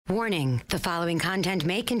Warning, the following content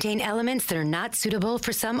may contain elements that are not suitable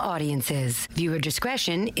for some audiences. Viewer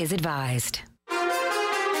discretion is advised. Live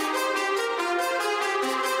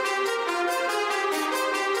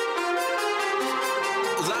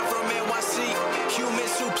from NYC, human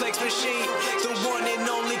suplex machine, the one and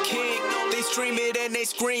only king. They stream it and they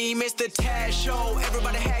scream, it's the Taz Show.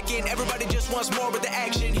 Everybody hacking, everybody just wants more with the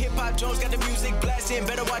action. Hip Hop Jones got the music blasting,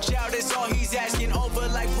 better watch out, that's all he's asking. Over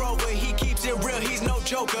like Rover, he keeps it real, he's no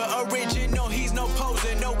joker. Original, he's no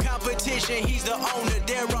poser, no competition, he's the owner.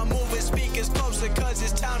 There I'm moving speakers closer, cause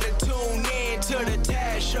it's time to tune in to the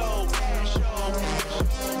Taz Show.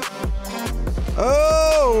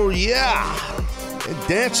 Oh, yeah.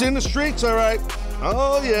 Dance in the streets, all right.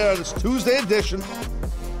 Oh, yeah, this Tuesday edition.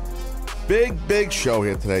 Big show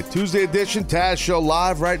here today. Tuesday edition, Taz Show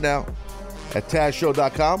live right now at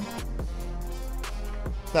TazShow.com.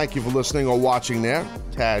 Thank you for listening or watching there,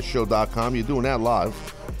 TazShow.com. You're doing that live.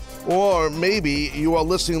 Or maybe you are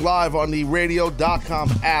listening live on the Radio.com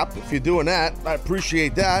app. If you're doing that, I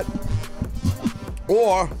appreciate that.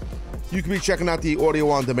 Or you can be checking out the audio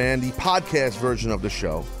on demand, the podcast version of the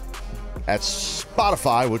show at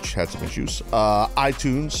Spotify, which had some issues,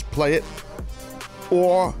 iTunes, Play It,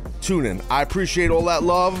 or TuneIn. I appreciate all that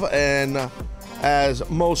love, and as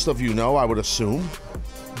most of you know, I would assume,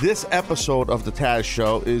 this episode of the Taz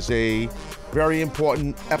Show is a very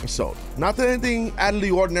important episode. Not that anything out of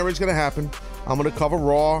the ordinary is going to happen. I'm going to cover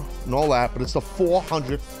Raw and all that, but it's the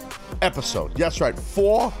 400th episode. Yes, right,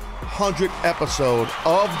 400th episode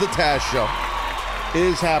of the Taz Show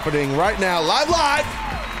is happening right now, live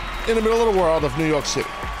in the middle of the world of New York City.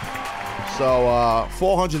 So,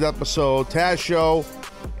 400th episode, Taz Show,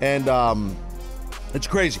 and it's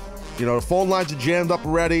crazy. You know, the phone lines are jammed up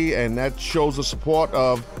already, and that shows the support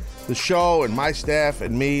of the show and my staff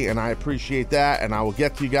and me, and I appreciate that, and I will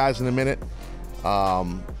get to you guys in a minute.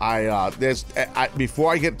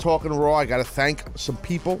 Before I get talking Raw, I got to thank some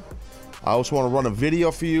people. I also want to run a video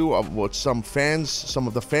for you of what some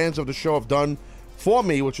of the fans of the show have done for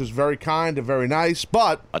me, which was very kind and very nice.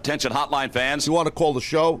 But attention hotline fans, if you want to call the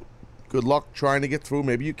show, good luck trying to get through.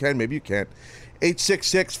 Maybe you can, maybe you can't.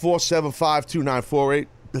 866-475-2948.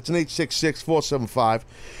 That's an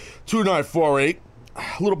 866-475-2948.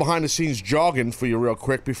 A little behind the scenes jogging for you real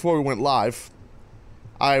quick. Before we went live,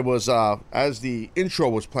 I was, as the intro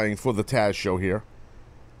was playing for the Taz Show here,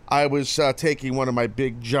 I was taking one of my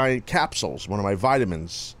big giant capsules, one of my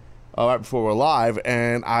vitamins, right before we're live,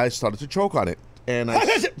 and I started to choke on it. And I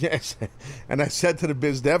said to the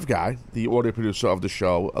biz dev guy, the audio producer of the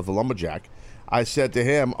show, of the Lumberjack, I said to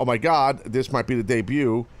him, oh my God, this might be the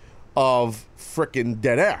debut of frickin'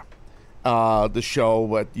 Dead Air. The show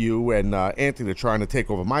that you and Anthony are trying to take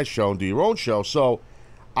over my show and do your own show. So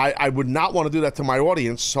I would not want to do that to my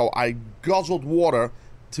audience, so I guzzled water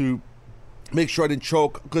to make sure I didn't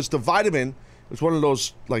choke, because the vitamin is one of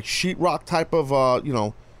those like sheetrock type of,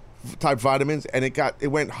 type vitamins, and it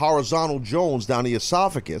went horizontal Jones down the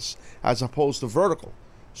esophagus as opposed to vertical.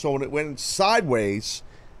 So when it went sideways,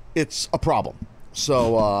 it's a problem.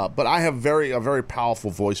 So, but I have a very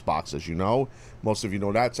powerful voice box, as you know. Most of you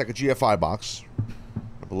know that. It's like a GFI box.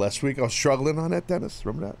 Remember last week I was struggling on that, Dennis?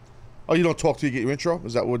 Remember that? Oh, you don't talk till you get your intro?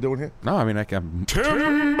 Is that what we're doing here? No, I mean, I'm...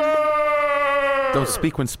 Timber! Don't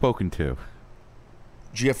speak when spoken to.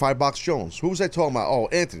 GFI box Jones. Who was I talking about? Oh,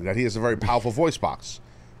 Anthony, that he has a very powerful voice box.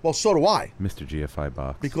 Well, so do I. Mr. GFI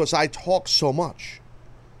box. Because I talk so much.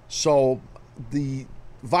 So the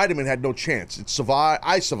vitamin had no chance.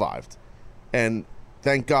 I survived. And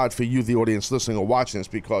thank God for you, the audience listening or watching this,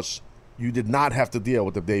 because you did not have to deal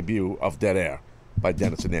with the debut of Dead Air by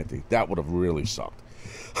Dennis and Anthony. That would have really sucked.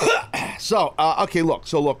 So, okay, look.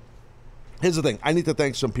 Here's the thing. I need to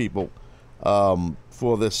thank some people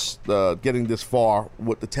for this, getting this far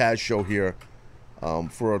with the Taz Show here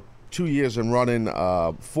for 2 years and running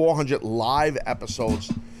 400 live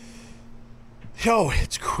episodes. Yo,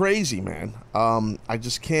 it's crazy, man. I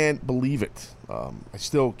just can't believe it. I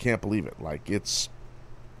still can't believe it. Like, it's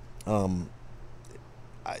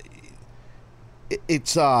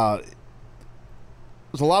it's a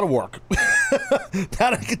lot of work.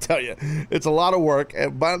 That I can tell you. It's a lot of work,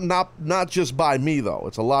 but not just by me though.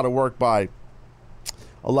 It's a lot of work by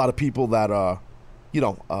a lot of people that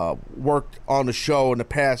worked on the show in the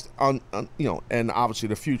past, and obviously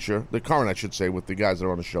the future, the current, I should say, with the guys that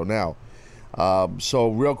are on the show now. So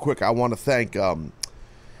real quick, I want to thank probably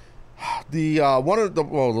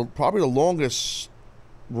the longest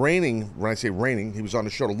reigning. When I say reigning, he was on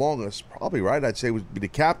the show the longest, probably, right? I'd say would be the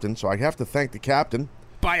captain. So I have to thank the captain.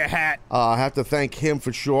 Buy a hat. I have to thank him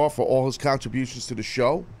for sure for all his contributions to the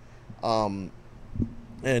show.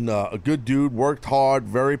 and a good dude, worked hard,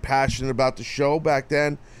 very passionate about the show back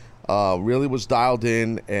then, really was dialed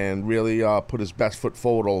in and really put his best foot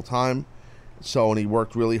forward all the time. So, and he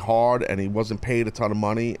worked really hard, and he wasn't paid a ton of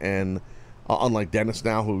money, and unlike Dennis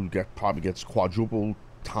now, who probably gets quadruple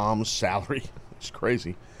Tom's salary. It's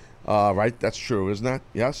crazy. Right? That's true, isn't that?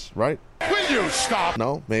 Yes? Right? Will you stop?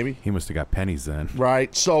 No? Maybe? He must have got pennies then.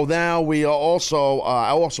 Right. So now we are also,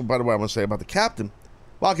 by the way, I want to say about the captain.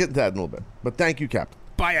 Well, I'll get into that in a little bit. But thank you, Captain.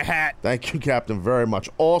 Buy a hat. Thank you, Captain, very much.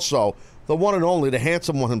 Also, the one and only, the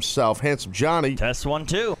handsome one himself, Handsome Johnny. Test 1,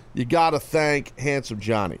 2. You got to thank Handsome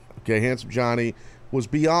Johnny. Okay, Handsome Johnny was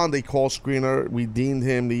beyond a call screener. We deemed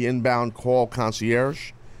him the inbound call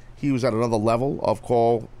concierge. He was at another level of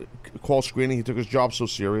call screening. He took his job so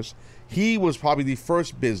serious. He was probably the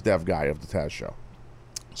first biz dev guy of the Taz show.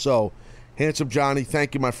 So, Handsome Johnny,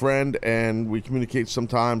 thank you, my friend, and we communicate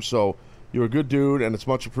sometimes. So, you're a good dude, and it's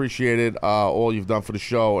much appreciated, all you've done for the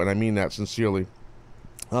show, and I mean that sincerely.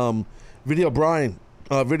 Video Brian,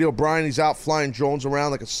 he's out flying drones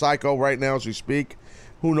around like a psycho right now as we speak.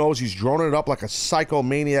 Who knows? He's droning it up like a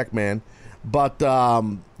psychomaniac, man. But,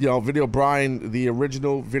 Video Brian, the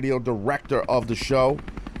original video director of the show,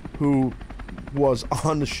 who was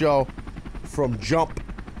on the show from jump.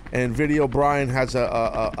 And Video Brian has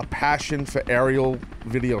a passion for aerial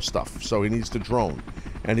video stuff, so he needs to drone.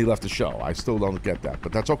 And he left the show. I still don't get that,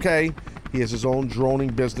 but that's okay. He has his own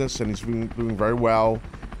droning business, and he's doing very well.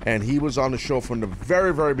 And he was on the show from the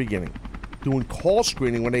very, very beginning, doing call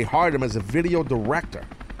screening when they hired him as a video director,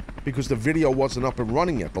 because the video wasn't up and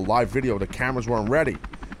running yet. The live video, the cameras weren't ready.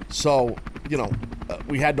 So,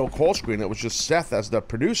 we had no call screen. It was just Seth as the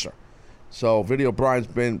producer. So Video Brian's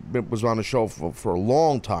was on the show for a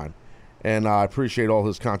long time, and I appreciate all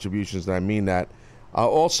his contributions, and I mean that. I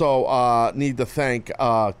also need to thank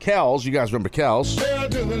Kells. You guys remember Kells?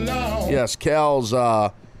 Yes, Kells, High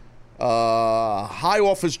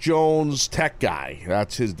Office Jones tech guy.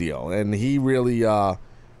 That's his deal, and he really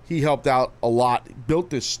he helped out a lot. Built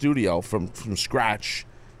this studio from scratch,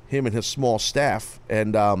 him and his small staff,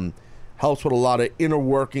 and helps with a lot of inner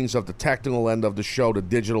workings of the technical end of the show, the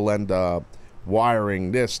digital end,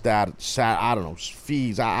 wiring, this, that, I don't know,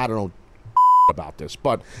 fees, I don't know about this.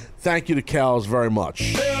 But thank you to Kells very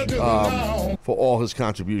much for all his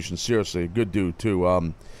contributions. Seriously, a good dude,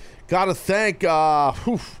 too. Got to thank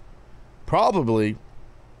probably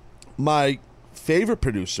my favorite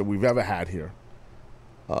producer we've ever had here.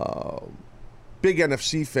 Big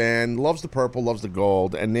NFC fan, loves the purple, loves the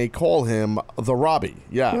gold, and they call him the Robbie.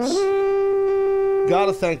 Yes.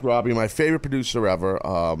 Gotta thank Robbie, my favorite producer ever.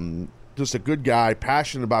 Just a good guy,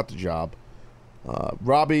 passionate about the job.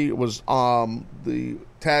 Robbie was the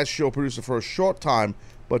Taz show producer for a short time,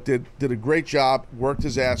 but did a great job, worked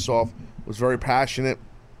his ass off, was very passionate,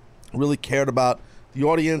 really cared about the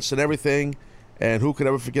audience and everything. And who could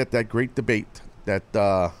ever forget that great debate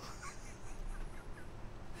that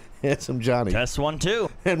Handsome Johnny. Test 1, 2.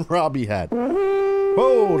 And Robbie had.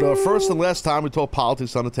 Oh, the first and last time we talked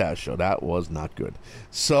politics on the Taz show. That was not good.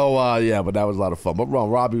 So, but that was a lot of fun. But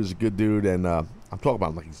Robbie was a good dude, and I'm talking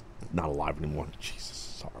about him like he's not alive anymore.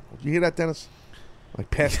 Jesus, it's horrible. Did you hear that, Dennis? Like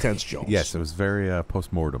past tense Jones. Yes, it was very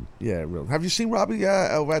post-mortem. Yeah, really. Have you seen Robbie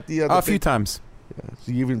at the a few times.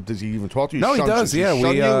 Yeah. Does he even talk to you? No, he does. Yeah,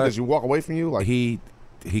 does he walk away from you? Like he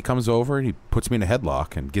comes over and he puts me in a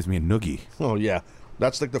headlock and gives me a noogie. Oh yeah.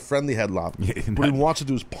 That's like the friendly headlock. Yeah, what he wants to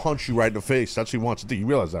do is punch you right in the face. That's what he wants to do. You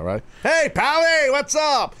realize that, right? Hey, Pally, what's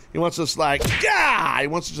up? He wants to just like, yeah! He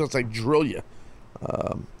wants to just like drill you.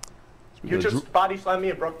 You just body slammed me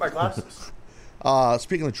and broke my glasses.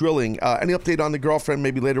 Speaking of drilling, any update on the girlfriend?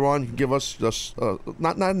 Maybe later on you can give us just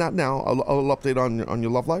not now. A little update on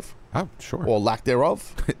your love life. Oh, sure. Or lack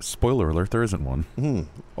thereof. Spoiler alert: there isn't one.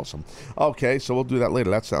 Awesome. Okay, so we'll do that later.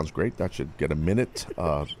 That sounds great. That should get a minute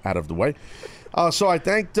out of the way. So I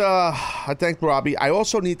thanked Robbie. I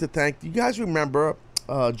also need to thank. You guys remember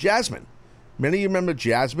Jasmine? Many of you remember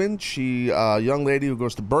Jasmine. She a young lady who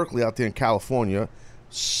goes to Berkeley out there in California.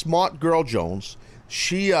 Smart girl Jones.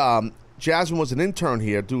 She Jasmine was an intern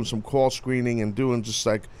here doing some call screening and doing just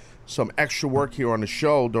like some extra work here on the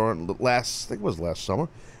show during I think it was last summer.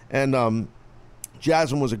 And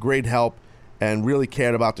Jasmine was a great help and really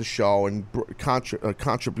cared about the show, and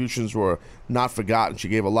contributions were not forgotten. She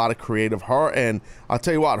gave a lot of creative. And I'll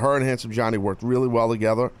tell you what, her and Handsome Johnny worked really well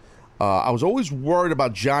together. I was always worried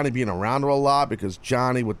about Johnny being around her a lot because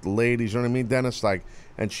Johnny with the ladies, you know what I mean, Dennis? Like,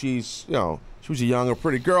 and she's, she was a younger,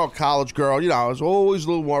 pretty girl, college girl. I was always a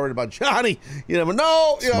little worried about Johnny. You never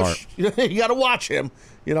know. You got to watch him.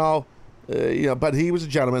 But he was a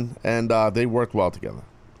gentleman, and they worked well together.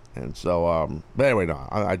 And so, but anyway, no,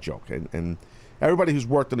 I joke. And everybody who's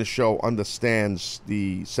worked on the show understands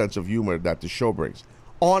the sense of humor that the show brings,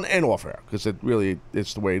 on and off air, because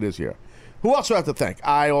it's the way it is here. Who else do I have to thank?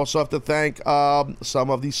 I also have to thank some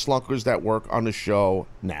of these slunkers that work on the show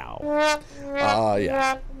now.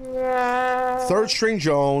 Yes. Third String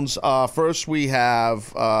Jones. First we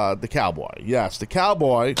have the Cowboy. Yes, the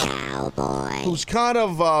Cowboy. Who's kind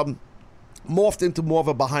of morphed into more of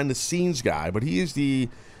a behind-the-scenes guy, but he is the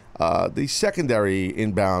secondary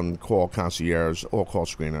inbound call concierge or call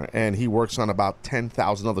screener, and he works on about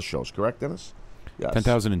 10,000 other shows. Correct, Dennis? Yes.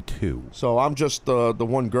 10,002. So I'm just the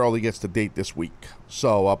one girl he gets to date this week.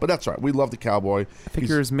 So, but that's all right. We love the Cowboy. I think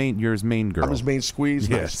you're his main girl. I'm his main squeeze.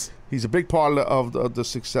 Yes. Nice. He's a big part of the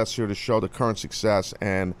success here, the show, the current success,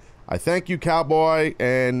 and I thank you, Cowboy,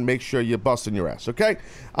 and make sure you're busting your ass, okay?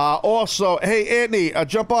 Also, hey, Anthony,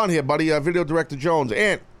 jump on here, buddy. Video Director Jones.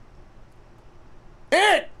 Ant!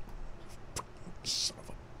 Son of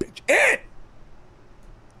a bitch. Ant!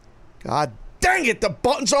 God dang it, the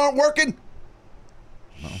buttons aren't working.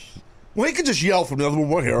 No. Well, he can just yell from the other one.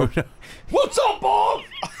 We're here. What's up, Bob?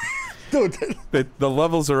 Dude. The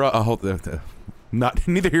levels are not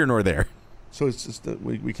neither here nor there. So it's just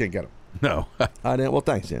we can't get him. No. Well,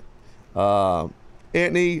 thanks, Ant.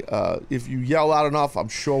 Anthony, if you yell loud enough, I'm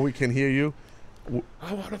sure we can hear you.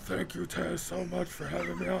 I want to thank you, Taz, so much for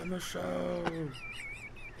having me on the show.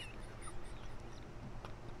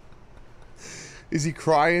 Is he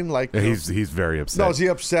crying? Like he's very upset. No, is he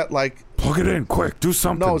upset? Like plug it in quick, do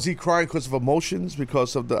something. No, is he crying because of emotions?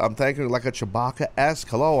 Because of I'm thanking you like a Chewbacca-esque.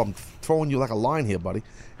 Hello, I'm throwing you like a line here, buddy.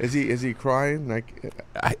 Is he crying? Like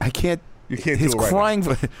I can't. You can't. He's do it right crying.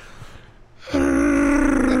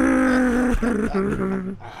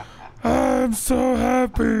 I'm so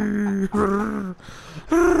happy.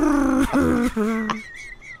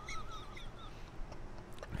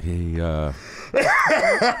 He's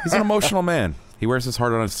an emotional man. He wears his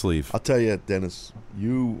heart on his sleeve. I'll tell you, Dennis,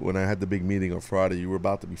 when I had the big meeting on Friday, you were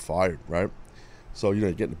about to be fired, right? So,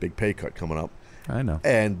 you're getting a big pay cut coming up. I know.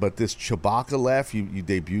 But this Chewbacca laugh you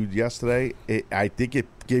debuted yesterday, I think it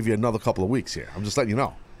gave you another couple of weeks here. I'm just letting you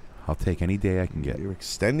know. I'll take any day I can get. You're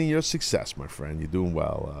extending your success, my friend. You're doing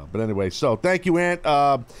well. But anyway, so thank you, Ant.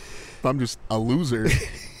 I'm just a loser.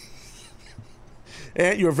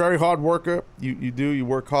 Ant, you're a very hard worker. You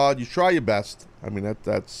work hard. You try your best. I mean,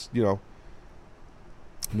 that's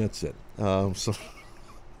that's it. So,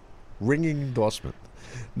 ringing endorsement.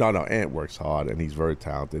 No, Ant works hard, and he's very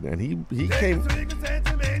talented. And he came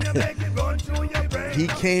he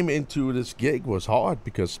came into this gig was hard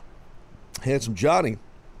because Handsome Johnny.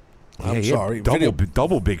 I'm sorry.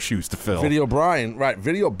 Double big shoes to fill. Video Brian, right?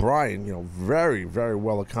 Video Brian, very, very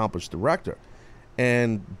well accomplished director,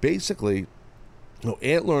 and basically,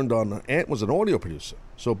 Ant was an audio producer.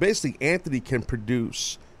 So basically, Anthony can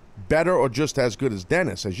produce better or just as good as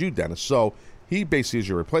Dennis. So he basically is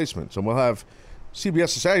your replacement. So we'll have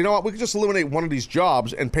CBS to say, you know what, we can just eliminate one of these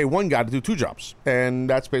jobs and pay one guy to do two jobs. And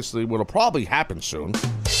that's basically what'll probably happen soon.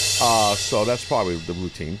 So that's probably the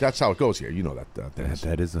routine. That's how it goes here. You know that, Dennis.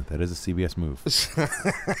 That is a CBS move.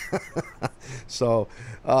 So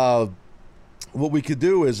what we could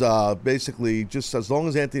do is basically just as long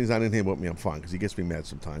as Anthony's not in here with me, I'm fine because he gets me mad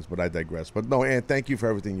sometimes. But I digress. But no, Ant, thank you for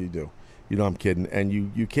everything you do. I'm kidding. And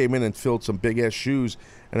you came in and filled some big-ass shoes.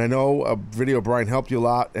 And I know Video Brian helped you a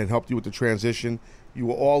lot and helped you with the transition. You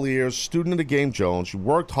were all ears, student of the game, Jones. You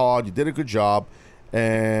worked hard. You did a good job.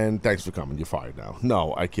 And thanks for coming. You're fired now.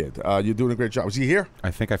 No, I kid. You're doing a great job. Was he here?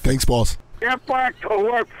 I think I... Thanks, boss. Get back to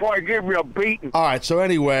work before I give you a beating. All right. So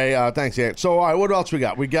anyway, thanks, Ant. So all right, what else we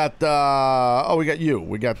got? We got we got you.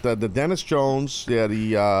 We got the Dennis Jones.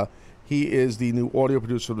 Yeah, he is the new audio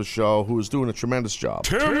producer of the show who is doing a tremendous job.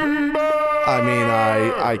 Timber! I mean,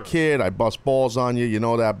 I kid, I bust balls on you, you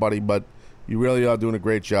know that, buddy, but you really are doing a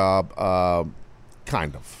great job,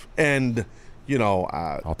 kind of. And,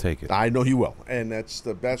 I'll take it. I know you will, and that's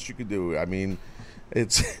the best you can do. I mean,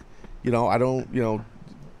 it's, I don't,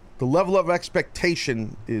 the level of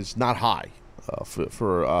expectation is not high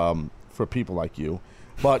for people like you.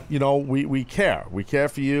 But, we care. We care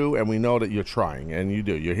for you, and we know that you're trying, and you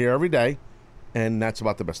do. You're here every day, and that's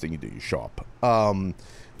about the best thing you do. You show up.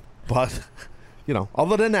 But,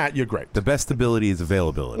 other than that, you're great. The best ability is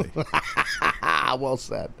availability. Well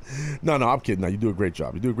said. No, I'm kidding. No, you do a great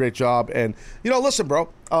job. And, listen, bro,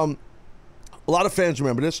 a lot of fans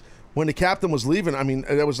remember this. When the captain was leaving, I mean,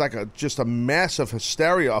 there was like just a massive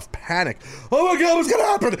hysteria of panic. Oh, my God, what's going to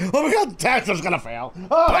happen? Oh, my God, Texas going to fail.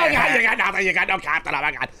 Oh, my God, you got nothing. You got no captain. Oh,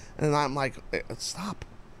 my God. And I'm like, stop.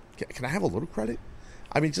 Can I have a little credit?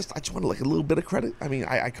 I mean, I just want like a little bit of credit. I mean,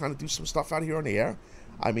 I kind of do some stuff out here on the air.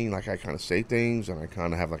 I mean, like, I kind of say things, and I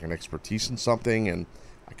kind of have, like, an expertise in something, and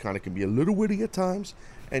I kind of can be a little witty at times,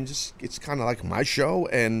 and just, it's kind of like my show,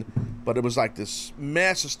 but it was like this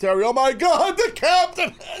mass hysteria. Oh, my God, the captain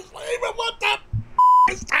is leaving. What the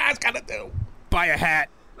is Taz going to do? Buy a hat.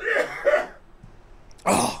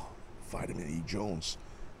 Oh, Vitamin E. Jones.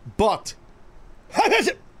 But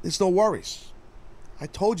there's no worries. I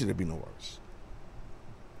told you there'd be no worries.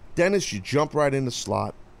 Dennis, you jump right in the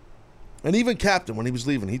slot. And even Captain, when he was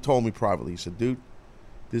leaving, he told me privately, he said, dude,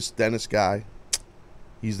 this Dennis guy,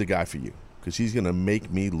 he's the guy for you because he's going to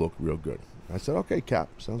make me look real good. I said, okay, Cap,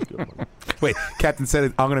 sounds good. Wait, Captain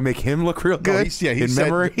said I'm going to make him look real good he in said,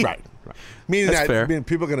 memory? Right. Meaning That's fair. Meaning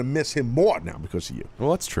people are going to miss him more now because of you. Well,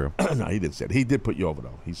 that's true. No, he didn't say it. He did put you over,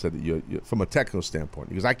 though. He said that you're from a technical standpoint.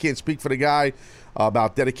 Because I can't speak for the guy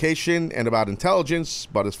about dedication and about intelligence,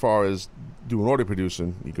 but as far as doing audio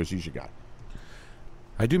producing, because he's your guy.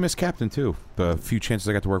 I do miss Captain, too. The few chances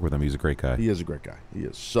I got to work with him, he's a great guy. He is a great guy. He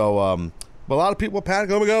is. So, but a lot of people are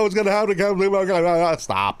panicking. Oh, my God, what's going to happen?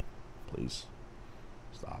 Stop. Please.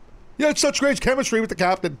 Stop. You had such great chemistry with the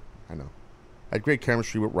captain. I know. I had great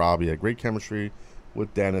chemistry with Robbie. I had great chemistry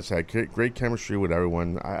with Dennis. I had great chemistry with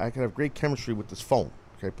everyone. I could have great chemistry with this phone.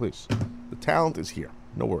 Okay, please. The talent is here.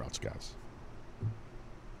 Nowhere else, guys.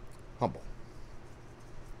 Humble.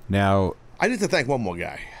 Now, I need to thank one more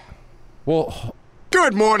guy. well,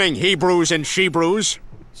 Good morning, Hebrews and Shebrews.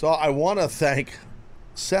 So I want to thank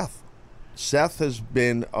Seth. Seth has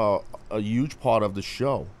been a huge part of the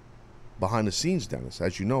show behind the scenes, Dennis,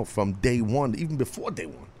 as you know, from day one, even before day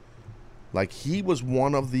one. Like, he was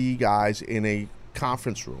one of the guys in a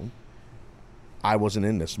conference room. I wasn't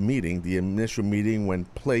in this meeting, the initial meeting when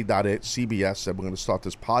Play.it, CBS said we're going to start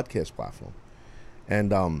this podcast platform.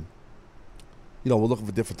 And, we're looking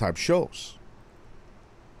for different type shows.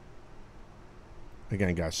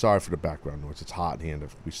 Again, guys, sorry for the background noise. It's hot in here, and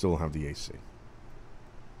we still don't have the AC.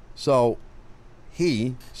 So,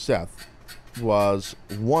 Seth, was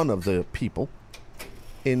one of the people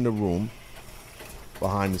in the room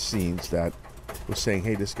behind the scenes that was saying,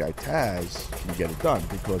 hey, this guy Taz can get it done,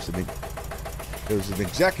 because there's an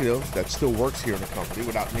executive that still works here in the company,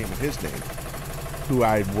 without naming his name, who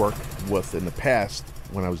I had worked with in the past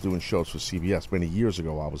when I was doing shows for CBS. Many years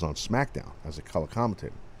ago, I was on SmackDown as a color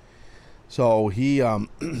commentator. So he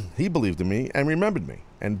believed in me and remembered me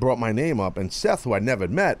and brought my name up. And Seth, who I never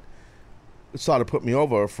met, started putting me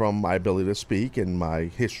over from my ability to speak and my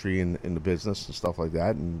history in the business and stuff like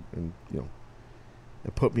that, and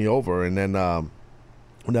it put me over. And then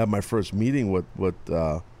when I had my first meeting with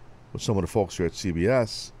some of the folks here at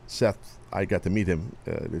CBS, Seth, I got to meet him.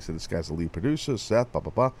 They said, this guy's the lead producer, Seth, blah,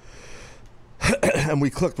 blah, blah. And we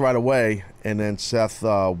clicked right away. And then Seth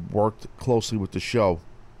worked closely with the show,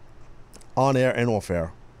 on air and off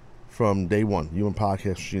air, from day one. Human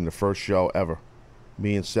Podcast Machine, the first show ever.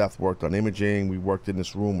 Me and Seth worked on imaging. We worked in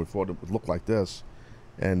this room. We thought it would look like this.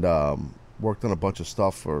 And worked on a bunch of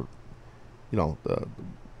stuff for, the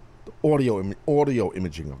audio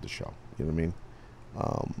imaging of the show. You know what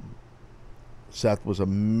I mean? Seth was a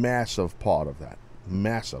massive part of that.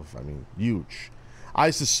 Massive. I mean, huge. I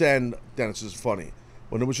used to send, Dennis, this is funny,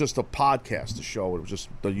 when it was just a podcast, the show, it was just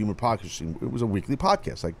the Human Podcast Machine. It was a weekly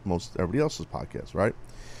podcast, like most everybody else's podcast, right?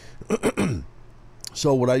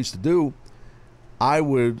 So what I used to do, I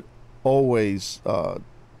would always,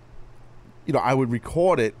 I would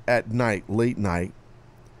record it at night, late night,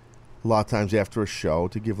 a lot of times after a show,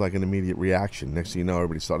 to give like an immediate reaction. Next thing you know,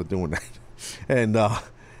 everybody started doing that.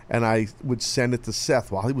 And I would send it to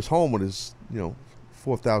Seth while he was home with his,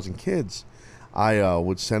 4,000 kids. I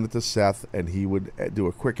would send it to Seth, and he would do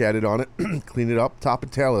a quick edit on it, clean it up, top and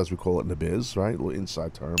tail, as we call it in the biz, right? A little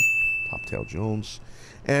inside term, top tail Jones.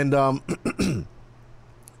 And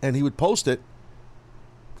and he would post it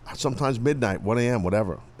sometimes midnight, 1 a.m.,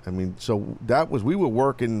 whatever. I mean, so we were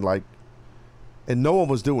working like, and no one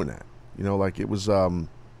was doing that. It was,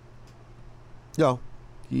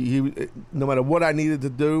 he no matter what I needed to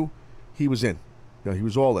do, he was in. He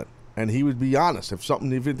was all in. And he would be honest. If he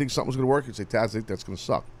didn't think something was going to work, he'd say, Taz, I think that's going to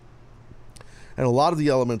suck. And a lot of the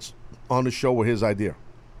elements on the show were his idea.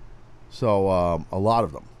 So, a lot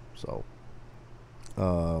of them. So,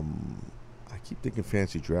 I keep thinking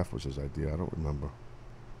Fancy Draft was his idea. I don't remember.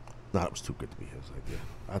 No, it was too good to be his idea.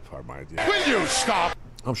 That's part of my idea. Will you stop?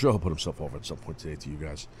 I'm sure he'll put himself over at some point today to you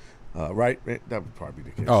guys. Right? That would probably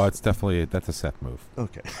be the case. Oh, that's a Seth move.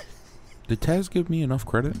 Okay. Did Taz give me enough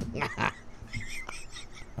credit?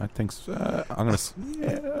 I think so. I'm gonna.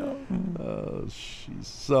 Yeah. Oh, jeez.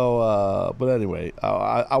 So, but anyway,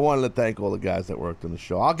 I wanted to thank all the guys that worked on the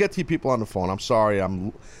show. I'll get to you people on the phone. I'm sorry.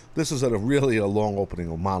 This is really a long opening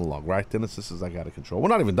monologue, right, Dennis? This is I got to control. We're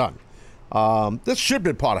not even done. This should have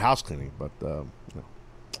been part of house cleaning, but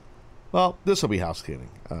well, this will be house cleaning.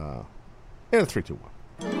 In 3, 2,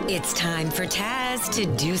 1. It's time for Taz to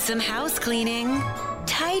do some house cleaning,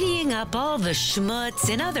 tidying up all the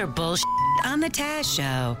schmutz and other bullshit on the Taz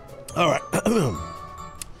Show. All right.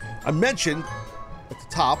 I mentioned at the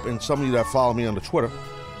top, and some of you that follow me on the Twitter,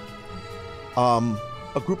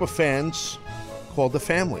 a group of fans called The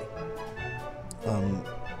Family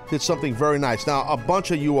did something very nice. Now, a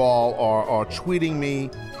bunch of you all are tweeting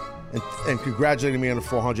me and congratulating me on the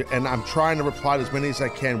 400, and I'm trying to reply to as many as I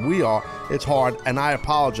can. We are. It's hard, and I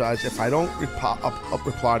apologize if I don't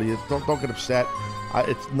reply to you. Don't get upset.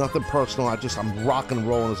 It's nothing personal. I'm rocking and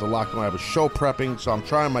rolling. There's a lot going on. I have a show prepping, so I'm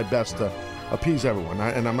trying my best to appease everyone.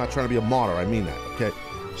 And I'm not trying to be a martyr. I mean that, okay?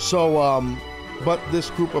 So, but this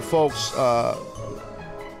group of folks,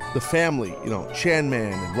 The Family, Chan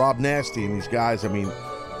Man and Rob Nasty and these guys, I mean,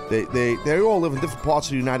 they all live in different parts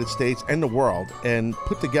of the United States and the world, and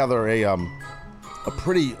put together a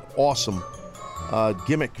pretty awesome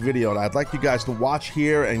gimmick video that I'd like you guys to watch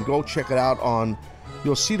here and go check it out on.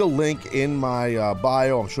 You'll see the link in my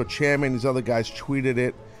bio. I'm sure Chairman, these other guys tweeted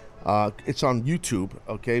it. It's on YouTube,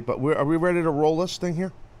 okay? But are we ready to roll this thing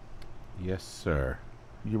here? Yes, sir.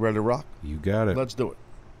 You ready to rock? You got it. Let's do it.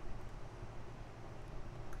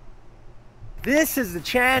 This is the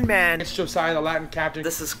Chan Man. It's Josiah, the Latin captain.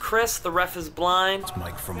 This is Chris, the ref is blind. It's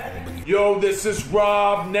Mike from Albany. Yo, this is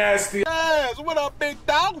Rob Nasty. Taz, what up, big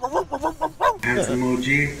dog? Handsome OG.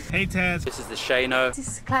 Hey, Taz. This is the Shano. This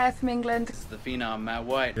is Claire from England. This is the Phenom, Matt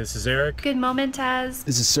White. This is Eric. Good moment, Taz.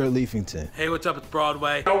 This is Sir Leafington. Hey, what's up? It's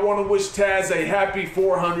Broadway. I want to wish Taz a happy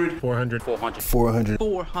 400. 400. 400. 400.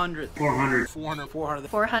 400. 400. 400.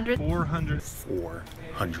 400. 400.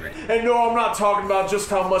 400. And no, I'm not talking about just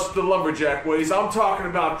how much the lumberjack weighs. I'm talking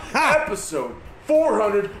about episode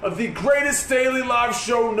 400 of the greatest daily live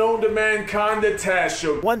show known to mankind, the Taz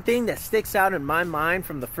Show. One thing that sticks out in my mind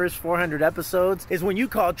from the first 400 episodes is when you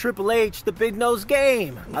called Triple H the Big Nose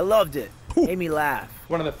Game. I loved it. Made me laugh.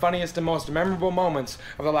 One of the funniest and most memorable moments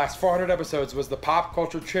of the last 400 episodes was the pop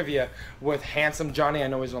culture trivia with Handsome Johnny. I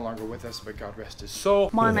know he's no longer with us, but God rest his soul.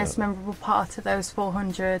 My most memorable part of those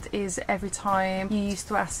 400 is every time you used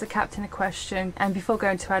to ask the captain a question, and before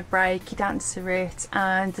going to ad break, he'd answer it,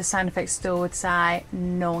 and the sound effects store would say,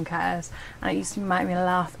 "No one cares." And it used to make me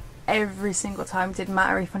laugh every single time. It didn't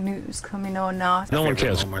matter if I knew it was coming or not. No one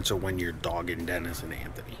cares. Moments are when you're dogging Dennis and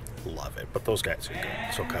Anthony. Love it, but those guys are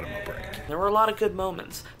good, so cut them a break. There were a lot of good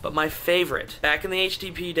moments, but my favorite, back in the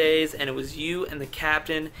HDP days, and it was you and the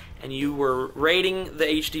captain, and you were rating the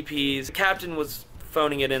HDPs. The captain was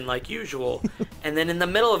phoning it in like usual, and then in the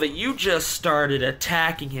middle of it, you just started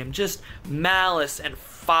attacking him, just malice and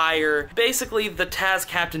fire. Basically, the Taz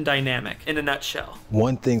Captain dynamic in a nutshell.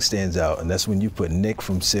 One thing stands out, and that's when you put Nick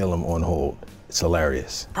from Salem on hold. It's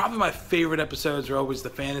hilarious. Probably my favorite episodes are always the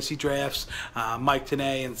fantasy drafts, Mike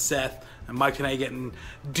Tenay and Seth, and Mike Tenay getting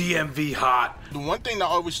DMV hot. The one thing that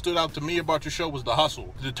always stood out to me about your show was the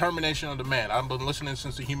hustle, the determination of the man. I've been listening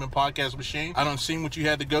since the Human Podcast Machine. I done seen what you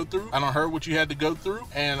had to go through. I done heard what you had to go through,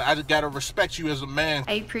 and I just gotta respect you as a man.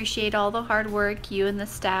 I appreciate all the hard work you and the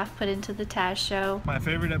staff put into the Taz Show. My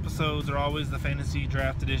favorite episodes are always the fantasy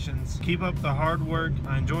draft editions. Keep up the hard work.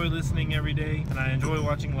 I enjoy listening every day, and I enjoy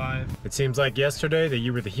watching live. It seems like yesterday that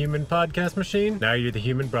you were the Human Podcast Machine. Now you're the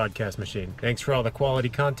Human Broadcast Machine. Thanks for all the quality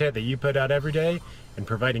content that you put out every day and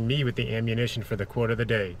providing me with the ammunition for the quote of the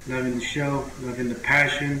day. Loving the show, loving the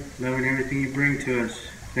passion, loving everything you bring to us.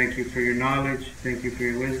 Thank you for your knowledge. Thank you for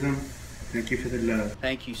your wisdom. Thank you for the love.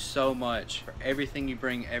 Thank you so much for everything you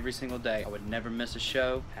bring every single day. I would never miss a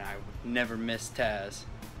show, and I would never miss Taz.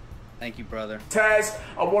 Thank you, brother. Taz,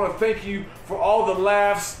 I want to thank you for all the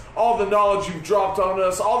laughs, all the knowledge you've dropped on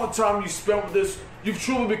us, all the time you spent with us. You've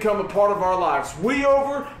truly become a part of our lives. We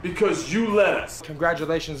over because you let us.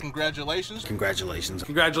 Congratulations. Congratulations. Congratulations.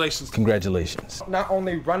 Congratulations. Congratulations. Not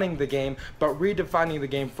only running the game, but redefining the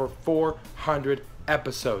game for 400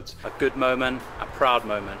 episodes. A good moment, a proud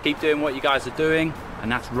moment. Keep doing what you guys are doing,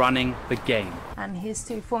 and that's running the game. And here's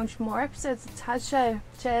to 400 more episodes of the Taz Show.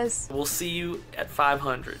 Cheers. We'll see you at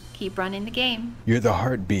 500. Keep running the game. You're the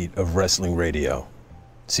heartbeat of wrestling radio.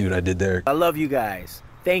 See what I did there? I love you guys.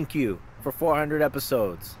 Thank you for 400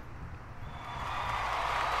 episodes.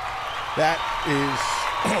 That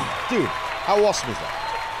is, dude, how awesome is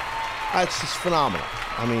that? That's just phenomenal.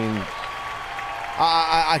 I mean,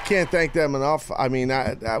 I can't thank them enough. I mean,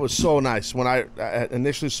 that was so nice. When I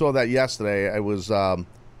initially saw that yesterday, it was awesome.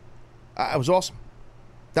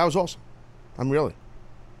 That was awesome. I'm really.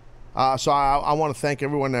 So I want to thank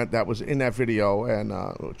everyone that was in that video, and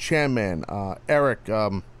Chanman, Eric,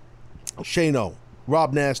 Shano,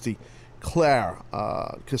 Rob Nasty, Claire,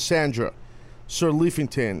 Cassandra, Sir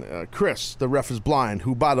Leafington, Chris, the ref is blind,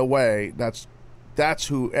 who, by the way, that's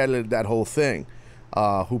who edited that whole thing,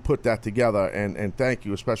 who put that together, and thank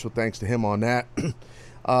you. A special thanks to him on that.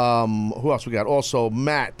 Who else we got? Also,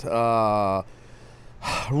 Matt,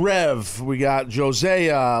 Rev, we got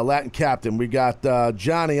Josiah, Latin Captain, we got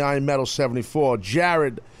Johnny, Iron Metal 74,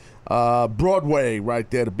 Jared, Broadway right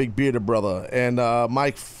there, the big bearded brother, and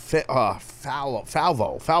Mike Falvo,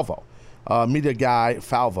 media guy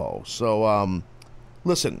Falvo. So,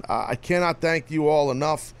 listen, I cannot thank you all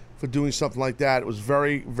enough for doing something like that. It was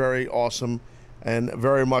very, very awesome and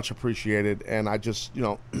very much appreciated, and I just,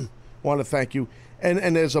 want to thank you.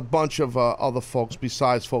 And there's a bunch of other folks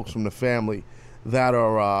besides folks from the family that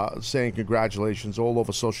are saying congratulations all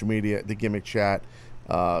over social media, the Gimmick Chat.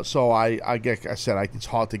 So it's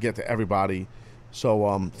hard to get to everybody.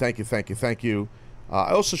 So thank you.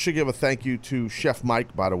 I also should give a thank you to Chef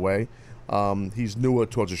Mike, by the way. He's newer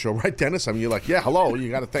towards the show, right, Dennis? I mean, you're like, yeah, hello. You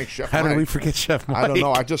got to thank Chef Mike. How did we forget Chef Mike? I don't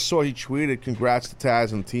know. I just saw he tweeted, congrats to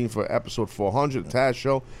Taz and the team for episode 400, the Taz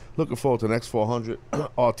Show. Looking forward to the next 400.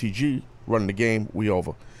 RTG, running the game. We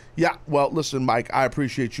over. Yeah, well, listen, Mike, I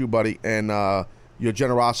appreciate you, buddy, and your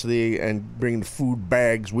generosity and bringing the food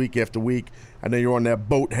bags week after week. I know you're on that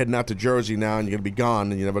boat heading out to Jersey now, and you're going to be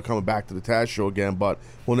gone, and you're never coming back to the Taz Show again, but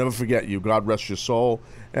we'll never forget you. God rest your soul,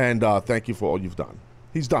 and thank you for all you've done.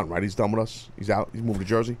 He's done, right? He's done with us. He's out. He's moving to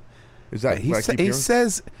Jersey. Is that he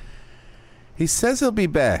says he'll be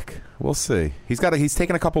back. We'll see. He's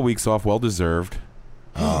taking a couple weeks off, well deserved.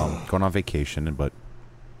 Going on vacation, but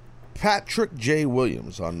Patrick J.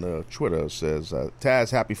 Williams on Twitter says,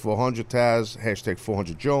 Taz, happy 400, Taz, hashtag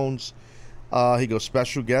 400 Jones. He goes,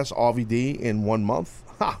 special guest, RVD in 1 month.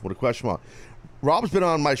 Ha, with a question mark. Rob's been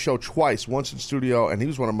on my show twice, once in studio, and he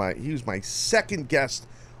was my second guest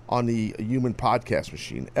on the Human Podcast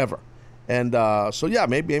Machine ever. And so, yeah,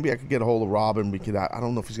 maybe I could get a hold of Rob, and we could, I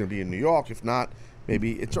don't know if he's going to be in New York. If not,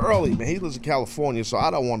 maybe it's early. Man, he lives in California, so I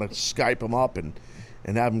don't want to Skype him up and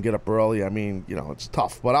have him get up early. I mean, it's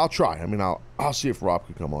tough, but I'll try. I mean, I'll see if Rob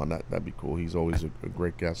could come on. That'd be cool. He's always a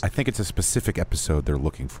great guest. I think it's a specific episode they're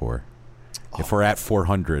looking for. If we're at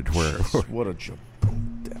 400, we're what a joke.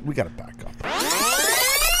 We got to back up.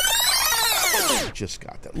 Just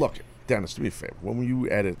got that. Look, Dennis, do me a favor. When you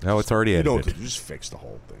edit, it's already edited. You just fix the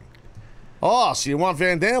whole thing. Oh, so you want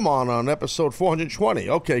Van Damme on episode 420?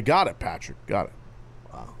 Okay, got it, Patrick. Got it.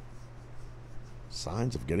 Wow.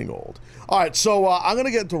 Signs of getting old. All right, so I'm going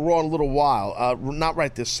to get into Raw in a little while. Not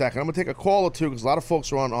right this second. I'm going to take a call or two because a lot of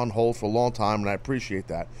folks are on hold for a long time, and I appreciate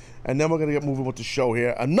that. And then we're going to get moving with the show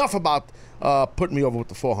here. Enough about putting me over with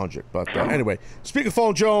the 400. But anyway,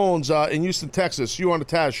 Speakerphone Jones in Houston, Texas. You on the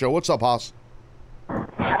Taz Show. What's up, Haas?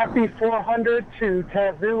 Happy 400 to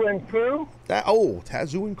Tazoo and crew.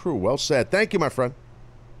 Tazoo and crew. Well said. Thank you, my friend.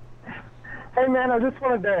 Hey, man, I just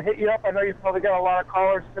wanted to hit you up. I know you probably got a lot of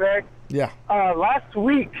callers today. Yeah. Last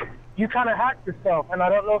week, you kind of hacked yourself, and I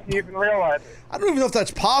don't know if you even realized it. I don't even know if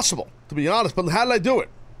that's possible, to be honest, but how did I do it?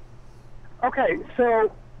 Okay,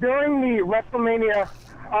 so during the WrestleMania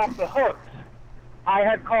Off the Hooks, I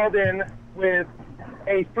had called in with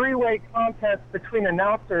a three-way contest between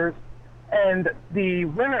announcers, and the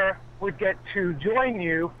winner would get to join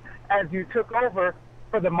you as you took over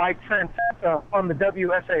for the Mike Francesa on the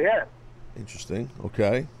WSAS. Interesting.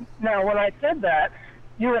 Okay. Now, when I said that,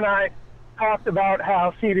 you and I talked about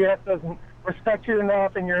how CBS doesn't respect you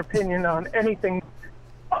enough in your opinion on anything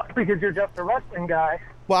because you're just a wrestling guy.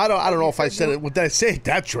 Well, I don't know if I said it. Did I say it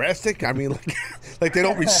that drastic? I mean, like they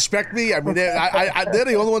don't respect me. I mean, they're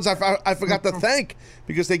the only ones I forgot to thank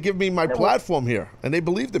because they give me my platform here and they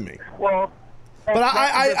believed in me. Well, but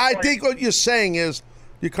I think what you're saying is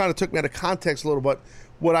you kind of took me out of context a little bit.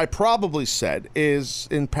 What I probably said is,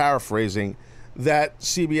 in paraphrasing, that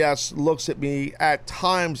CBS looks at me at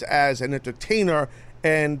times as an entertainer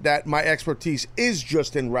and that my expertise is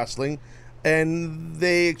just in wrestling, and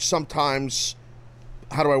they sometimes,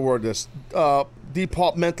 how do I word this,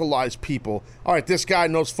 departmentalize people. All right, this guy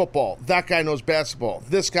knows football, that guy knows basketball,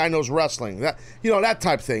 this guy knows wrestling, that that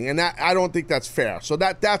type thing, and that I don't think that's fair. So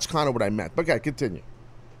that's kind of what I meant. But okay, continue.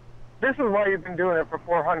 This is why you've been doing it for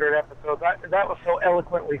 400 episodes. That was so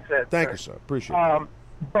eloquently said. Thank you, sir. Appreciate it.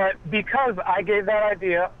 But because I gave that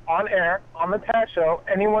idea on air, on the Taz Show,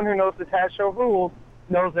 anyone who knows the Taz Show rules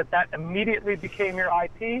knows that immediately became your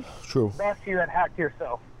IP. True. Thus, you had hacked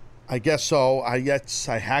yourself. I guess so. I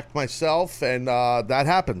hacked myself, and that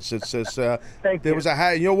happens. It's just Thank there you. was a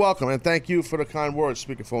hack. You're welcome, and thank you for the kind words,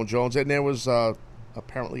 Speakerphone Jones. And there was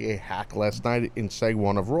apparently a hack last night in Seg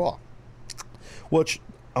 1 of Raw, which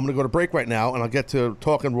I'm going to go to break right now, and I'll get to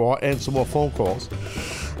talking Raw and some more phone calls.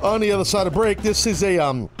 On the other side of break, this is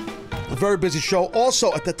a very busy show.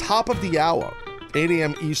 Also, at the top of the hour, 8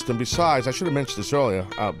 a.m. Eastern. Besides, I should have mentioned this earlier,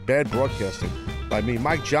 bad broadcasting by me.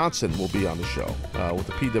 Mike Johnson will be on the show with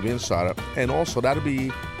the PW Insider. And also, that'll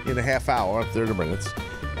be in a half hour, 30 minutes.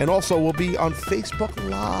 And also, we'll be on Facebook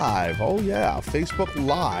Live. Oh, yeah, Facebook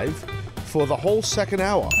Live for the whole second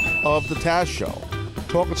hour of the Taz Show.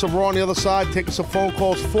 Talking some Raw on the other side, taking some phone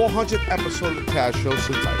calls. 400th episode of the Taz Show.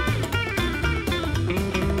 Sit tight.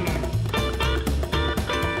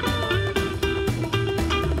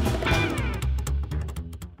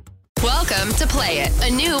 Welcome to Play It,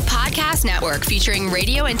 a new podcast network featuring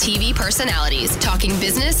radio and TV personalities talking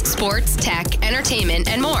business, sports, tech, entertainment,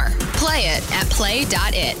 and more. Play it at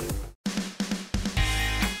play.it.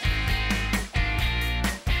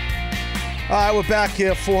 All right, we're back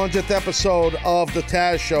here, 400th episode of the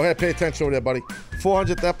Taz Show. Hey, pay attention over there, buddy.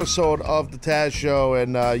 400th episode of the Taz Show,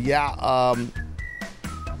 and I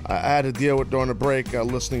had to deal with during the break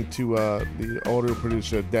listening to the audio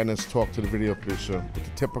producer, Dennis, talk to the video producer with the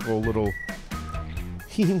typical little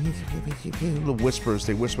whispers.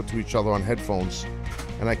 They whisper to each other on headphones,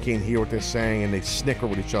 and I can't hear what they're saying, and they snicker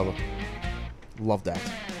with each other. Love that.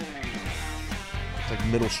 It's like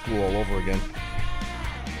middle school all over again.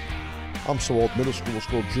 I'm so old. Middle school was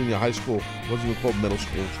called junior high school. It wasn't even called middle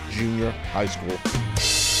school. It's junior high school.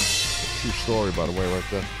 True story, by the way, right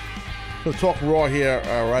there. We'll talk Raw here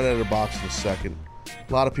right out of the box in a second.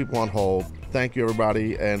 A lot of people on hold. Thank you,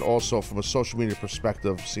 everybody. And also, from a social media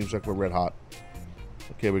perspective, seems like we're red hot.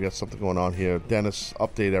 Okay, we got something going on here. Dennis,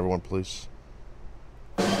 update everyone, please.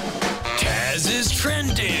 Taz is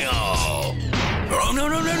trending. Oh,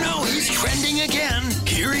 no. He's trending again.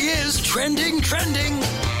 Here he is, trending.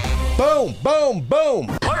 Boom, boom, boom.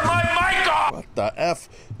 Put my mic off. What the F?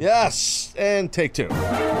 Yes. And take two.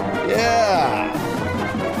 Yeah.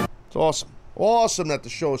 It's awesome. Awesome that the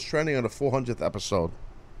show is trending on the 400th episode.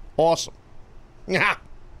 Awesome. Yeah.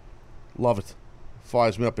 Love it.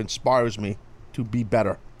 Fires me up, inspires me to be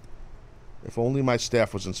better. If only my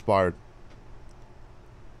staff was inspired.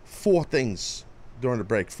 4 things during the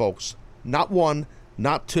break, folks. Not 1,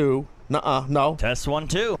 not 2. No. Test 1,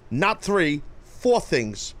 2. Not 3. 4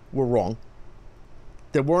 things were wrong.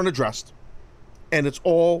 They weren't addressed. And it's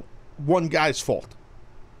all one guy's fault.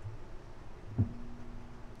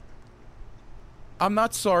 I'm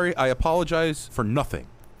not sorry. I apologize for nothing.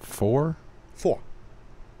 4? 4.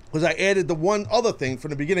 Because I added the one other thing from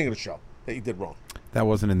the beginning of the show that you did wrong. That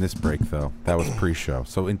wasn't in this break, though. That was pre-show.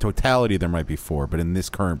 So in totality, there might be 4, but in this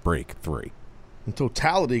current break, 3. In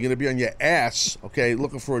totality, you're going to be on your ass, okay,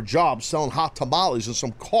 looking for a job, selling hot tamales in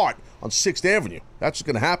some cart on 6th Avenue. That's what's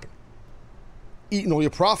going to happen. Eating all your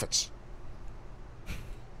profits.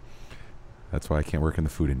 That's why I can't work in the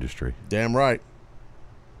food industry. Damn right.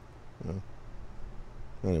 Yeah.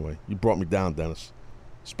 Anyway, you brought me down, Dennis.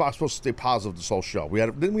 Supposed to stay positive this whole show.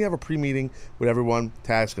 Didn't we have a pre-meeting with everyone?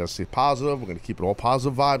 Taz, got to stay positive. We're going to keep it all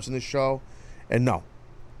positive vibes in this show. And no.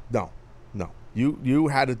 You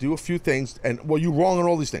had to do a few things, and well, you're wrong on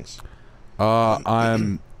all these things.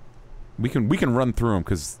 We can run through them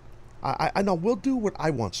because I know we'll do what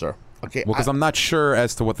I want, sir. Okay. Well, because I'm not sure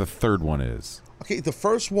as to what the third one is. Okay, the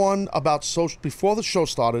first one about before the show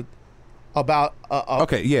started. About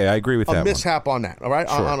okay, yeah, I agree with that. A mishap on that, all right,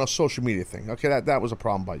 sure. on a social media thing. Okay, that was a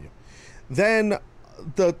problem by you. Then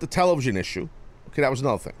the television issue. Okay, that was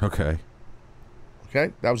another thing. Okay,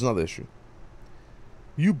 that was another issue.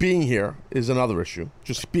 You being here is another issue.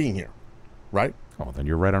 Just being here, right? Oh, then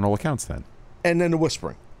you're right on all accounts then. And then the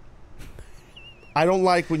whispering. I don't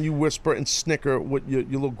like when you whisper and snicker with your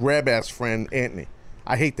little grab ass friend Anthony.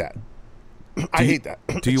 I hate that. I hate that.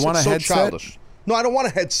 Do you want a headset? Childish. No, I don't want a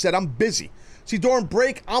headset. I'm busy. See, during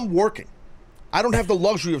break, I'm working. I don't have the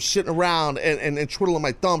luxury of sitting around and twiddling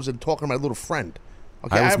my thumbs and talking to my little friend.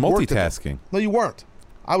 Okay, I was multitasking. No, you weren't.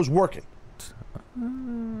 I was working.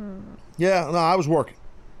 Yeah, no, I was working.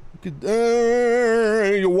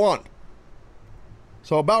 You won.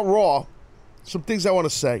 So about Raw, some things I want to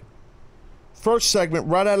say. First segment,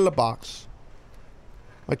 right out of the box,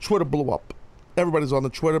 my Twitter blew up. Everybody's on the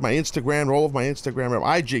Twitter, my Instagram, all of my Instagram,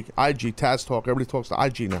 IG, Taz Talk. Everybody talks to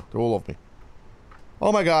IG now. They're all over me.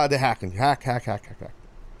 Oh my God, they're hacking. Hack.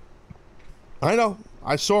 I know.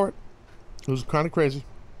 I saw it. It was kind of crazy.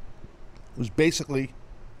 It was basically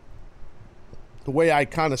the way I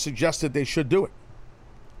kind of suggested they should do it.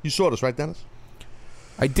 You saw this, right, Dennis?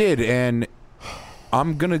 I did, and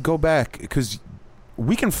I'm going to go back because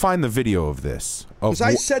we can find the video of this. Because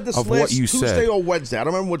I said this last Tuesday or Wednesday. I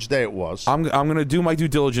don't remember which day it was. I'm going to do my due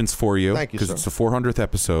diligence for you. Thank you, because sir. it's the 400th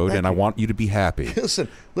episode, and I want you to be happy. Listen,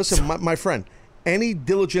 my friend. Any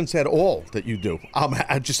diligence at all that you do,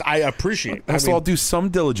 I appreciate. So I'll do some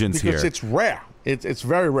diligence because here. It's rare. It's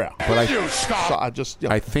very rare. But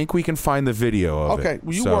I think we can find the video of it. Okay,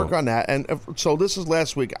 well, you work on that. And so this is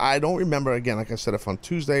last week. I don't remember, again, like I said, if on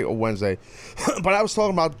Tuesday or Wednesday. But I was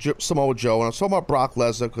talking about Samoa Joe, and I was talking about Brock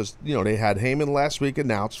Lesnar because, they had Heyman last week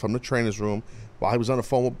announced from the trainer's room while he was on the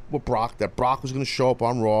phone with Brock that Brock was going to show up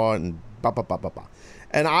on Raw and blah, blah, blah, blah, blah.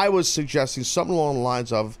 And I was suggesting something along the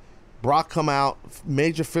lines of Brock come out,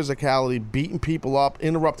 major physicality, beating people up,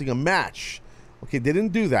 interrupting a match. Okay, they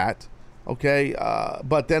didn't do that. Okay,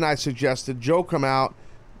 but then I suggested Joe come out,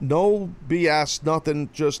 no BS, nothing,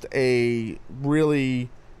 just a really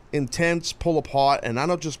intense pull apart. And I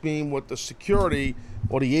don't just mean with the security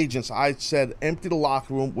or the agents. I said empty the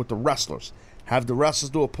locker room with the wrestlers. Have the wrestlers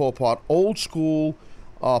do a pull apart, old school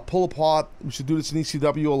pull apart. We should do this in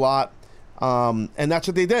ECW a lot. And that's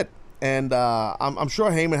what they did. And I'm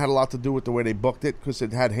sure Heyman had a lot to do with the way they booked it because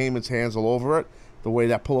it had Heyman's hands all over it, the way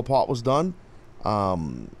that pull-apart was done.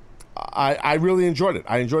 I really enjoyed it.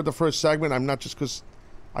 I enjoyed the first segment. I'm not just because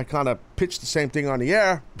I kind of pitched the same thing on the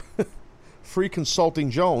air. Free Consulting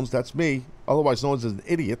Jones, that's me, otherwise known as an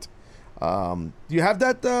idiot. Do you have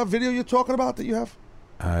that video you're talking about that you have?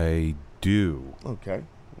 I do. Okay.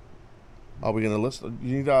 Are we going to listen?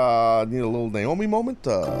 You need a little Naomi moment?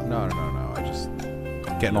 No. I just...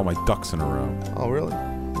 getting all my ducks in a row. Oh, really?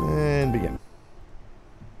 And begin.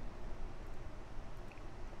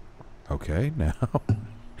 Okay, now.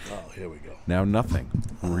 Oh, here we go. Now nothing.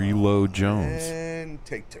 Reload Jones. And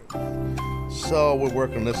take two. So we're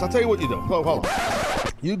working on this. I'll tell you what you do. Hold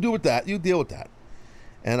on. You do with that. You deal with that.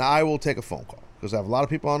 And I will take a phone call. Because I have a lot of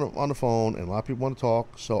people on the phone and a lot of people want to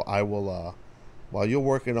talk. So I will, while you're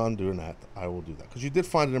working on doing that, I will do that. Because you did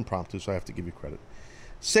find it impromptu, so I have to give you credit.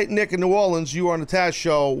 St. Nick in New Orleans, you are on the Taz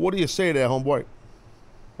Show. What do you say there, homeboy?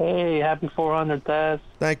 Hey, happy 400, Taz.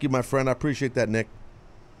 Thank you, my friend. I appreciate that, Nick.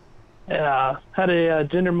 Yeah, had a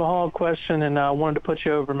Jinder Mahal question, and I wanted to put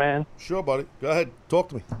you over, man. Sure, buddy. Go ahead. Talk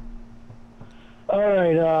to me. All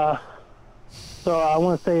right. So I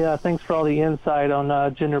want to say thanks for all the insight on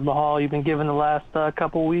Jinder Mahal you've been giving the last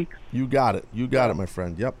couple weeks. You got it. You got it, my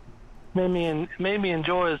friend. Yep. Made me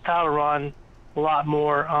enjoy his title run a lot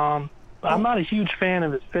more. I'm not a huge fan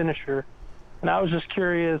of his finisher, and I was just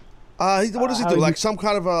curious. What does he do? Like some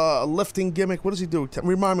kind of a lifting gimmick? What does he do?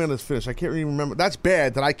 Remind me on his finish. I can't even remember. That's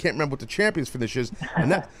bad that I can't remember what the champion's finish is.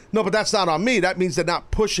 And no, but that's not on me. That means they're not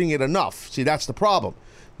pushing it enough. See, that's the problem.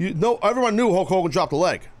 Everyone knew Hulk Hogan dropped a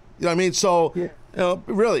leg. You know what I mean? So,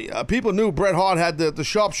 really, people knew Bret Hart had the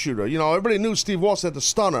sharpshooter. Everybody knew Steve Austin had the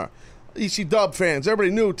stunner. EC Dub fans,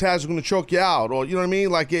 everybody knew Taz was going to choke you out. Or, you know what I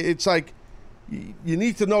mean? Like, it's like... You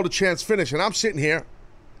need to know the chance finish, and I'm sitting here,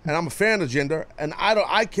 and I'm a fan of Jinder, and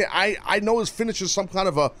I know his finish is some kind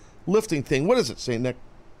of a lifting thing. What is it, St. Nick?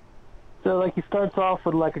 So he starts off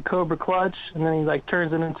with a Cobra Clutch, and then he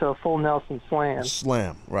turns it into a full Nelson Slam.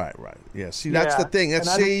 Slam, right. Yeah, see, that's the thing.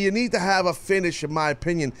 You need to have a finish, in my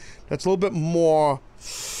opinion, that's a little bit more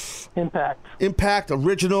impact,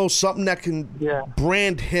 original, something that can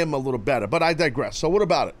brand him a little better. But I digress. So what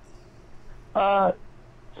about it?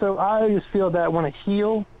 So I always feel that when a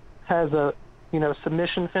heel has a,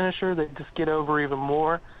 submission finisher, they just get over even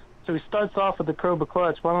more. So he starts off with the Cobra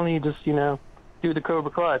Clutch. Why don't he just, do the Cobra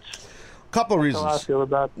Clutch? Couple of reasons. That's how I feel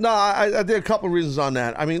about it. No, I did a couple of reasons on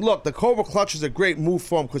that. I mean, look, the Cobra Clutch is a great move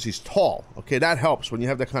for him because he's tall. Okay, that helps when you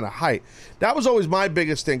have that kind of height. That was always my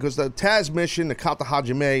biggest thing because the Taz Mission, the Kata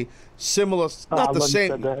Hajime, similar, not the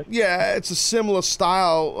same. Yeah, it's a similar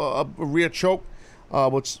style of rear choke.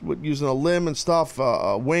 With using a limb and stuff,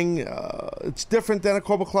 a wing. It's different than a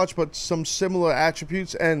Cobra Clutch, but some similar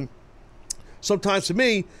attributes. And sometimes, to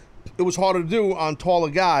me, it was harder to do on taller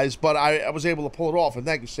guys, but I was able to pull it off. And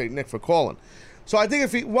thank you, St. Nick, for calling. So I think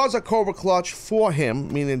if it was a Cobra Clutch for him,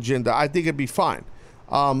 meaning Jinder, I think it'd be fine.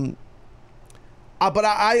 But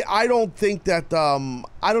I don't think that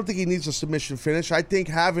I don't think he needs a submission finish. I think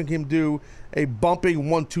having him do a bumping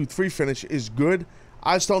 1-2-3 finish is good.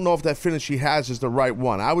 I just don't know if that finish he has is the right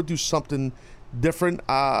one. I would do something different,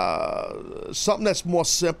 something that's more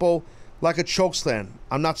simple, like a chokeslam.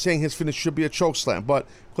 I'm not saying his finish should be a chokeslam, but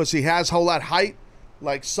because he has all that height,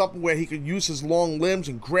 like something where he could use his long limbs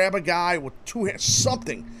and grab a guy with two hands,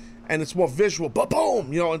 something, and it's more visual. But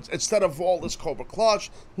boom, instead of all this Cobra Clutch,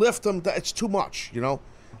 lift him. It's too much,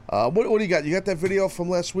 What do you got? You got that video from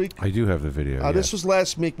last week? I do have the video. This was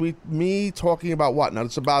last week. Me talking about what? Now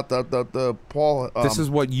it's about the Paul. This is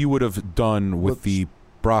what you would have done with the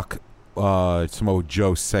Brock Samoa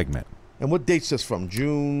Joe segment. And what date's this from?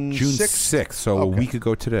 June 6th? So a week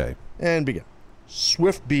ago today. And begin.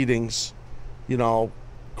 Swift beatings,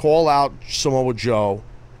 call out Samoa Joe.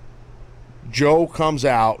 Joe comes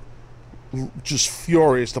out, just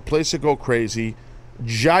furious. The place would go crazy.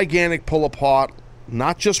 Gigantic pull apart,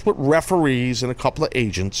 not just with referees and a couple of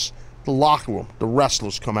agents. The locker room, the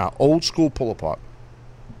wrestlers come out. Old school pull apart.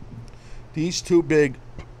 These two big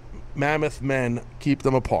mammoth men keep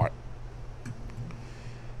them apart.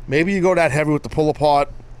 Maybe you go that heavy with the pull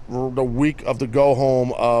apart the week of the go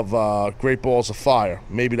home of Great Balls of Fire.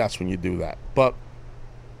 Maybe that's when you do that. But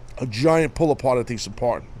a giant pull apart, I think, is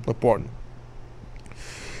important.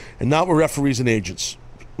 And not with referees and agents,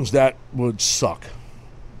 because that would suck.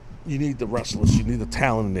 You need the wrestlers. You need the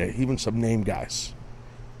talent in there, even some name guys.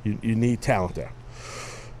 You need talent there.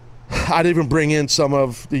 I'd even bring in some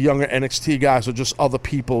of the younger NXT guys or just other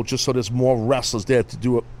people, just so there's more wrestlers there to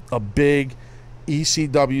do a big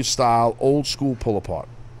ECW style old school pull apart.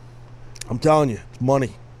 I'm telling you, it's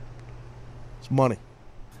money. It's money.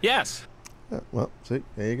 Yes. Yeah, well, see,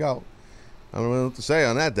 there you go. I don't know what to say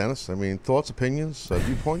on that, Dennis. I mean, thoughts, opinions,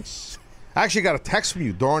 viewpoints. I actually got a text from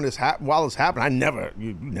you during this while this happened.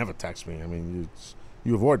 You never text me. I mean,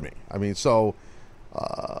 you avoid me. I mean, so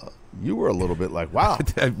you were a little bit like, wow,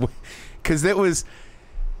 because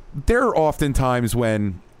there are often times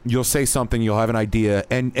when you'll say something, you'll have an idea,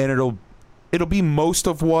 and it'll be most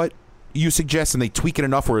of what you suggest, and they tweak it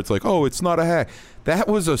enough where it's like, oh, it's not a hack. That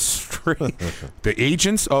was a straight. The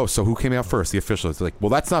agents. Oh, so who came out first? The officials. It's like, well,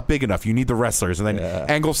 that's not big enough. You need the wrestlers. And then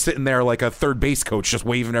Angle's sitting there like a third base coach, just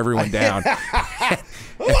waving everyone down.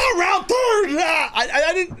 Well, round third.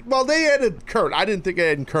 I didn't. Well, they added Kurt. I didn't think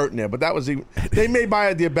they added Kurt in there, but that was they made my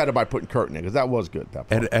idea better by putting Kurt in there because that was good.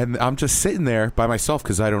 And I'm just sitting there by myself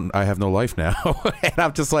because I have no life now, and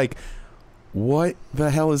I'm just like, what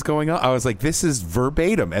the hell is going on? I was like, this is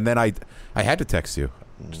verbatim, and then I had to text you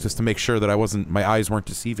just to make sure that my eyes weren't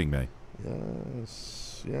deceiving me.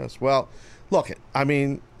 Yes. Well, look, I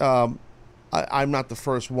mean, I'm not the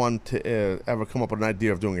first one to ever come up with an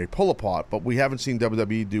idea of doing a pull apart, but we haven't seen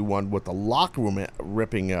WWE do one with the locker room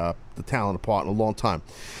ripping the talent apart in a long time.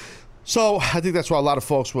 So I think that's why a lot of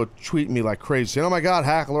folks would tweet me like crazy. Oh my God,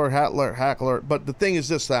 hack alert. But the thing is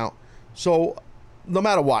this now. So no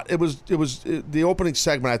matter what, it was the opening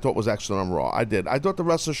segment I thought was excellent on Raw. I thought the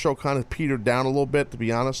rest of the show kind of petered down a little bit, to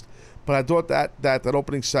be honest. But I thought that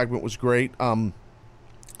opening segment was great. I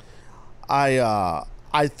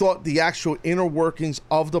thought the actual inner workings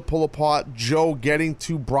of the pull apart, Joe getting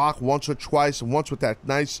to Brock once or twice, and once with that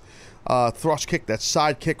nice thrust kick, that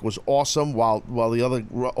side kick was awesome. While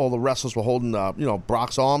all the wrestlers were holding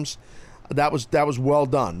Brock's arms. That was well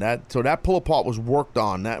done. That pull apart was worked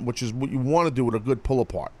on. Which is what you want to do with a good pull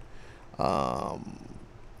apart.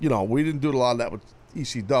 We didn't do a lot of that with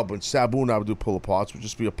ECW. When Sabu and I would do pull aparts, it would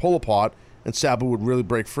just be a pull apart, and Sabu would really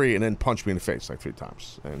break free and then punch me in the face like 3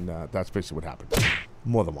 times, and that's basically what happened.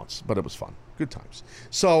 More than once, but it was fun. Good times.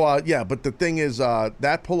 So but the thing is,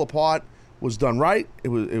 that pull apart was done right. It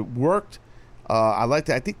worked. I liked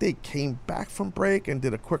it. I think they came back from break and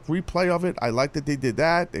did a quick replay of it. I liked that they did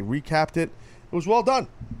that. They recapped it. It was well done.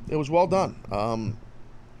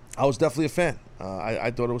 I was definitely a fan. I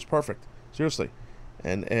thought it was perfect. Seriously.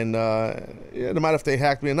 And no matter if they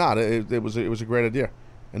hacked me or not, it was a great idea.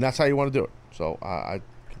 And that's how you want to do it. So I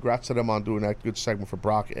congrats to them on doing that good segment for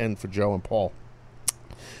Brock and for Joe and Paul.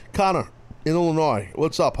 Connor in Illinois.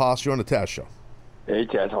 What's up, Haas? You're on the Taz Show. Hey,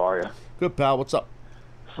 Taz. How are you? Good, pal. What's up?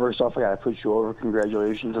 First off, I got to put you over.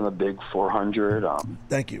 Congratulations on the big 400.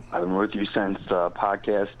 Thank you. I've been with you since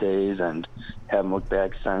podcast days and haven't looked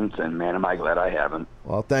back since, and man, am I glad I haven't.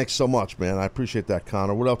 Well, thanks so much, man. I appreciate that,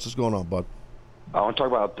 Connor. What else is going on, bud? I want to talk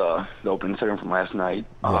about the opening segment from last night.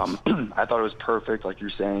 Yes. I thought it was perfect, like you're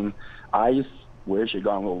saying. I just wish it had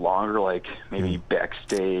gone a little longer, like maybe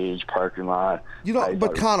backstage, parking lot.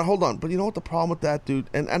 But Connor, hold on. But you know what the problem with that, dude?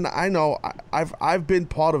 And I know I've been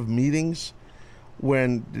part of meetings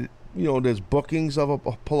when there's bookings of a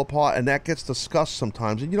pull apart, and that gets discussed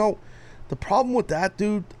sometimes. And the problem with that,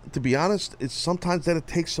 dude, to be honest, is sometimes that it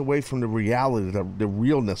takes away from the reality, the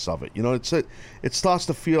realness of it. It starts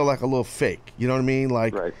to feel like a little fake. You know what I mean?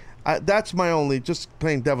 Like, right. That's my only, just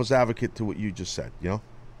playing devil's advocate to what you just said.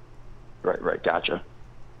 Right. Gotcha.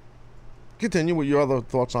 Continue with your other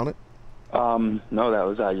thoughts on it. No, that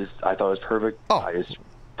was I thought it was perfect. Oh. I just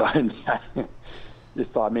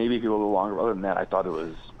thought maybe if it was a little longer. Other than that, I thought it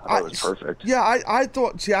was I thought it was perfect. Yeah, I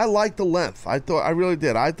thought. See, I liked the length. I really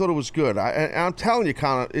did. I thought it was good. And I'm telling you,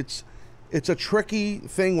 Connor, it's a tricky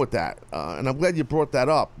thing with that, and I'm glad you brought that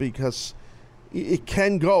up because it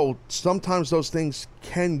can go. Sometimes those things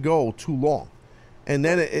can go too long, and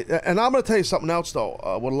then and I'm going to tell you something else though.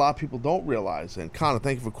 What a lot of people don't realize, and Connor,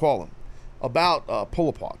 thank you for calling about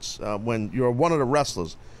pull-aparts. When you're one of the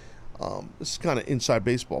wrestlers, this is kind of inside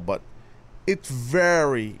baseball, but it's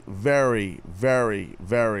very, very, very,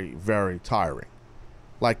 very, very tiring.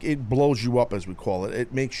 Like, it blows you up, as we call it.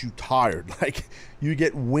 It makes you tired. Like, you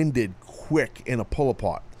get winded quick in a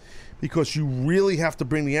pull-apart because you really have to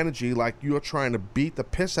bring the energy like you're trying to beat the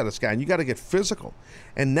piss out of this guy, and you got to get physical.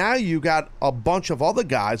 And now you got a bunch of other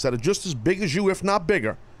guys that are just as big as you, if not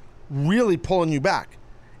bigger, really pulling you back.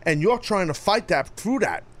 And you're trying to fight that through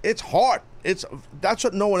that. It's hard. That's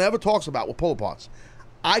what no one ever talks about with pull-aparts.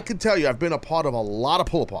 I can tell you, I've been a part of a lot of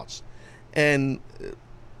pull-aparts, and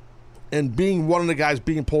being one of the guys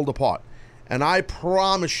being pulled apart. And I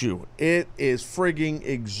promise you, it is frigging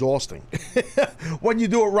exhausting when you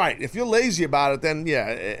do it right. If you're lazy about it, then yeah,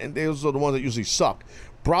 and those are the ones that usually suck.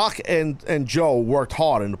 Brock and Joe worked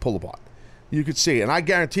hard in the pull-apart. You could see it, and I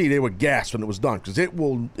guarantee they were gassed when it was done because it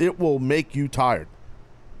will make you tired.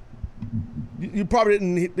 You probably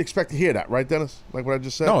didn't expect to hear that, right, Dennis? Like what I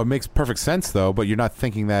just said? No, it makes perfect sense, though, but you're not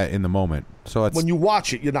thinking that in the moment. So it's, when you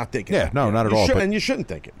watch it, you're not thinking that. No, not at all. And you shouldn't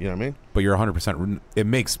think it, you know what I mean? But you're 100%. It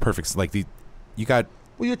makes perfect sense. Like, you got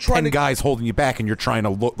you're trying 10 guys holding you back, and you're trying to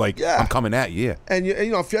look like, I'm coming at you. Yeah. And,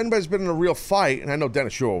 you know, if anybody's been in a real fight, and I know,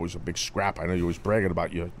 Dennis, you're always a big scrap. I know you're always bragging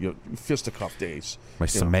about your fisticuff days. My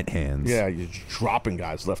cement hands. Yeah, you're dropping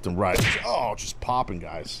guys left and right. Oh, just popping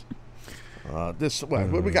guys. What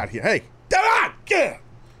do we got here? Hey! Yeah.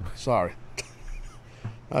 Sorry.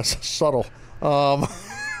 That's subtle.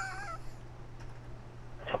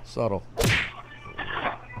 Subtle.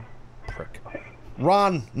 Prick.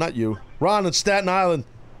 Ron, not you. Ron in Staten Island.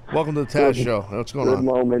 Welcome to the Taz Show. What's going on?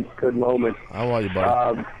 Good moment. How are you,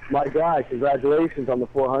 buddy? My guy, congratulations on the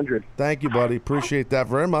 400. Thank you, buddy. Appreciate that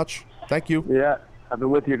very much. Thank you. Yeah, I've been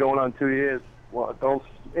with you going on 2 years. Well,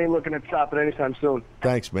 ain't looking at stopping anytime soon.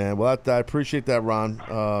 Thanks, man. Well, I appreciate that,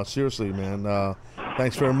 Ron. Seriously, man.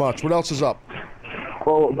 Thanks very much. What else is up?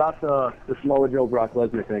 Well, about the Samoa Joe Brock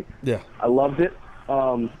Lesnar thing. Yeah. I loved it.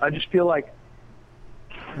 I just feel like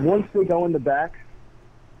once they go in the back,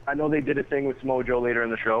 I know they did a thing with Samoa Joe later in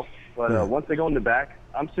the show, but once they go in the back,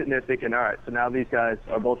 I'm sitting there thinking, all right, so now these guys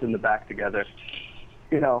are both in the back together.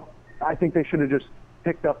 You know, I think they should have just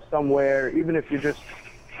picked up somewhere, even if you just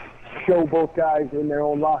show both guys in their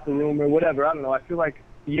own locker room or whatever. I don't know. I feel like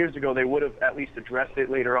years ago they would have at least addressed it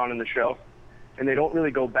later on in the show, and they don't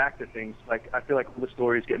really go back to things. Like, I feel like all the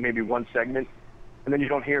stories get maybe one segment, and then you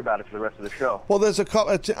don't hear about it for the rest of the show. Well, there's a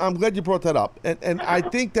couple. I'm glad you brought that up, and I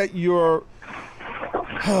think that you're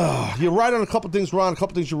right on a couple things, Ron. A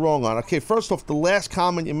couple things you're wrong on. Okay, first off, the last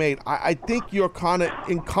comment you made, I think you're kind of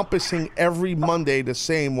encompassing every Monday the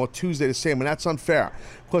same or Tuesday the same, and that's unfair.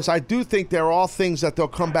 Because I do think there are things that they'll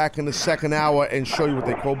come back in the second hour and show you what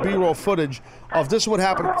they call B-roll footage of this is what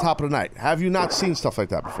happened at the top of the night. Have you not seen stuff like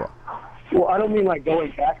that before? Well, I don't mean like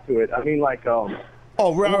going back to it. I mean like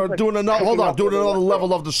doing another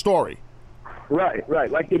level of the story. Right.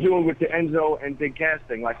 Like they're doing with the Enzo and Big Cass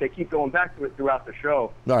thing. Like, they keep going back to it throughout the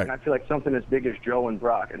show. Right. And I feel like something as big as Joe and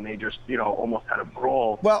Brock, and they just, almost had a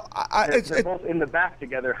brawl. Well, they're both in the back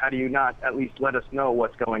together. How do you not at least let us know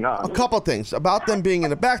what's going on? A couple of things about them being in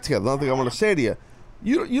the back together. Another thing I want to say to you.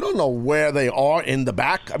 You don't know where they are in the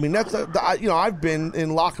back. I mean, that's I've been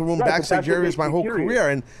in locker room backstage areas my whole career,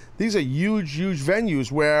 and these are huge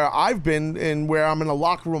venues where I've been in, where I'm in a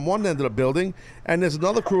locker room one end of the building, and there's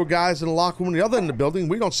another crew of guys in the locker room the other end of the building.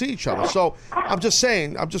 We don't see each other. So I'm just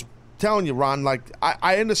telling you, Ron. Like,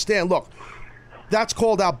 I understand. Look, that's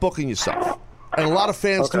called out booking yourself. And a lot of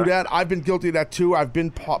fans do that. I've been guilty of that too. I've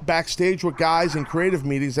been backstage with guys in creative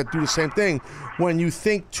meetings that do the same thing. When you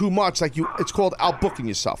think too much, it's called outbooking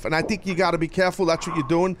yourself. And I think you got to be careful. That's what you're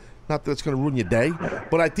doing. Not that it's going to ruin your day,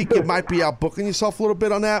 but I think you might be outbooking yourself a little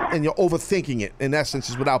bit on that, and you're overthinking it. In essence,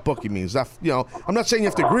 is what outbooking means. That, I'm not saying you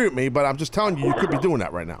have to agree with me, but I'm just telling you could be doing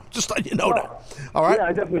that right now. Just letting you know that. All right. Yeah,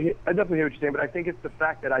 I definitely hear what you're saying, but I think it's the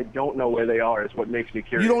fact that I don't know where they are is what makes me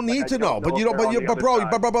curious. You don't need to know, but you don't. But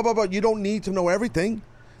you don't need to know everything.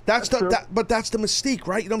 That's but that's the mystique,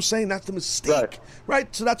 right? You know what I'm saying? That's the mystique,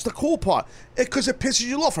 right? So that's the cool part, because it pisses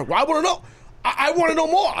you off. Like, well, I want to know. I want to know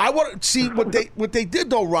more. I want to see what they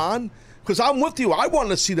did, though, Ron, because I'm with you. I want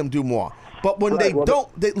to see them do more. But when they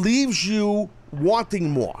don't, it leaves you wanting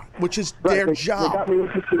more, which is their job. They got me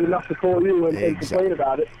interested enough to call you and complain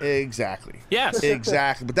about it. Exactly. Yes.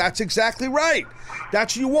 Exactly. But that's exactly right.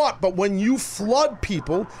 That's what you want. But when you flood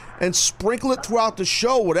people and sprinkle it throughout the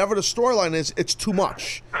show, whatever the storyline is, it's too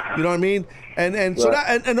much. You know what I mean? And so that,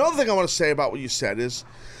 and another thing I want to say about what you said is,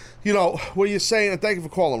 you know, where you're saying, and thank you for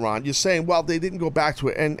calling, Ron, you're saying, well, they didn't go back to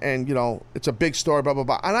it, and you know, it's a big story, blah, blah,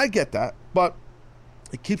 blah. And I get that, but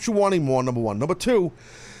it keeps you wanting more, number one. Number two,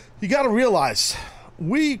 you got to realize,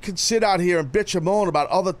 we can sit out here and bitch and moan about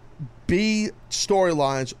other B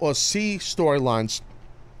storylines or C storylines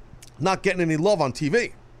not getting any love on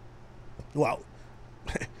TV. Well,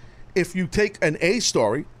 if you take an A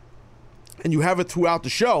story and you have it throughout the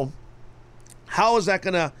show, how is that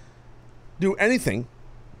going to do anything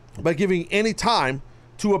by giving any time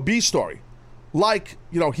to a B story? Like,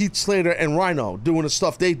 you know, Heath Slater and Rhino doing the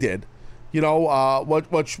stuff they did, you know,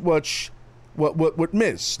 with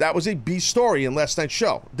Miz. That was a B story in last night's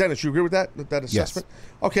show. Dennis, you agree with that assessment?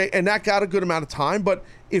 Yes. Okay, and that got a good amount of time, but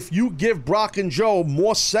if you give Brock and Joe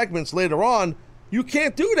more segments later on, you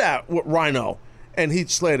can't do that with Rhino and Heath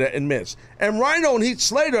Slater and Miz. And Rhino and Heath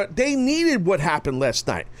Slater, they needed what happened last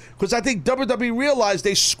night, because I think WWE realized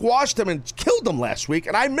they squashed them and killed them last week,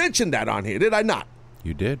 and I mentioned that on here, did I not?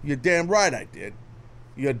 You did. You're damn right I did.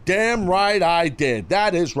 You're damn right I did.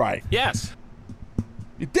 That is right. Yes.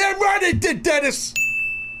 You're damn right I did, Dennis!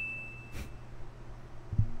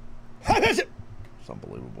 It's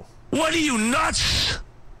unbelievable. What are you, nuts?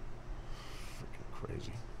 Freaking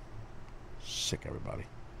crazy. Sick, everybody.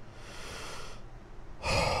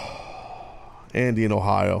 Andy in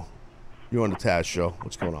Ohio, you're on the Taz show.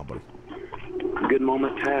 What's going on, buddy? Good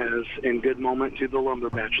moment, Taz, and good moment to the Lumber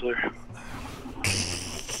Bachelor.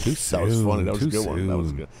 Too soon. That was funny. That was a good one. That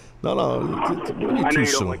was good. No. I know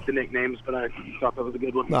you don't like the nicknames, but I thought that was a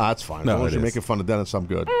good one. No, that's fine. No, as long as you're is. making fun of Dennis, I'm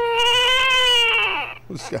good.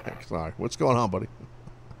 Sorry. What's going on, buddy?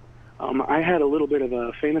 I had a little bit of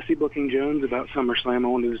a fantasy booking Jones about SummerSlam. I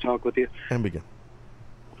wanted to talk with you. And begin.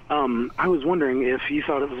 I was wondering if you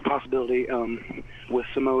thought it was a possibility with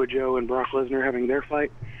Samoa Joe and Brock Lesnar having their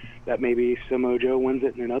fight, that maybe Samoa Joe wins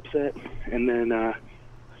it in an upset, and then,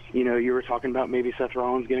 you know, you were talking about maybe Seth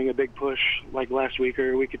Rollins getting a big push like last week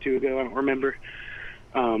or a week or two ago. I don't remember.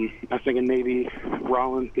 I was thinking maybe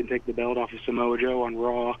Rollins could take the belt off of Samoa Joe on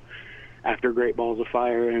Raw after Great Balls of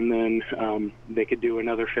Fire, and then they could do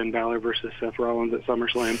another Finn Balor versus Seth Rollins at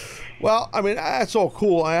SummerSlam. Well, I mean, that's all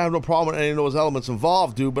cool. I have no problem with any of those elements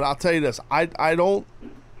involved, dude. But I'll tell you this: I don't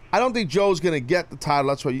think Joe's going to get the title.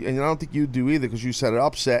 That's why, and I don't think you do either, because you said it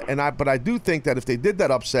upset. But I do think that if they did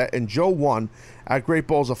that upset and Joe won at Great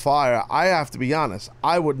Balls of Fire, I have to be honest,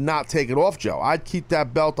 I would not take it off Joe. I'd keep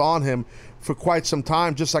that belt on him for quite some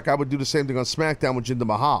time, just like I would do the same thing on SmackDown with Jinder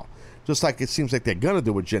Mahal. Just like it seems like they're going to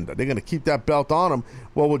do with Jinder. They're going to keep that belt on him.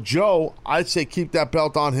 Well, with Joe, I'd say keep that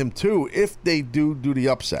belt on him too if they do the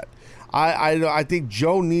upset. I think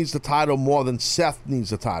Joe needs the title more than Seth needs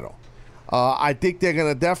the title. I think they're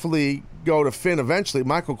going to definitely go to Finn eventually.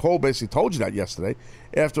 Michael Cole basically told you that yesterday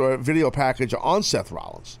after a video package on Seth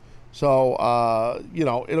Rollins. So, you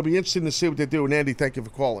know, it'll be interesting to see what they do. And Andy, thank you for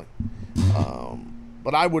calling.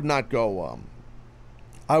 But I would not go.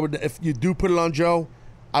 If you do put it on Joe,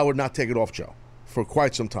 I would not take it off Joe for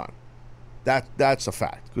quite some time. That's a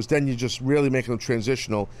fact, because then you're just really making them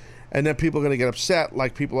transitional, and then people are going to get upset,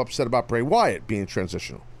 like people are upset about Bray Wyatt being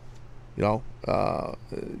transitional. You know,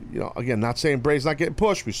 again, not saying Bray's not getting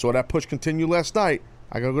pushed. We saw that push continue last night.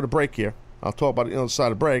 I got to go to break here. I'll talk about it on the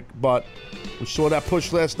side of break, but we saw that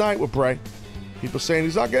push last night with Bray. People saying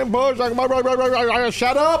he's not getting pushed.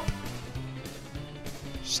 Shut up!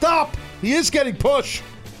 Stop! He is getting pushed.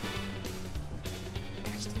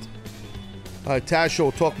 All right, Taz Show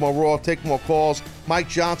will talk more Raw, take more calls. Mike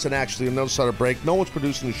Johnson, actually, on the other side of break. No one's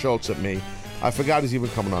producing the show except me. I forgot he's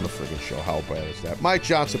even coming on the friggin' show. How bad is that? Mike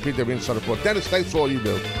Johnson, PW Insider Report. Dennis, thanks for all you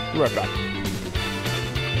do. Be right back.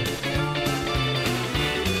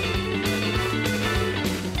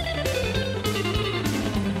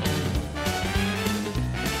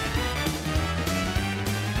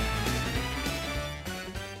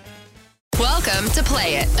 Welcome to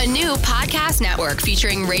Play It, a new podcast network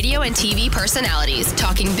featuring radio and TV personalities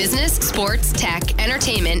talking business, sports, tech,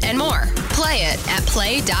 entertainment, and more. Play it at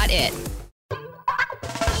play.it.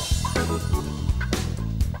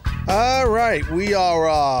 All right, we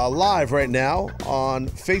are live right now on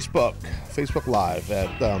Facebook Live at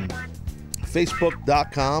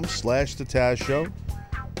facebook.com/The Taz Show.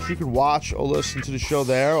 You can watch or listen to the show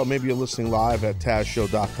there, or maybe you're listening live at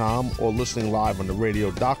TazShow.com or listening live on the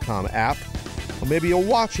radio.com app, or maybe you're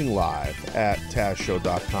watching live at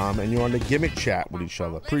TazShow.com and you're on the gimmick chat with each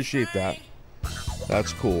other. Appreciate that.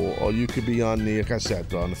 That's cool. Or you could be on the, like I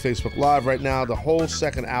said, on the Facebook Live right now. The whole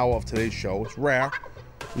second hour of today's show. It's rare.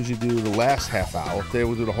 Usually do the last half hour. Today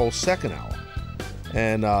we'll do the whole second hour.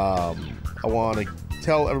 And I want to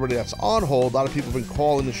tell everybody that's on hold. A lot of people have been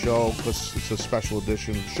calling the show because it's a special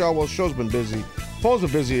edition of the show. Well, the show's been busy. Phones are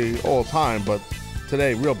busy all the time, but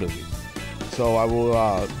today, real busy. So I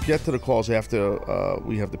will get to the calls after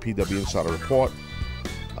we have the PW Insider Report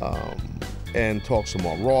and talk some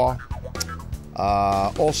more Raw.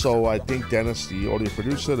 Also, I think Dennis, the audio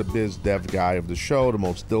producer, the biz dev guy of the show, the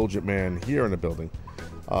most diligent man here in the building,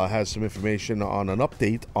 has some information on an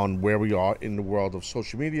update on where we are in the world of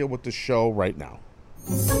social media with the show right now.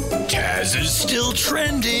 Taz is still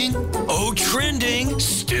trending. Oh, trending.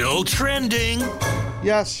 Still trending.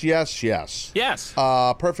 Yes. Yes.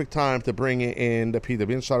 Perfect time to bring in the PW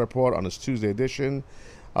Insider Report on this Tuesday edition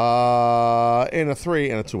in a 3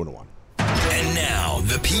 and a 2 and a 1. And now,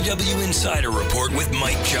 the PW Insider Report with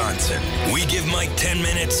Mike Johnson. We give Mike 10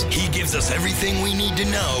 minutes. He gives us everything we need to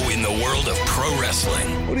know in the world of pro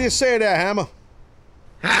wrestling. What do you say there, Hammer?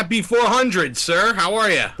 Happy 400, sir. How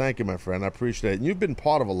are you? Thank you, my friend. I appreciate it. And you've been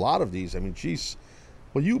part of a lot of these. I mean, geez.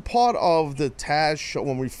 Were you part of the Taz show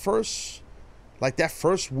when we first, like that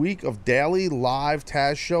first week of daily live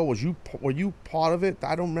Taz show? Were you part of it?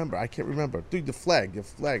 I don't remember. I can't remember. Dude, your flag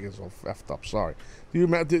is all effed up. Sorry. Do you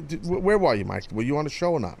remember? Where were you, Mike? Were you on the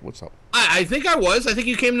show or not? What's up? I think I was. I think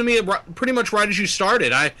you came to me pretty much right as you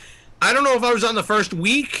started. I don't know if I was on the first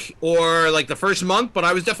week or like the first month, but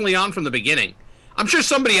I was definitely on from the beginning. I'm sure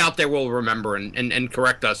somebody out there will remember and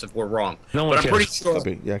correct us if we're wrong. No one cares. I'm pretty sure. Could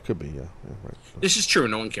be. Yeah, it could be. Yeah, right. This is true.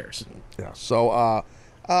 No one cares. Yeah. So,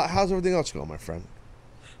 how's everything else going, my friend?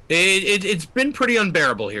 It's been pretty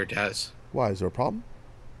unbearable here, Taz. Why? Is there a problem?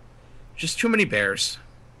 Just too many bears.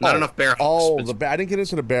 Not enough bear hugs. Oh, I didn't get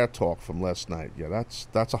into the bear talk from last night. Yeah,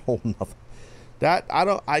 that's a whole nother. That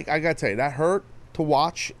I gotta tell you, that hurt to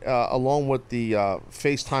watch, along with the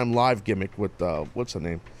FaceTime live gimmick with what's her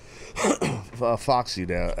name, Foxy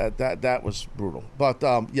there. That was brutal. But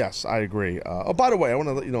yes, I agree. Oh, by the way, I want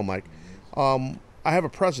to let you know, Mike. I have a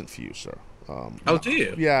present for you, sir. Oh, do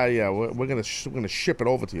you? Yeah. We're gonna ship it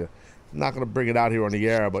over to you. I'm not gonna bring it out here on the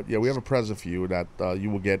air, but yeah, we have a present for you that you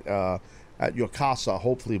will get at your casa,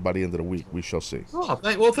 hopefully by the end of the week. We shall see. Oh,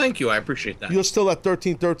 well, thank you. I appreciate that. You're still at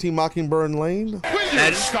 1313 Mockingbird Lane?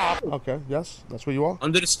 That is, stop. Okay, yes, that's where you are?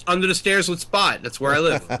 Under the stairs with Spot. That's where I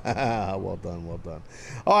live. Well done.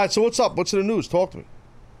 All right, so what's up? What's in the news? Talk to me.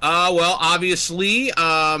 Well, obviously,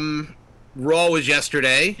 Raw was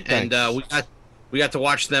yesterday, and we got to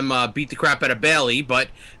watch them beat the crap out of Bayley, but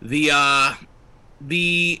the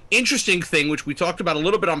interesting thing, which we talked about a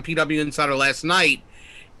little bit on PW Insider last night,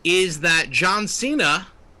 is that John Cena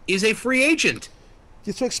is a free agent.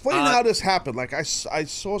 Yeah, so explain how this happened. Like, I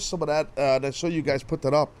saw some of that, and I saw you guys put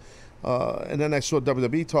that up, and then I saw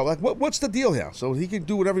WWE talk. Like, what's the deal here? So he can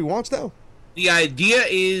do whatever he wants now? The idea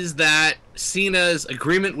is that Cena's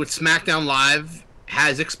agreement with SmackDown Live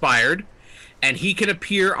has expired, and he can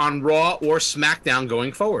appear on Raw or SmackDown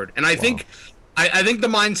going forward. And I think the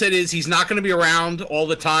mindset is he's not going to be around all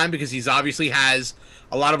the time because he's obviously has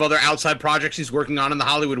a lot of other outside projects he's working on in the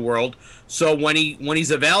Hollywood world. So when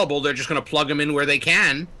he's available, they're just going to plug him in where they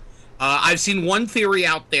can. I've seen one theory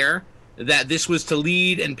out there that this was to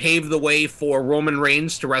lead and pave the way for Roman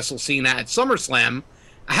Reigns to wrestle Cena at SummerSlam.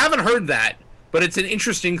 I haven't heard that, but it's an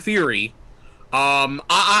interesting theory. I'm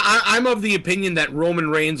of the opinion that Roman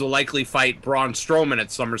Reigns will likely fight Braun Strowman at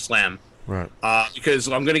SummerSlam. Right. Because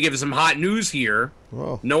I'm going to give some hot news here.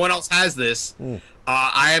 Whoa. No one else has this.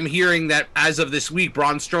 I am hearing that as of this week,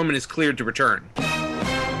 Braun Strowman is cleared to return.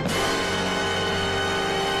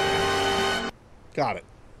 Got it.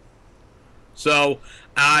 So,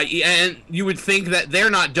 and you would think that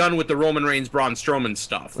they're not done with the Roman Reigns, Braun Strowman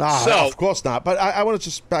stuff. Of course not. But I want to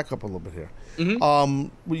just back up a little bit here.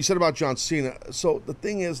 What you said about John Cena. So the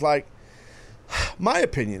thing is, like, my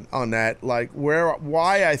opinion on that, like,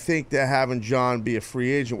 why I think they're having John be a free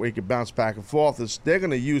agent where he can bounce back and forth is they're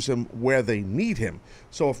going to use him where they need him.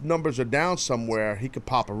 So if numbers are down somewhere, he could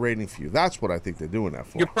pop a rating for you. That's what I think they're doing that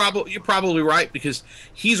for. You're probably right, because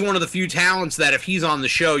he's one of the few talents that if he's on the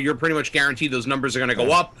show, you're pretty much guaranteed those numbers are going to go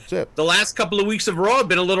up. That's it. The last couple of weeks of Raw have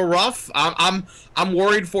been a little rough. I'm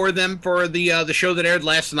worried for them for the show that aired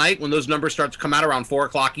last night when those numbers start to come out around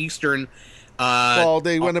 4:00 Eastern. Well,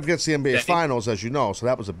 they went up against the NBA Finals, as you know, so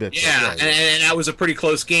that was a bitch. Yeah, and that was a pretty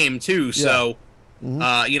close game, too. So,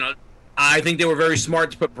 I think they were very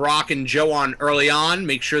smart to put Brock and Joe on early on,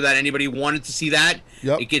 make sure that anybody wanted to see that.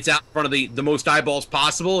 It gets out in front of the most eyeballs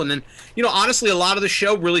possible. And then, honestly, a lot of the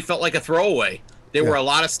show really felt like a throwaway. There were a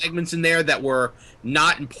lot of segments in there that were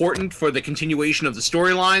not important for the continuation of the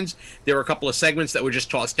storylines. There were a couple of segments that were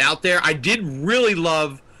just tossed out there. I did really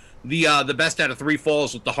love the best out of 3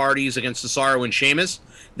 falls with the Hardys against Cesaro and Sheamus.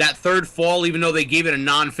 That third fall, even though they gave it a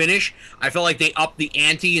non-finish, I felt like they upped the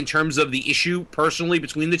ante in terms of the issue personally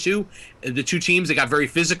between the two teams. It got very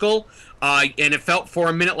physical, and it felt for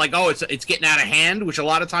a minute like, oh, it's getting out of hand, which a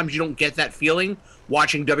lot of times you don't get that feeling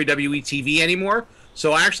watching WWE TV anymore.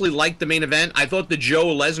 So I actually liked the main event. I thought the Joe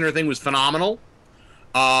Lesnar thing was phenomenal.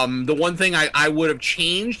 The one thing I would have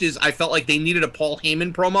changed is I felt like they needed a Paul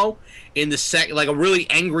Heyman promo in the like a really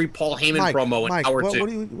angry Paul Heyman promo in hour 2. What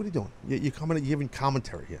are you doing? You're coming. You're giving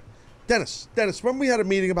commentary here, Dennis. Remember we had a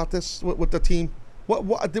meeting about this with the team.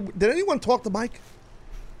 What did anyone talk to Mike?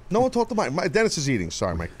 No one talked to Mike. Dennis is eating.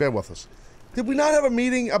 Sorry, Mike. Bear with us. Did we not have a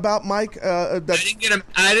meeting about Mike? I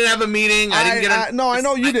didn't have a meeting. No, I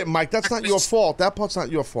know you didn't, Mike. That's not your fault. That part's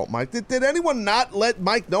not your fault, Mike. Did anyone not let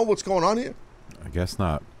Mike know what's going on here? I guess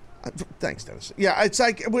not. Thanks, Dennis. Yeah, it's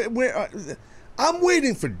like I'm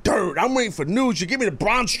waiting for dirt. I'm waiting for news. You give me the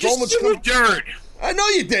Braun Strowman's dirt. I know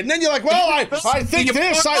you did. And then you're like, well, I think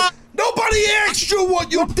this. Nobody asked you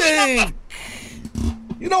what you think.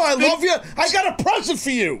 You know I love you. I got a present for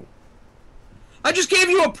you. I just gave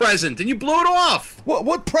you a present, and you blew it off.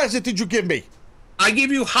 What present did you give me? I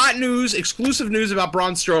gave you hot news, exclusive news about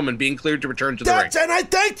Braun Strowman being cleared to return to the ring. And I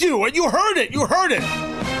thanked you, and you heard it. You heard it.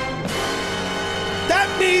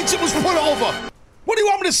 That means it was put over. What do you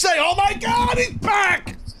want me to say? Oh, my God, he's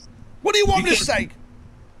back. What do you want me to say?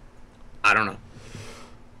 I don't know.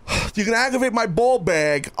 You can aggravate my ball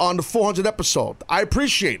bag on the 400 episode. I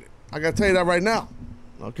appreciate it. I got to tell you that right now.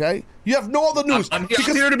 Okay? You have no other news. I'm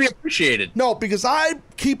here to be appreciated. No, because I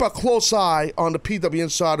keep a close eye on the PW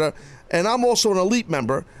Insider, and I'm also an elite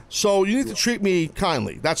member, so you need to treat me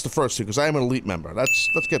kindly. That's the first thing, because I am an elite member.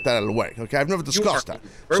 Let's get that out of the way, okay? I've never discussed that.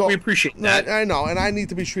 So, we appreciate that. I know, and I need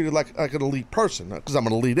to be treated like an elite person, because I'm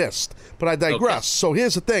an elitist. But I digress. Okay. So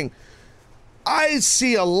here's the thing. I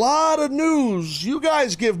see a lot of news. You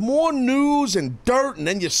guys give more news and dirt, and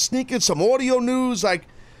then you sneak in some audio news, like...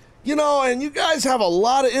 You know, and you guys have a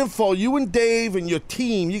lot of info. You and Dave and your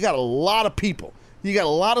team, you got a lot of people. You got a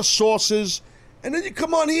lot of sources. And then you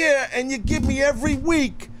come on here and you give me every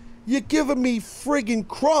week, you're giving me friggin'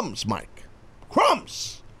 crumbs, Mike.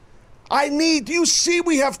 Crumbs. Do you see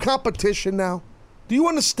we have competition now? Do you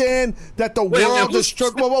understand that the world is...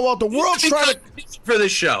 the world's trying to... For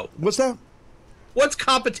this show. What's that? What's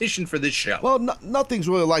competition for this show? Well, nothing's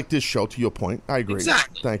really like this show, to your point. I agree.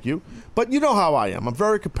 Exactly. Thank you. But you know how I am. I'm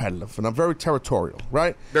very competitive, and I'm very territorial,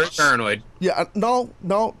 right? Very paranoid. Yeah, no.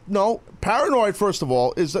 Paranoid, first of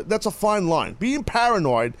all, that's a fine line. Being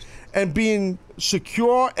paranoid and being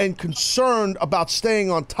secure and concerned about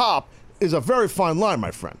staying on top is a very fine line,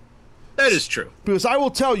 my friend. That is true. Because I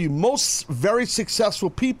will tell you, most very successful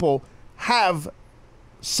people have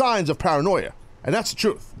signs of paranoia, and that's the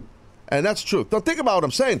truth. And that's the truth. Don't think about what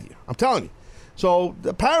I'm saying to you. I'm telling you. So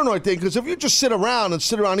the paranoid thing, because if you just sit around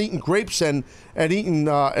eating grapes and eating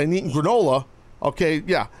granola, okay,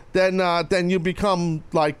 yeah, then you become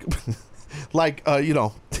like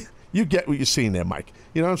you get what you're seeing there, Mike.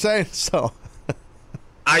 You know what I'm saying? So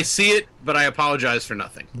I see it, but I apologize for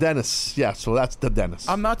nothing. Dennis, yeah. So that's the Dennis.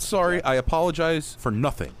 I'm not sorry. I apologize for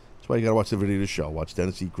nothing. That's why you gotta watch the video of the show. Watch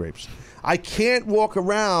Dennis eat grapes. I can't walk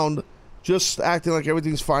around just acting like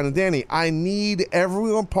everything's fine and dandy. I need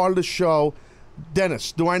everyone part of the show.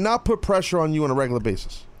 Dennis, do I not put pressure on you on a regular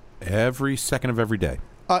basis? Every second of every day.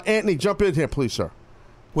 Anthony, jump in here, please, sir.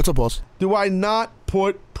 What's up, boss? Do I not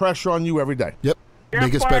put pressure on you every day? Yep.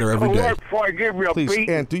 Make us better every day. Please,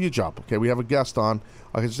 Ant, do your job. Okay, we have a guest on.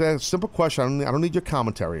 Okay, just a simple question. I don't need your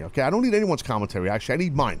commentary. Okay, I don't need anyone's commentary. Actually, I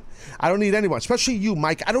need mine. I don't need anyone, especially you,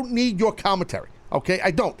 Mike. I don't need your commentary. Okay,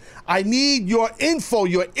 I don't. I need your info,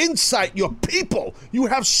 your insight, your people. You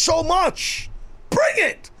have so much. Bring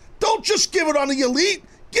it. Don't just give it on the elite.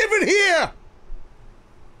 Give it here.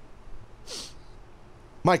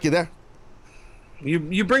 Mike, you there?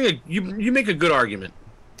 You make a good argument.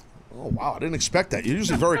 Oh wow, I didn't expect that. You're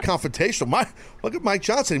usually very confrontational. Look at Mike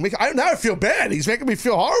Johnson. Now I feel bad. He's making me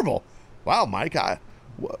feel horrible. Wow, Mike, you're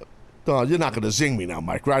not going to zing me now,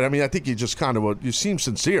 Mike, right? I mean, I think you just kind of you seem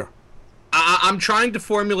sincere. I'm trying to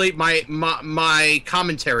formulate my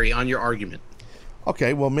commentary on your argument.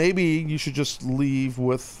 Okay, well, maybe you should just leave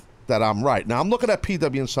with that I'm right. Now, I'm looking at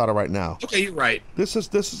PW Insider right now. Okay, you're right. This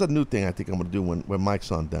is a new thing I think I'm going to do when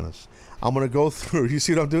Mike's on, Dennis. I'm going to go through, you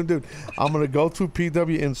see what I'm doing, dude? I'm going to go through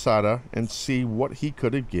PW Insider and see what he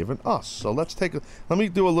could have given us. So let me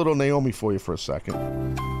do a little Naomi for you for a second.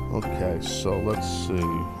 Okay, so let's see.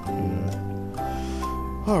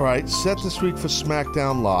 Yeah. All right, set this week for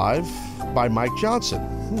SmackDown Live by Mike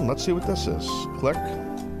Johnson. Let's see what this is. Click.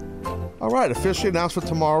 All right, officially announced for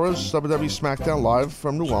tomorrow's WWE SmackDown Live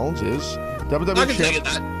from New Orleans is WWE I can tell you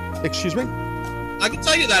that. Excuse me? I can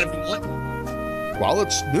tell you that if you want. Well,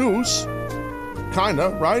 it's news.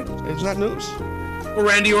 Kinda, right? Isn't that news? Well,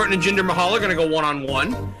 Randy Orton and Jinder Mahal are going to go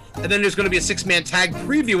one-on-one. And then there's going to be a 6-man tag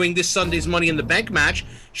previewing this Sunday's Money in the Bank match.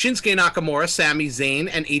 Shinsuke Nakamura, Sami Zayn,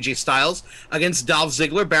 and AJ Styles against Dolph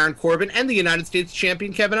Ziggler, Baron Corbin, and the United States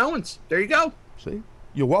Champion Kevin Owens. There you go. See?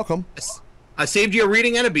 You're welcome. I saved you a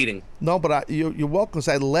reading and a beating. No, but you're welcome because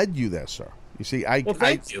I led you there, sir. You see,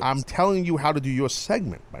 thank you. I'm telling you how to do your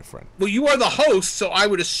segment, my friend. Well, you are the host, so I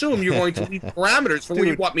would assume you're going to leave parameters for where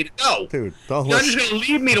you want me to go. Dude, don't You're listen. not just going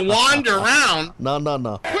to leave me to wander around. No. Then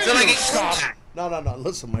I get stopped. No.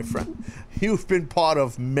 Listen, my friend. You've been part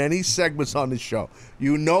of many segments on this show.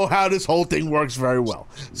 You know how this whole thing works very well.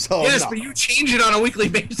 So Yes, no. but you change it on a weekly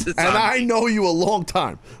basis. And I know you a long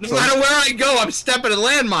time. No So matter where I go, I'm stepping in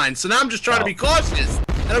landmines. So now I'm just trying to be cautious.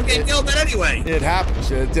 And I'm getting yelled at anyway. It happens.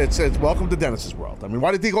 It's welcome to Dennis's world. I mean,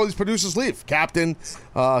 why do you think all these producers leave? Captain,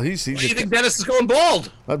 he's Why do you think Dennis is going bald?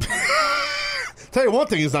 Tell you one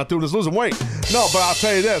thing he's not doing is losing weight. No, but I'll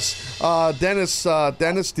tell you this.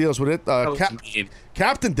 Dennis deals with it.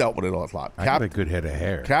 Captain dealt with it a lot. I got a good head of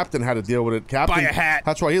hair. Captain had to deal with it. Captain, Buy a hat.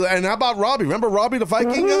 That's why and how about Robbie? Remember Robbie the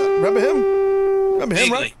Viking? Remember him? Remember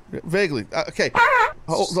him, right? Vaguely. Okay.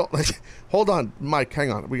 Hold on, Mike.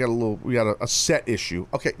 Hang on. We got a set issue.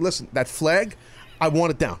 Okay, listen. That flag, I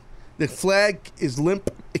want it down. The flag is limp.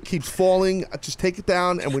 It keeps falling. Just take it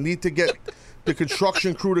down, and we need to get the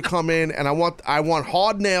construction crew to come in. And I want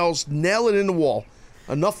hard nails. Nail it in the wall.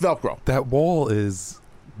 Enough Velcro. That wall is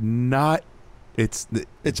not. It's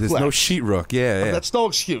there's no glass. sheetrock. Yeah. That's no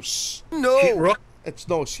excuse. No. It's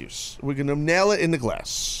no excuse. We're going to nail it in the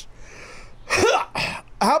glass.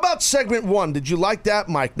 How about segment 1? Did you like that,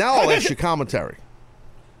 Mike? Now I'll ask you commentary.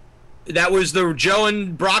 That was the Joe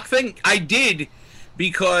and Brock thing? I did,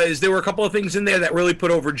 because there were a couple of things in there that really put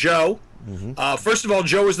over Joe. Mm-hmm. First of all,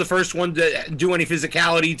 Joe was the first one to do any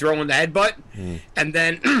physicality, throwing the headbutt. And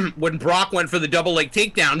then when Brock went for the double leg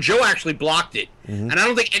takedown, Joe actually blocked it. And I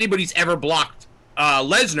don't think anybody's ever blocked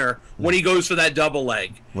Lesnar when he goes for that double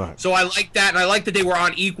leg. Right. So I like that, and I like that they were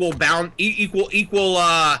on equal ground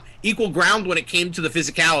when it came to the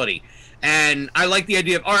physicality. And I like the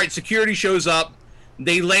idea of, all right, security shows up,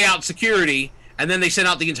 they lay out security, and then they send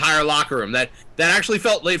out the entire locker room. That actually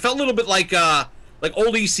felt a little bit like old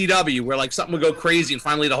ECW, where like something would go crazy, and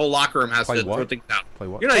finally the whole locker room has to throw things out. Play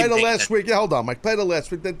what? You're not Play even the paying last week. Yeah, hold on, Mike. Play the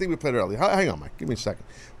last week. That thing we played earlier. Hang on, Mike. Give me a second.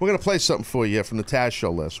 We're going to play something for you from the Taz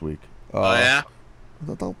show last week. Oh, yeah?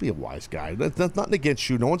 Don't be a wise guy. That's nothing against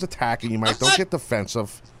you. No one's attacking you, Mike. Don't get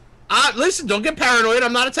defensive. Listen, don't get paranoid.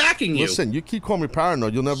 I'm not attacking you. Listen, you keep calling me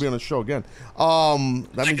paranoid, you'll never be on the show again. That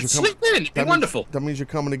means you're sleep in. It'd be wonderful. That means you're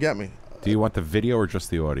coming to get me. Do you want the video or just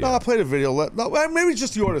the audio? No, I'll play the video. Maybe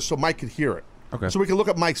just the audio so Mike could hear it. Okay. So we can look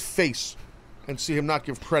at Mike's face and see him not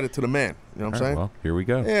give credit to the man. You know what I'm saying? Well, here we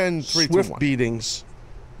go. And 3, 2, Swift 1. beatings.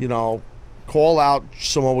 Call out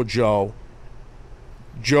Samoa Joe.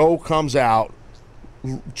 Joe comes out,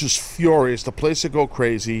 just furious. The place would go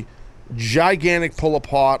crazy. Gigantic pull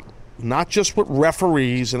apart, not just with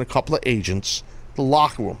referees and a couple of agents. The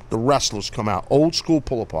locker room, the wrestlers come out. Old school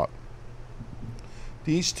pull apart.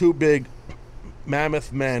 These two big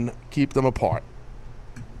mammoth men keep them apart.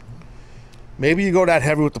 Maybe you go that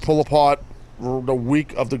heavy with the pull apart the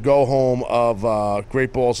week of the go home of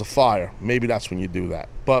Great Balls of Fire. Maybe that's when you do that.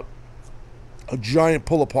 But a giant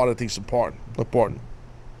pull apart, I think, is important.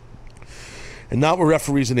 And not with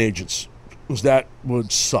referees and agents, because that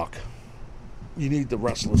would suck. You need the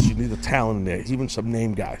wrestlers. You need the talent in there, even some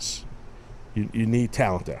name guys. You need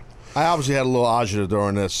talent there. I obviously had a little agita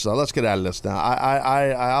during this. Let's get out of this now.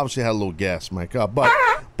 I obviously had a little gas, Mike.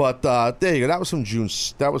 But there you go. That was from June.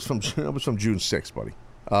 That was from June 6th, buddy.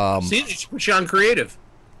 See, they put you on creative.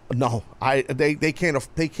 No, they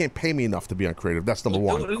can't pay me enough to be on creative. That's number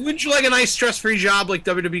one. Wouldn't you like a nice stress-free job like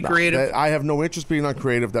WWE creative? I have no interest being on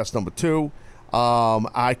creative. That's number 2.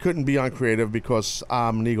 I couldn't be on creative because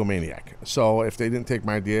I'm an egomaniac. So if they didn't take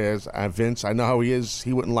my ideas, Vince, I know how he is.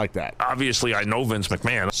 He wouldn't like that. Obviously, I know Vince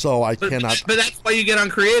McMahon. So I cannot. But that's why you get on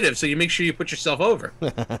creative, so you make sure you put yourself over.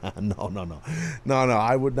 No.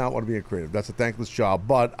 I would not want to be a creative. That's a thankless job.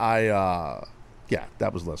 But yeah,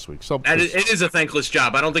 that was last week. So it is a thankless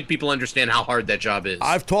job. I don't think people understand how hard that job is.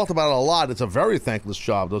 I've talked about it a lot. It's a very thankless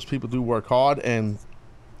job. Those people do work hard, and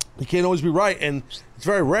you can't always be right, and it's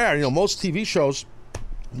very rare. Most TV shows,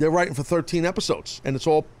 they're writing for 13 episodes, and it's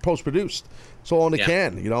all post-produced. It's all on the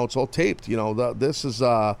can. It's all taped. This is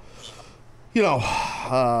you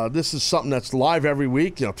know, this is something that's live every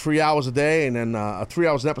week, 3 hours a day, and then 3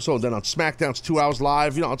 hours an episode. Then on SmackDown, it's 2 hours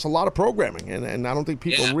live. It's a lot of programming, and I don't think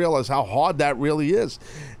people realize how hard that really is.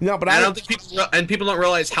 But I don't think people don't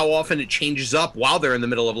realize how often it changes up while they're in the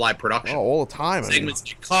middle of live production. Oh, all the time. Segments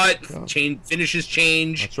get cut, finishes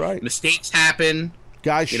change. That's right. Mistakes happen.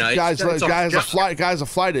 Guy has a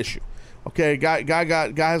flight issue. Okay, guy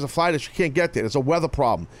has a flight issue. Can't get there. It's a weather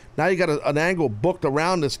problem. Now you got an angle booked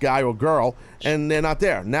around this guy or girl, and they're not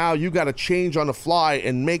there. Now you got to change on the fly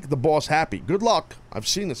and make the boss happy. Good luck. I've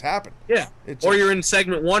seen this happen. Yeah. Or you're in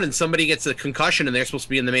segment 1 and somebody gets a concussion and they're supposed to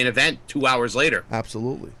be in the main event 2 hours later.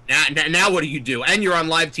 Absolutely. Now what do you do? And you're on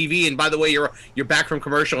live TV, and by the way, you're back from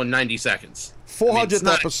commercial in 90 seconds.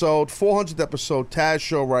 400th episode Taz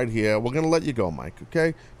show right here. We're gonna let you go, Mike.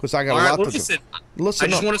 Okay? Because I got a lot to do. Listen, I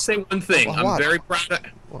just want to say one thing. I'm very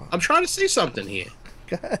proud. I'm trying to say something here.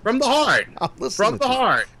 From the heart. From the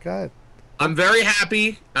heart. Go ahead. I'm very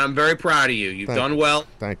happy, and I'm very proud of you. You've done well.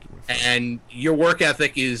 Thank you. And your work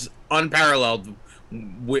ethic is unparalleled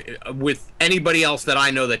with anybody else that I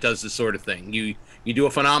know that does this sort of thing. You do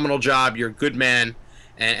a phenomenal job. You're a good man.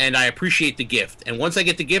 And I appreciate the gift. And once I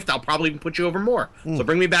get the gift, I'll probably even put you over more. So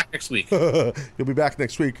bring me back next week. You'll be back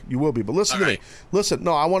next week. You will be. But listen to me. Listen,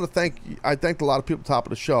 no, I want to thank you. I thanked a lot of people at the top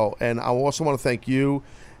of the show. And I also want to thank you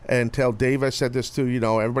and tell Dave I said this to,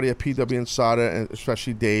 everybody at PW Insider, and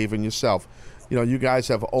especially Dave and yourself. You guys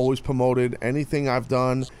have always promoted anything I've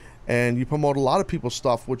done. And you promote a lot of people's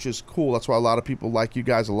stuff, which is cool. That's why a lot of people like you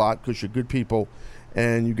guys a lot, because you're good people.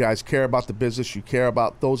 And you guys care about the business. You care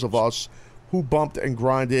about those of us who bumped and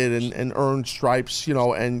grinded and earned stripes,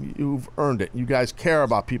 and you've earned it. You guys care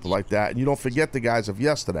about people like that, and you don't forget the guys of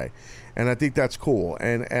yesterday. And I think that's cool.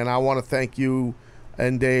 And I want to thank you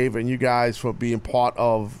and Dave and you guys for being part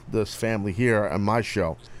of this family here on my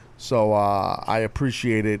show. So I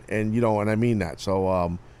appreciate it, and and I mean that.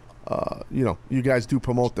 So you guys do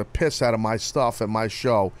promote the piss out of my stuff and my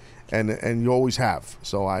show, and you always have.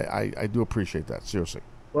 So I do appreciate that, seriously.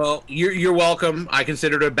 Well, you're welcome. I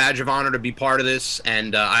consider it a badge of honor to be part of this,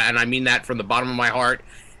 and I mean that from the bottom of my heart.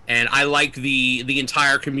 And I like the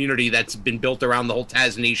entire community that's been built around the whole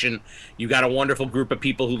Taz Nation. You got a wonderful group of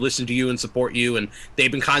people who listen to you and support you, and they've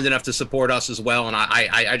been kind enough to support us as well. And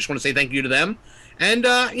I just want to say thank you to them. And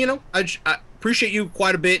I appreciate you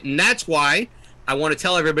quite a bit, and that's why I want to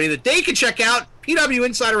tell everybody that they can check out PW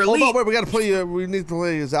Insider Elite. Hold on, wait, we got to play. We need to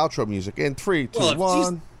play his outro music in 3, 2,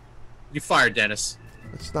 1. You fired, Dennis.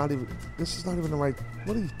 It's not even. This is not even the right.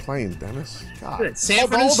 What are you playing, Dennis? God.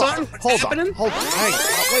 Sanford and Son. Hold on. Wait,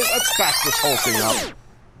 let's back this whole thing up.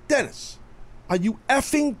 Dennis, are you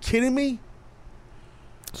effing kidding me?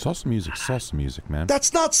 Salsa music, man.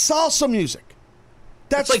 That's not salsa music.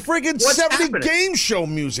 That's like friggin' 70 game show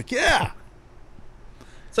music. Yeah.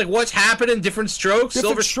 It's like what's happening? Different strokes. Different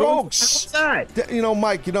Silver strokes. Outside.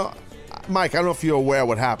 Mike. Mike. I don't know if you're aware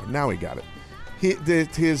what happened. Now he got it.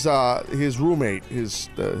 His roommate,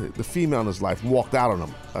 the female in his life, walked out on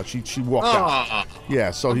him. She walked out. Yeah,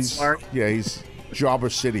 so he's Jobber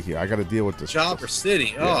City here. I got to deal with this. Jobber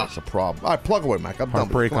City. Yeah, it's a problem. All right, plug away, Mike. I'm done.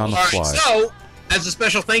 Break on the fly. Right, so, as a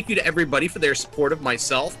special thank you to everybody for their support of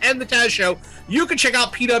myself and the Taz Show, you can check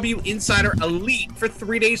out PW Insider Elite for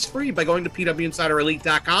 3 days free by going to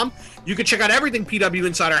pwinsiderelite.com. You can check out everything PW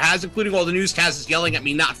Insider has, including all the news Taz is yelling at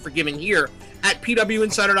me not forgiving here, at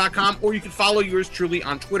pwinsider.com, or you can follow yours truly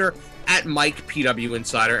on Twitter at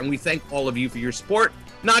MikePWInsider. And we thank all of you for your support,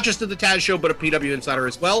 not just of the Taz Show, but of PW Insider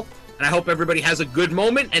as well. And I hope everybody has a good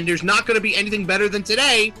moment, and there's not going to be anything better than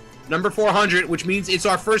today, number 400, which means it's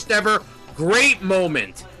our first ever great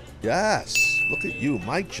moment. Yes. Look at you,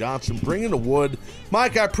 Mike Johnson, bringing the wood.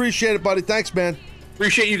 Mike, I appreciate it, buddy. Thanks, man.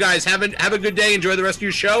 Appreciate you guys. Have a good day. Enjoy the rest of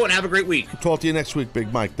your show, and have a great week. Talk to you next week,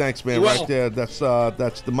 Big Mike. Thanks, man. Right there. That's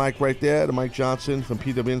the Mike right there, the Mike Johnson from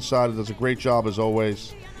PW Insider. Does a great job as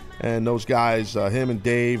always. And those guys, him and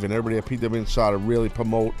Dave and everybody at PW Insider really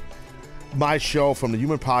promote my show from the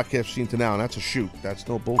human podcast scene to now, and that's a shoot. That's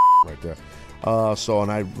no bullshit right there.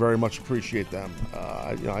 And I very much appreciate them.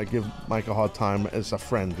 I give Mike a hard time as a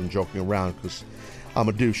friend and joking around because I'm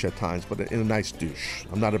a douche at times, but in a nice douche.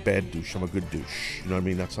 I'm not a bad douche. I'm a good douche. You know what I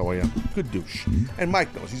mean? That's how I am. Good douche. And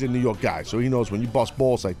Mike knows. He's a New York guy, so he knows when you bust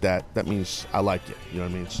balls like that, that means I like you. You know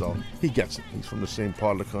what I mean? So he gets it. He's from the same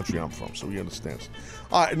part of the country I'm from, so he understands.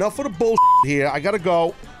 All right, enough of the bullshit here. I got to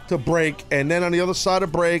go to break, and then on the other side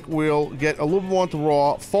of break, we'll get a little more into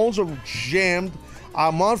Raw. Phones are jammed.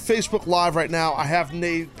 I'm on Facebook Live right now. I have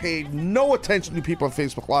paid no attention to people on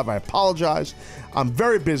Facebook Live. I apologize. I'm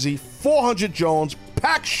very busy. 400 Jones,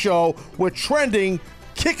 packed show. We're trending,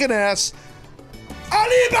 kicking ass.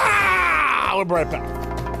 Arriba! We'll be right back.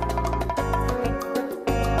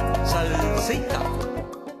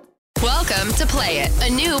 Welcome to Play It,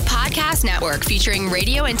 a new podcast network featuring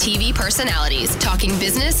radio and TV personalities talking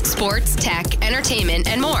business, sports, tech, entertainment,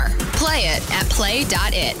 and more. Play it at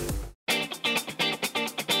play.it.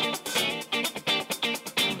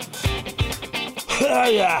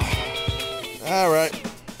 Yeah. All right.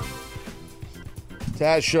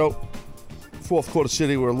 Taz Show, Fourth Quarter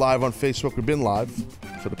City. We're live on Facebook. We've been live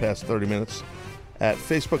for the past 30 minutes at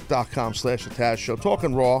facebook.com/The Taz Show.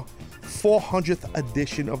 Talking Raw, 400th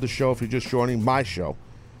edition of the show. If you're just joining my show,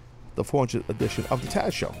 the 400th edition of the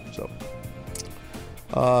Taz Show.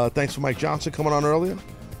 So, thanks for Mike Johnson coming on earlier.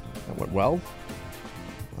 That went well.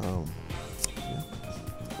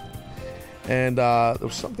 And there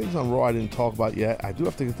was some things on Raw I didn't talk about yet. I do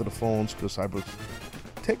have to get to the phones because I was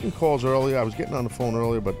taking calls earlier. I was getting on the phone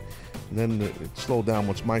earlier, but then it slowed down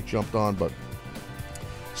once Mike jumped on. But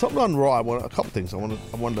something on Raw, a couple things I wanted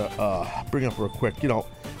to bring up real quick. You know,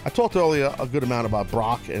 I talked earlier a good amount about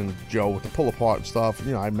Brock and Joe with the pull apart and stuff.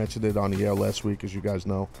 You know, I mentioned it on the air last week, as you guys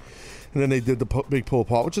know. And then they did the big pull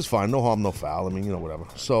apart, which is fine. No harm, no foul. I mean, you know, whatever.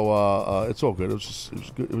 So it's all good. It was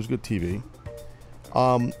good. It was good TV.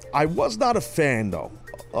 I was not a fan, though,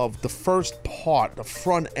 of the first part, the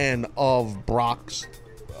front end of Brock's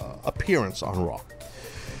appearance on Raw.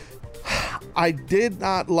 I did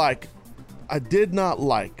not like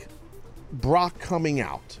Brock coming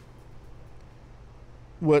out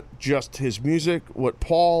with just his music, with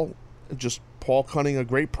Paul cutting a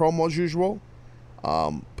great promo as usual.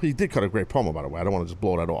 He did cut a great promo, by the way. I don't want to just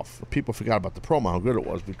blow that off. People forgot about the promo, how good it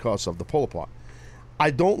was because of the pull apart.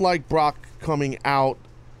 I don't like Brock coming out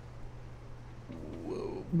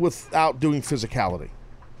without doing physicality.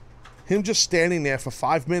 Him just standing there for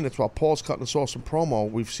 5 minutes while Paul's cutting us off some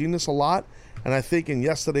promo, we've seen this a lot, and I think in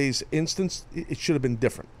yesterday's instance, it should have been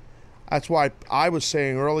different. That's why I was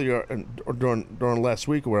saying earlier, or during last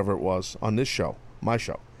week or whatever it was, on this show, my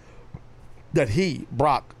show, that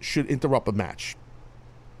Brock, should interrupt a match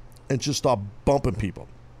and just start bumping people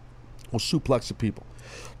or suplexing people,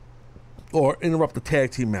 or interrupt the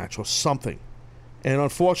tag team match or something. And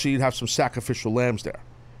unfortunately, you'd have some sacrificial lambs there.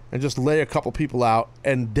 And just lay a couple people out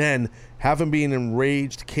and then have him be an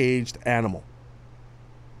enraged, caged animal.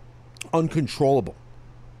 Uncontrollable.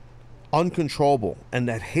 And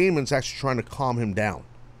that Heyman's actually trying to calm him down.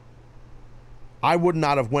 I would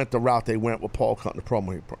not have went the route they went with Paul cutting the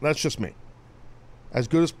promo. That's just me. As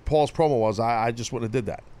good as Paul's promo was, I just wouldn't have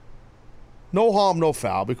did that. No harm, no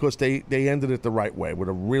foul, because they ended it the right way with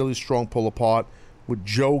a really strong pull apart, with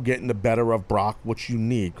Joe getting the better of Brock, which you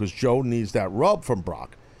need, because Joe needs that rub from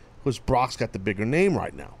Brock, because Brock's got the bigger name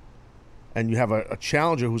right now. And you have a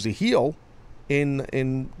challenger who's a heel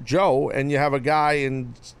in Joe, and you have a guy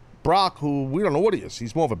in Brock who we don't know what he is.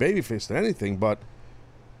 He's more of a babyface than anything, but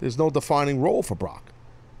there's no defining role for Brock.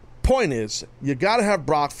 Point is, you got to have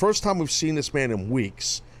Brock. First time we've seen this man in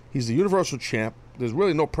weeks. He's the Universal Champ. There's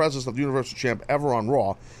really no presence of the Universal Champ ever on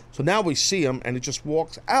Raw. So now we see him, and he just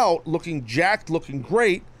walks out looking jacked, looking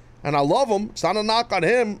great, and I love him. It's not a knock on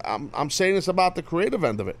him. I'm saying this about the creative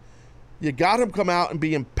end of it. You got him come out and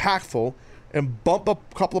be impactful and bump up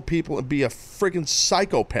a couple of people and be a friggin'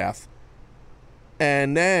 psychopath.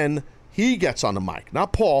 And then he gets on the mic.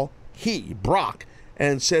 Not Paul. Brock.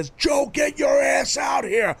 And says, Joe, get your ass out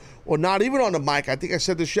here. Or not even on the mic. I think I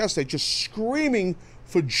said this yesterday. Just screaming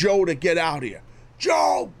for Joe to get out here.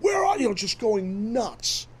 Joe, where are you? Just going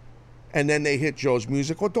nuts. And then they hit Joe's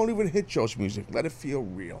music. Or don't even hit Joe's music. Let it feel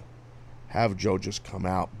real. Have Joe just come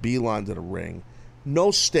out. Beeline to the ring.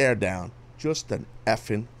 No stare down. Just an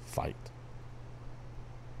effing fight.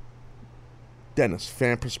 Dennis,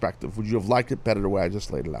 fan perspective. Would you have liked it better the way I just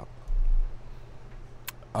laid it out?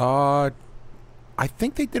 I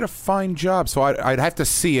think they did a fine job. So I'd have to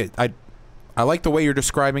see it. I like the way you're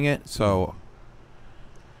describing it. So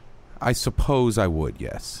I suppose I would,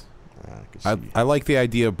 yes. I like the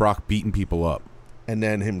idea of Brock beating people up. And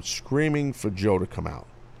then him screaming for Joe to come out.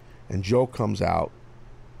 And Joe comes out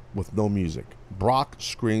with no music. Brock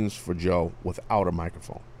screams for Joe without a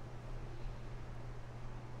microphone.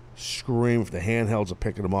 Scream. The handhelds are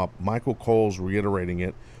picking him up. Michael Cole's reiterating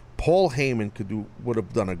it. Paul Heyman would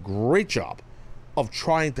have done a great job of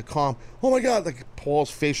trying to calm. Oh my God! Like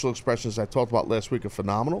Paul's facial expressions I talked about last week are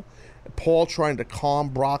phenomenal. Paul trying to calm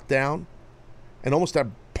Brock down, and almost that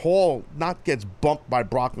Paul not gets bumped by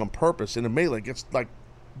Brock on purpose in the melee, gets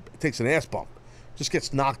takes an ass bump, just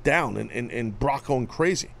gets knocked down, and Brock going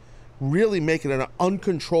crazy, really making it an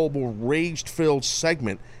uncontrollable, rage-filled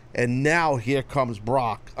segment. And now here comes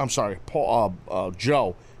Paul,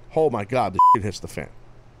 Joe. Oh my God, the shit hits the fan.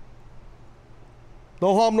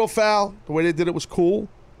 No harm, no foul. The way they did it was cool.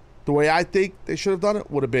 The way I think they should have done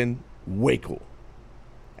it would have been way cool.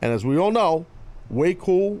 And as we all know, way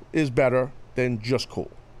cool is better than just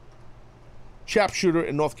cool. Chap Shooter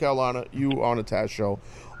in North Carolina, you are on the Taz Show.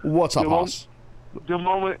 What's up, Hoss? Good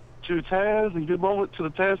moment to Taz and good moment to the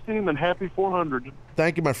Taz team, and happy 400.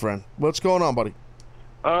 Thank you, my friend. What's going on, buddy?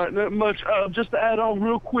 Not much. Just to add on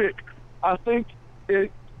real quick, I think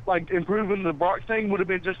it, like, improving the Brock thing would have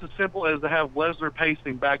been just as simple as to have Lesnar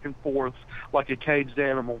pacing back and forth like a caged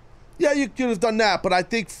animal. Yeah, you could have done that, but I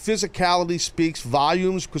think physicality speaks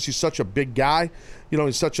volumes because he's such a big guy. You know,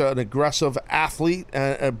 he's such an aggressive athlete,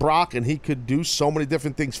 Brock, and he could do so many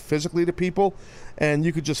different things physically to people. And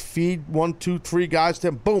you could just feed 1, 2, 3 guys to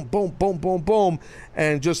him, boom, boom, boom, boom, boom,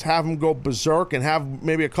 and just have him go berserk and have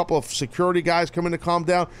maybe a couple of security guys come in to calm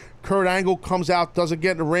down. Kurt Angle comes out, doesn't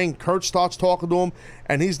get in the ring. Kurt starts talking to him,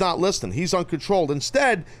 and he's not listening. He's uncontrolled.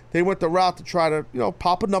 Instead, they went the route to try to,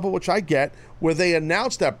 pop a number, which I get, where they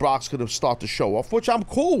announced that Brock's going to start the show off, which I'm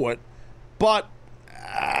cool with. But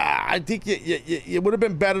I think it would have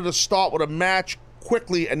been better to start with a match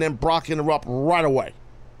quickly and then Brock interrupt right away.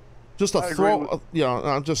 Just a throw,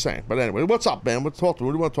 I'm just saying. But anyway, what's up, man? What do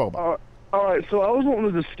you want to talk about? All right, so I was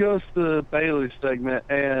wanting to discuss the Bayley segment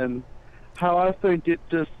and how I think it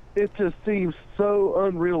just seems so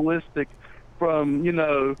unrealistic from,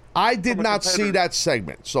 I did not see that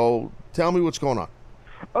segment, so tell me what's going on.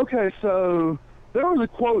 Okay, so there was a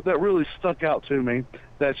quote that really stuck out to me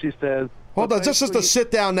that she said. Hold on, this is the sit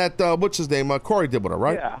down that, what's his name, Corey did with her,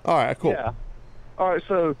 right? Yeah. All right, cool. Yeah. All right,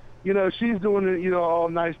 so, she's doing it, all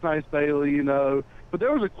nice Bayley, But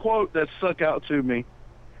there was a quote that stuck out to me.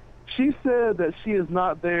 She said that she is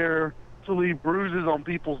not there to leave bruises on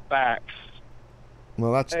people's backs.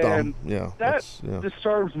 Well, that's dumb. Yeah. That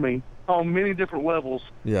disturbs me on many different levels.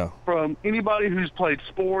 Yeah. From anybody who's played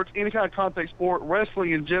sports, any kind of contact sport,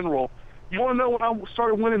 wrestling in general. You want to know when I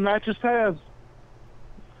started winning matches, Taz?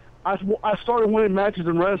 I started winning matches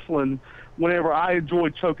in wrestling whenever I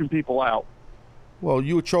enjoyed choking people out. Well,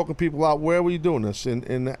 you were choking people out. Where were you doing this? This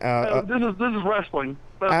is wrestling.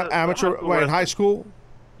 Amateur, in high school?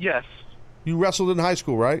 Yes. You wrestled in high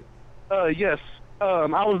school, right? Yes. I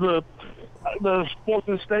was the sports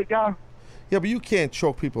and state guy. Yeah, but you can't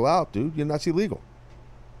choke people out, dude. That's illegal.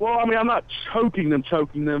 Well, I mean, I'm not choking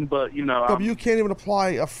them, but, No, but you can't even apply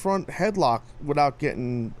a front headlock without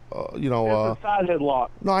getting, It's a side headlock.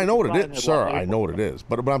 No, I know what it is, sir. I know what it is.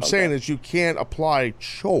 But what I'm saying is you can't apply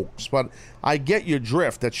chokes. But I get your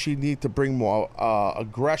drift that she needs to bring more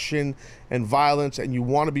aggression and violence, and you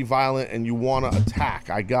want to be violent and you want to attack.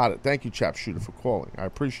 I got it. Thank you, Chap Shooter, for calling. I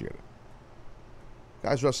appreciate it.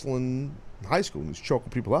 Guy's wrestling in high school and he's choking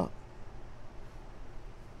people out.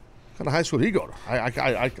 What kind of high school did he go to? I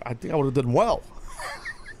think I would have done well.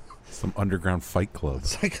 Some underground fight club.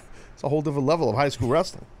 It's a whole different level of high school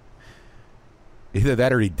wrestling. Either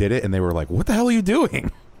that or he did it and they were like, what the hell are you doing?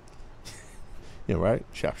 Yeah, right?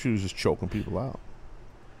 Sharpshooter's just choking people out.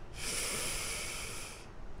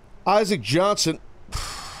 Isaac Johnson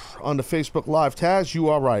on the Facebook Live. Taz, you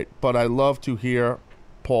are right, but I love to hear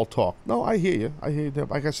Paul talk. No, I hear you. I hear you.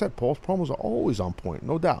 Like I said, Paul's promos are always on point,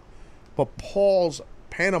 no doubt. But Paul's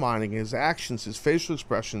pantomiming, his actions, his facial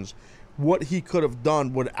expressions, what he could have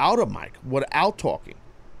done without a mic, without talking,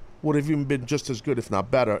 would have even been just as good, if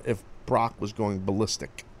not better, if Brock was going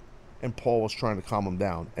ballistic and Paul was trying to calm him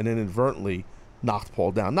down and inadvertently knocked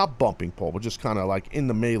Paul down. Not bumping Paul, but just kind of like in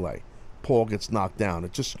the melee. Paul gets knocked down.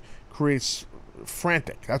 It just creates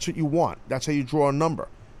frantic. That's what you want. That's how you draw a number.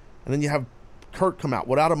 And then you have Kurt come out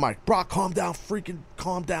without a mic. Brock, calm down, freaking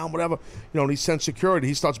calm down, whatever. And he sends security.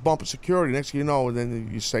 He starts bumping security. Next thing you know, and then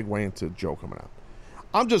you segue into Joe coming out.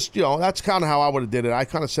 I'm just, that's kind of how I would have did it. I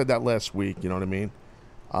kind of said that last week, you know what I mean?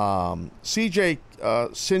 CJ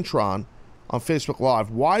Cintron on Facebook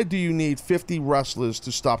Live. Why do you need 50 wrestlers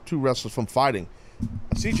to stop 2 wrestlers from fighting?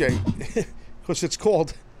 CJ, because it's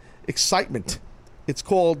called excitement. It's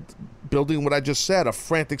called building what I just said, a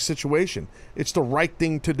frantic situation. It's the right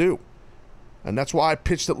thing to do. And that's why I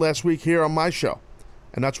pitched it last week here on my show.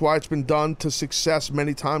 And that's why it's been done to success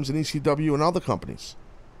many times in ECW and other companies.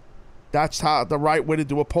 That's how the right way to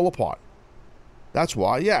do a pull apart. That's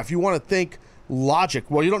why, if you want to think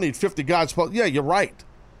logic, well, you don't need 50 guys. Well, yeah, you're right.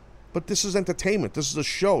 But this is entertainment. This is a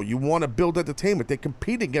show. You want to build entertainment. They're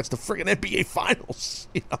competing against the friggin' NBA Finals.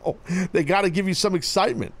 They got to give you some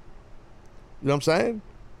excitement. You know what I'm saying?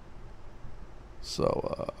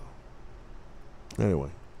 So, anyway.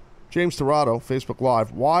 James Torado, Facebook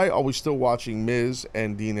Live. Why are we still watching Miz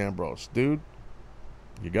and Dean Ambrose? Dude,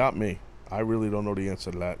 you got me. I really don't know the answer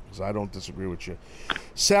to that because I don't disagree with you.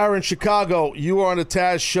 Sarah in Chicago, you are on the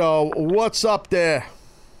Taz Show. What's up there?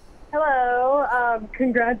 Hello.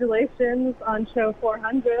 Congratulations on show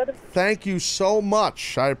 400. Thank you so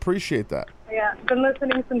much. I appreciate that. Yeah, been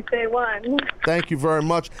listening since day one. Thank you very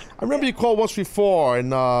much. I remember you called once before,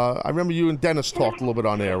 and I remember you and Dennis talked a little bit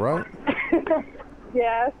on air, right?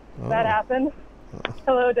 Yes, that happened.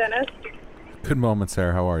 Hello, Dennis. Good moment,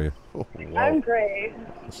 Sarah. How are you? Oh, I'm great.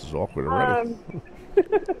 This is awkward already.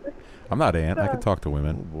 I'm not Ant. I can talk to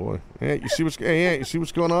women. Oh boy, Ant, you see what's Ant? You see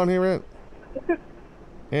what's going on here,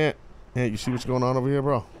 Ant? Ant, you see what's going on over here,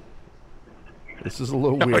 bro? This is a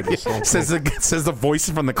little weird. says the voice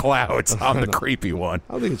from the clouds. I'm the creepy one.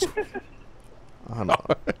 I think it's. I know.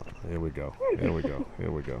 Here we go. Here we go.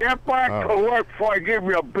 Here we go. Get back to work before I give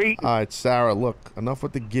you a beat. All right, Sarah. Look, enough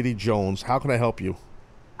with the Giddy Jones. How can I help you?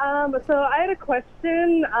 So I had a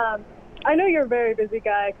question. I know you're a very busy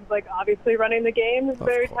guy because, like, obviously running the game is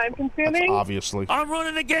very time-consuming. Obviously. I'm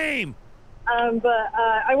running the game. But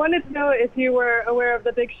I wanted to know if you were aware of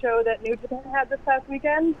the big show that New Japan had this past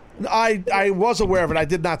weekend. I was aware of it. I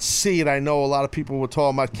did not see it. I know a lot of people were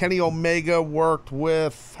talking about Kenny Omega worked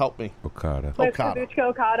with, help me. Okada. With Kazuchika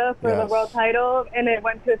Okada for the world title, and it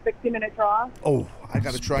went to a 60-minute draw. Oh, I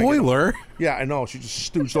got to try. Spoiler. Yeah, I know. She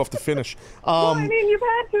just stooged off the finish. Well, I mean, you've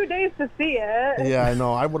had 2 days to see it. Yeah, I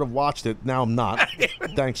know. I would have watched it. Now I'm not.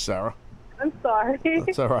 Thanks, Sarah. I'm sorry.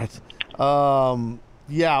 That's all right.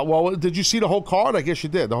 Yeah, well, did you see the whole card? I guess you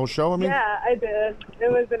did. The whole show, I mean? Yeah, I did.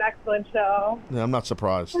 It was an excellent show. Yeah, I'm not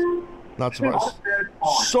surprised. Not surprised.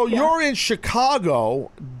 So you're in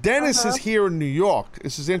Chicago. Dennis is here in New York.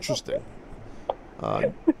 This is interesting.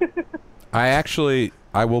 I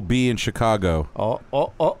will be in Chicago.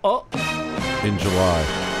 In July.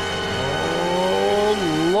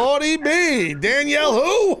 Oh, Lordy B. Danielle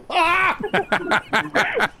who?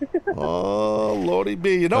 Oh, Lordy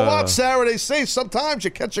B. You know what, Sarah? They say sometimes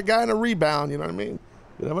you catch a guy in a rebound. You know what I mean?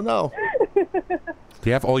 You never know. Do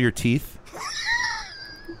you have all your teeth?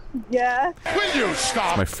 Yeah. Will you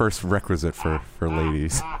stop? It's my first requisite for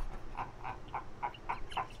ladies.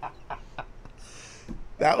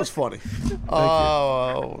 That was funny.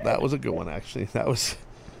 Oh, that was a good one, actually. That was.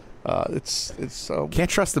 It's so. Can't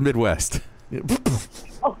trust the Midwest.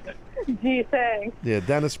 Oh, gee, thanks. Yeah,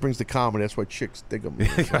 Dennis brings the comedy. That's why chicks dig him.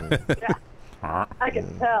 Yeah, I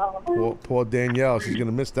can tell. Poor Danielle. She's going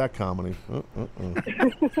to miss that comedy.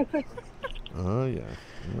 Oh, yeah.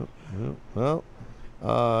 Well,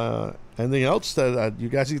 anything else that you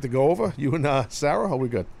guys need to go over? You and Sarah? Are we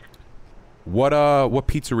good? What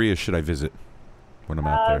pizzeria should I visit when I'm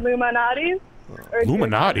out there? Illuminati's.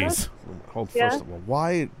 Illuminati's? First of all,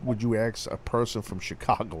 why would you ask a person from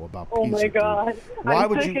Chicago about pizza? Oh, my God. Why I'm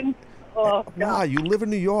would thinking, you? Oh, Why? You live in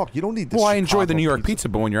New York. You don't need this. Well, I enjoy the Chicago New York pizza,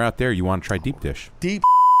 but when you're out there, you want to try deep dish. Deep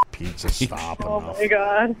pizza. Stop. Oh, enough. my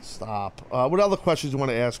God. Stop. What other questions do you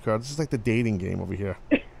want to ask her? This is like the dating game over here.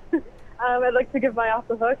 I'd like to give my off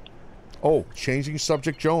the hook. Oh, changing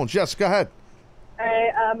subject, Jones. Yes, go ahead. All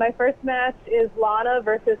right, my first match is Lana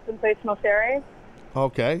versus Sensational Sherry.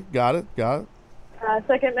 Okay, got it.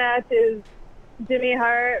 Second match is Jimmy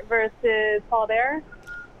Hart versus Paul Bearer.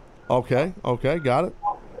 Okay, got it.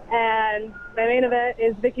 And my main event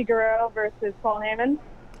is Vicky Guerrero versus Paul Heyman.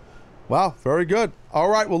 Wow, very good. All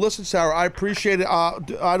right, well, listen, Sarah, I appreciate it. I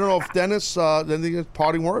don't know if Dennis, anything,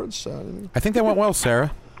 parting words? I think that went well,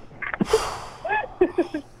 Sarah.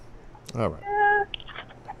 All right.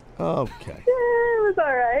 Okay. It was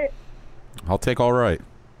all right. I'll take all right.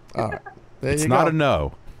 All right. There It's you not go. a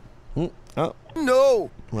no. Oh. No.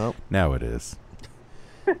 Well, now it is.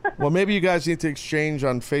 Well, maybe you guys need to exchange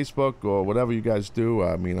on Facebook or whatever you guys do.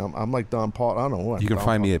 I mean, I'm like Don Paul. I don't know what. You can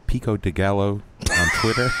find me at Pico de Gallo on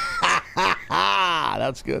Twitter.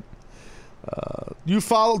 That's good.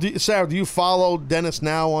 Sarah, do you follow Dennis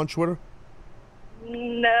now on Twitter?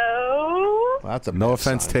 No. That's a No bad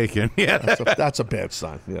offense sign. taken. Yeah. That's a bad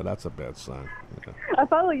sign. Yeah, that's a bad sign. Yeah. I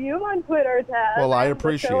follow you on Twitter, Taz. Well, I have the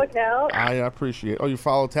appreciate show it. account. I appreciate. Oh, you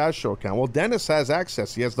follow Taz's show account. Well, Dennis has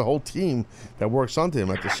access. He has the whole team that works under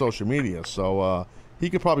him at the social media. So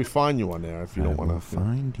he could probably find you on there if you don't want to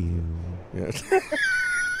find you. Yeah.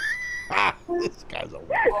 This guy's a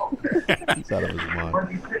weirdo. He's out of his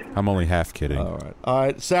mind. I'm only half kidding. All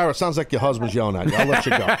right, Sarah. Sounds like your husband's yelling at you. I'll let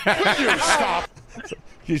you go. Will you stop?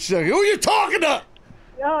 She's saying, "Who are you talking to?"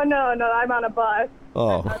 Oh, no, I'm on a bus.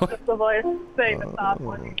 Oh. That's just the voice saying the top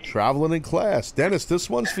one. Traveling in class. Dennis, this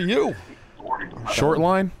one's for you. Short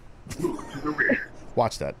line?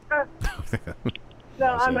 Watch that. No,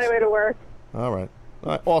 on my way to work. All right.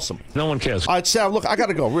 Awesome. No one cares. All right, Sarah, look, I got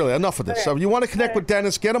to go. Really, enough of this. So you want to connect with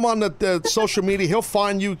Dennis, get him on the social media. He'll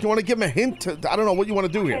find you. You want to give him a hint? I don't know what you want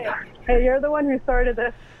to do here. Hey, you're the one who started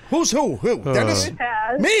this. Who's who? Who? Dennis?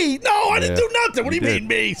 Taz. Me? No, I didn't Yeah, do nothing. What do you you mean,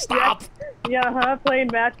 me? Stop. Yeah, playing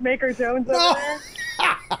Matchmaker Jones over there.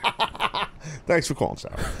 Thanks for calling,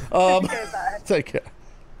 Sarah. Okay, bye. Take care.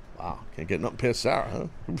 Wow, can't get nothing past Sarah, huh?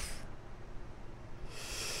 Oof.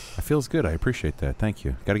 That feels good. I appreciate that. Thank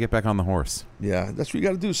you. Got to get back on the horse. Yeah, that's what you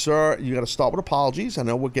got to do, sir. You got to start with apologies. I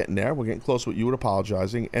know we're getting there. We're getting close with you with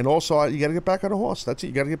apologizing. And also, you got to get back on the horse. That's it.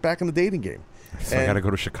 You got to get back in the dating game. So I got to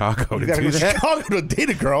go to Chicago to You got to do go to that. Chicago to date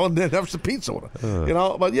a girl and then have some pizza with her. You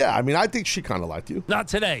know, but yeah, I mean, I think she kind of liked you. Not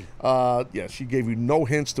today. Yeah, she gave you no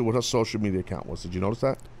hints to what her social media account was. Did you notice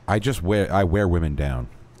that? I wear women down.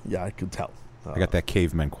 Yeah, I could tell. I got that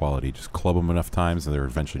caveman quality. Just club them enough times, and they're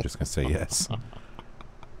eventually just going to say yes.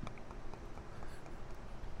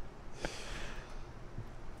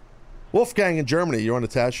 Wolfgang in Germany, you're on the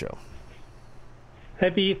Taz Show.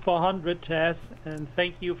 Happy 400, Taz, and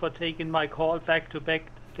thank you for taking my call back-to-back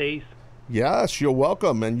days. Yes, you're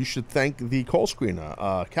welcome, and you should thank the call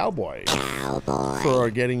screener, Cowboy, for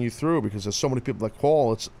getting you through, because there's so many people that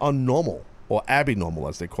call. It's unnormal, or abnormal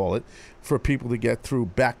as they call it, for people to get through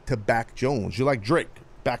back-to-back Jones. You're like Drake,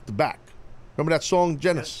 back-to-back. Remember that song,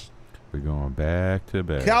 Genesis? We're going back to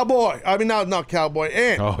back. Cowboy. I mean, not Cowboy.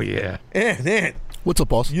 Ant. Oh, yeah. Ant. What's up,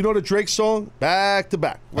 boss? You know the Drake song? Back to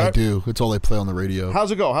back. Right? I do. It's all they play on the radio.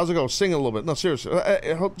 How's it go? Sing it a little bit. No, seriously.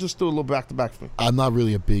 Just do a little back to back for me. I'm not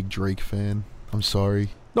really a big Drake fan. I'm sorry.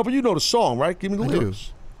 No, but you know the song, right? Give me the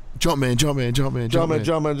lyrics. Jumpman, Jumpman, Jumpman, Jumpman.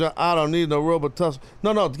 Jumpman. I don't need no robot tussle.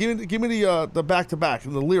 No. Give me the back to back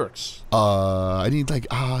and the lyrics. I need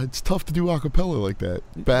it's tough to do a cappella like that.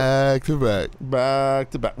 Back to back.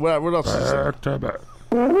 Back to back. What else? Back to back.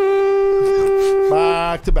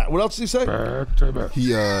 Back to back. What else did he say? Back to back. He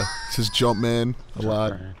says Jumpman a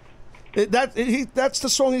lot. That's the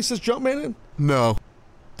song he says Jumpman in? No.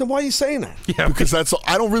 Then why are you saying that? Yeah, because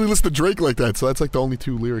I don't really listen to Drake like that, so that's like the only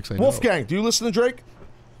two lyrics I know. Wolfgang, do you listen to Drake?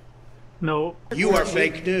 No. You are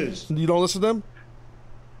fake news. You don't listen to them?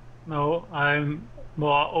 No, I'm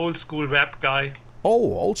more old-school rap guy.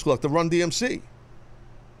 Oh, old school, like the Run DMC.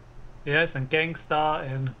 Yes, and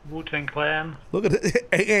Gangstar and Wu-Tang Clan. Look at it.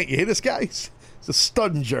 Hey, you hear this guy? He's a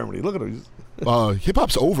stud in Germany. Look at him. Hip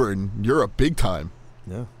hop's over in Europe big time.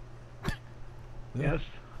 Yeah. Yes.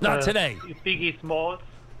 Not today. Biggie Smalls.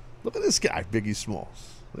 Look at this guy, Biggie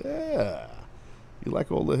Smalls. Yeah. You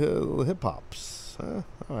like all the hip hops. Huh?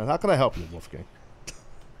 All right. How can I help you, Wolfgang?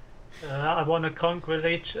 I want to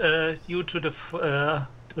congratulate you to the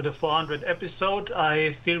 400 episode.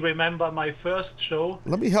 I still remember my first show.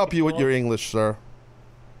 Let me help you with your English, sir.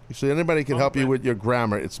 So anybody can help you with your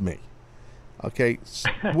grammar, it's me. Okay.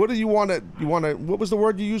 What do you want to? What was the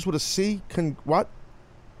word you used with a C? What?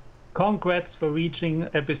 Congrats for reaching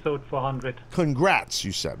episode 400. Congrats,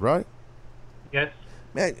 you said, right? Yes.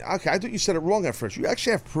 Man, okay, I thought you said it wrong at first. You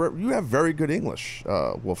actually have very good English,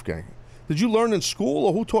 Wolfgang. Did you learn in school,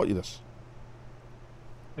 or who taught you this?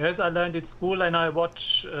 Yes, I learned at school, and I watch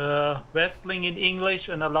wrestling in English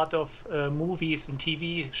and a lot of movies and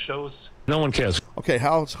TV shows. No one cares. Okay,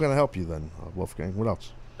 how it's going to help you then, Wolfgang? What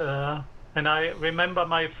else? And I remember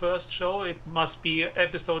my first show. It must be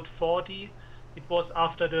episode 40. It was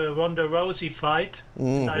after the Ronda Rousey fight.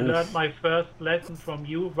 And I learned my first lesson from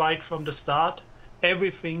you right from the start.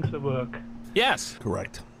 Everything's a work. Yes.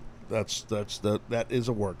 Correct. That is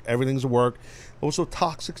a work. Everything's a work. Also,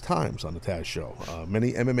 toxic times on the Taz Show.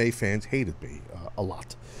 Many MMA fans hated me a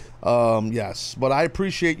lot. Yes, but I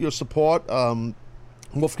appreciate your support.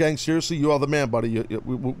 Wolfgang, seriously, you are the man, buddy.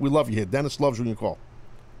 We love you here. Dennis loves you when you call.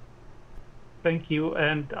 Thank you,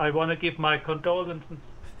 and I want to give my condolences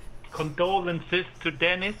to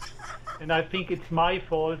Dennis, and I think it's my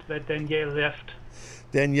fault that Danielle left.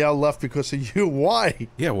 Danielle left because of you. Why?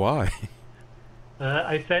 Yeah, why?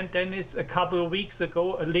 I sent Dennis a couple of weeks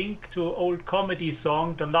ago a link to an old comedy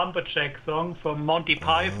song, the Lumberjack song from Monty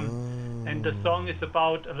Python. And the song is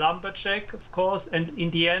about a lumberjack, of course, and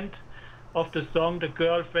in the end of the song, the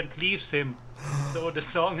girlfriend leaves him. So the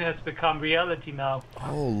song has become reality now.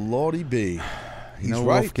 Oh, Lordy B. He's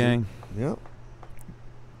right. Wolfgang. Yep.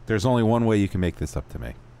 There's only one way you can make this up to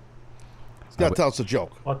me. He's got to tell us a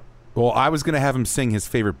joke. What? Well, I was going to have him sing his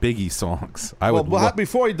favorite Biggie songs.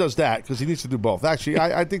 Before he does that, because he needs to do both. Actually,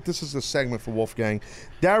 I think this is a segment for Wolfgang.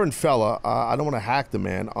 Darren Fella, I don't want to hack the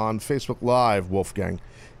man, on Facebook Live, Wolfgang.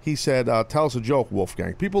 He said, tell us a joke,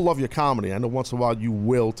 Wolfgang. People love your comedy. I know once in a while you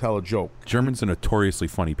will tell a joke. Germans are notoriously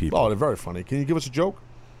funny people. Oh, they're very funny. Can you give us a joke?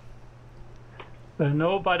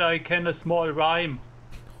 No, but I can a small rhyme.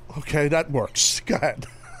 Okay, that works. Go ahead.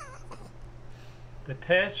 The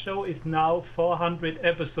Taz Show is now 400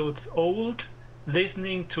 episodes old,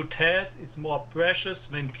 listening to Taz is more precious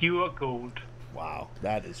than pure gold. Wow,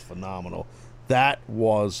 that is phenomenal. That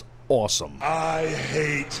was awesome. I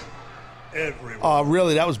hate everyone.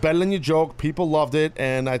 Really, that was better than your joke. People loved it,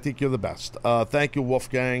 and I think you're the best. Thank you,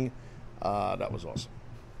 Wolfgang. That was awesome.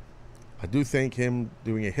 I do think him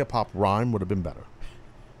doing a hip-hop rhyme would have been better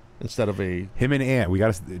instead of a... Him and Ant.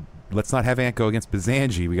 Let's not have Ant go against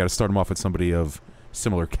Bazanji. We got to start him off with somebody of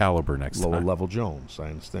similar caliber next time. Lower-level Jones. I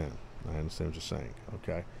understand what you're saying.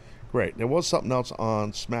 Okay. Great. There was something else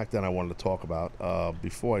on SmackDown I wanted to talk about.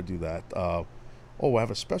 Before I do that, I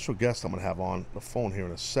have a special guest I'm going to have on the phone here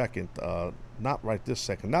in a second. Not right this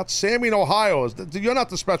second. Not Sammy in Ohio. You're not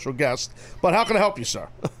the special guest, but how can I help you, sir?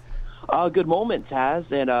 Good moment,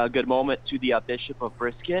 Taz, and good moment to the Bishop of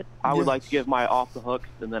Brisket. I would like to give my off the hooks,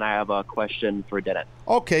 and then I have a question for Dennis.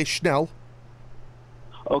 Okay, Schnell.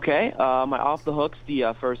 Okay, my off the hooks,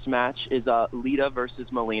 the first match is Lita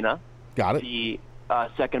versus Melina. Got it. The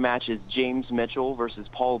second match is James Mitchell versus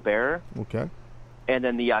Paul Bearer. Okay. And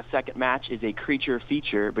then the second match is a creature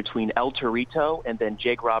feature between El Torito and then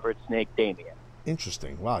Jake Roberts, Snake Damien.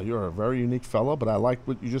 Interesting. Wow, you're a very unique fellow, but I like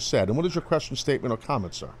what you just said. And what is your question, statement, or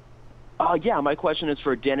comment, sir? Yeah, my question is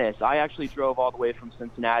for Dennis. I actually drove all the way from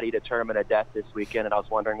Cincinnati to Tournament of Death this weekend, and I was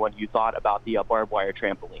wondering what you thought about the barbed wire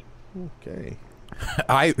trampoline. Okay.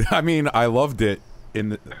 I mean, I loved it.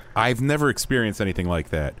 I've never experienced anything like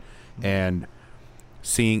that, and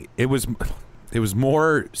seeing it was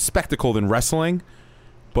more spectacle than wrestling,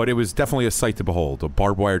 but it was definitely a sight to behold. A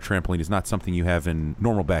barbed wire trampoline is not something you have in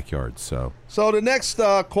normal backyards. So the next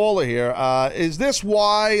caller here, is this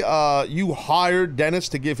why you hired Dennis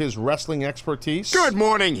to give his wrestling expertise? Good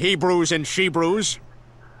morning, Hebrews and Shebrews.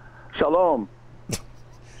 Shalom.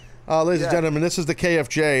 Ladies and gentlemen, this is the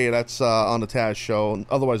KFJ that's on the Taz Show,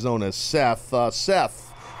 otherwise known as Seth.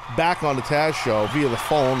 Seth, back on the Taz Show via the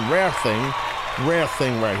phone. Rare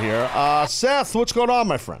thing right here. Seth, what's going on,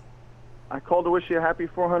 my friend? I called to wish you a happy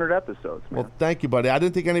 400 episodes, man. Well, thank you, buddy. I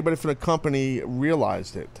didn't think anybody from the company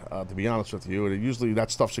realized it, to be honest with you. Usually that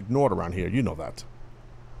stuff's ignored around here. You know that.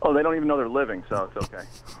 Oh, they don't even know they're living, so it's okay.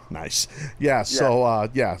 Nice. Yeah, so,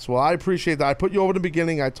 yes. Well, I appreciate that. I put you over in the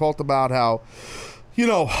beginning. I talked about how,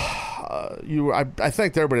 I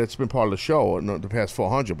thanked everybody that's been part of the show in the past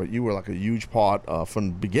 400, but you were like a huge part from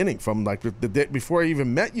the beginning, from like the day before I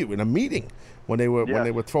even met you in a meeting when they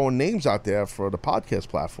were throwing names out there for the podcast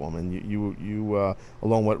platform, and you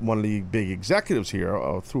along with one of the big executives here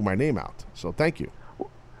threw my name out. So thank you.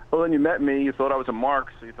 Well, then you met me. You thought I was a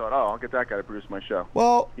Mark, so you thought, I'll get that guy to produce my show.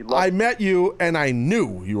 Well, I met you, and I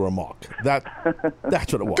knew you were a Mark. That's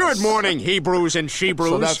what it was. Good morning, Hebrews and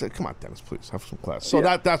Shebrews. So come on, Dennis, please have some class. So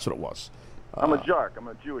that's what it was. I'm a jerk. I'm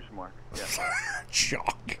a Jewish Mark. Yeah.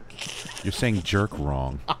 Jerk. You're saying jerk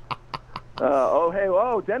wrong.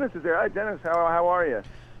 Dennis is there. Hi, Dennis. How are you?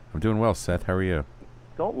 I'm doing well, Seth. How are you?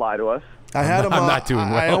 Don't lie to us. I had him. I'm not doing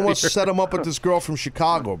well. I almost set him up with this girl from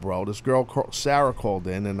Chicago, bro. This girl, Sarah, called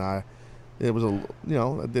in, and it was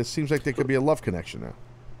there seems like there could be a love connection there.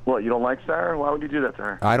 What, you don't like Sarah? Why would you do that to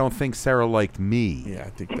her? I don't think Sarah liked me. Yeah, I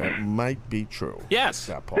think that might be true. Yes.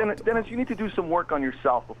 That part. Dennis, you need to do some work on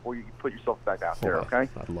yourself before you put yourself back out there, okay?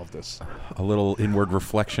 I love this. A little inward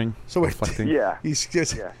reflection. Reflecting. Yeah. He's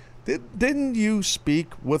just. Yeah. Didn't you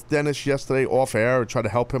speak with Dennis yesterday off air or try to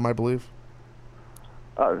help him? I believe.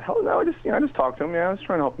 Hell no! I just talked to him. Yeah, I was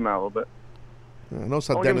trying to help him out a little bit. Yeah, I know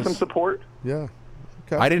Dennis. Give him some support. Yeah.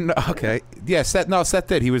 Okay. I didn't know. Okay. Yeah, Seth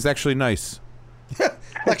did. He was actually nice. He's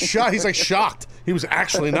like shocked. He was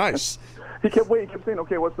actually nice. He kept saying,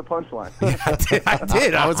 "Okay, what's the punchline?" Yeah, I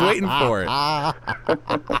did. I was waiting for it.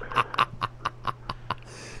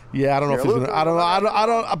 Yeah, I don't know if he's gonna. I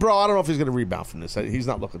don't know if he's gonna rebound from this. He's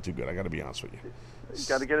not looking too good. I got to be honest with you. He's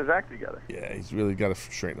got to get his act together. Yeah, he's really got to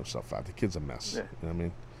straighten himself out. The kid's a mess. Yeah. You know what I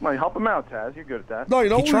mean? Well, help him out, Taz. You're good at that. No, you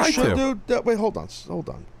know what we should do? Wait, hold on,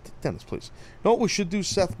 Dennis, please. You know what we should do,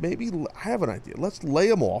 Seth? Maybe I have an idea. Let's lay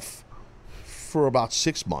him off for about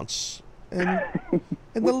 6 months, and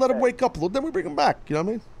then let him wake up a little. Then we bring him back. You know what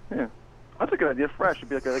I mean? Yeah, that's a good idea. Fresh. It'd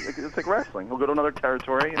be it's like wrestling. He'll go to another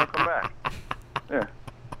territory and come back. Yeah,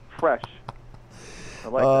 fresh. I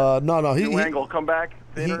like that. No. New angle. Come back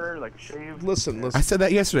thinner, like shaved. Listen. I said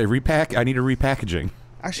that yesterday. I need a repackaging.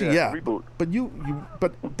 Actually, yeah. Reboot.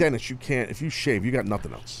 But Dennis, you can't. If you shave, you got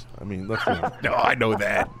nothing else. I mean, let's be honest. No, I know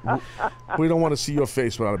that. We don't want to see your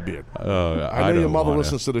face without a beard. I know your mother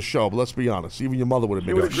listens to the show, but let's be honest. Even your mother would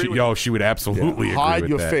admit it. She would absolutely agree hide with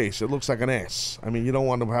your that. face. It looks like an ass. I mean, you don't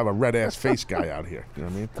want to have a red ass face guy out here. You know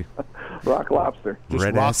what I mean? Rock Lobster.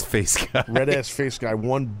 Red ass face guy. Red ass face guy.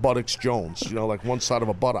 One buttocks Jones. Like one side of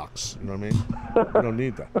a buttocks. You know what I mean? We don't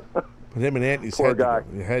need that. But him and Anthony's Poor guy.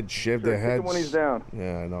 head shaved Sure, their kick him heads. when he's down.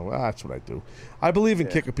 Yeah, I know. That's what I do. I believe in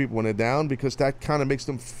kicking people when they're down because that kind of makes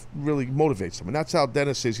them really motivates them. And that's how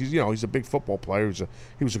Dennis is. He's a big football player.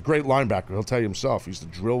 He was a great linebacker. He'll tell you himself. He used to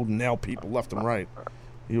drill and nail people left and right.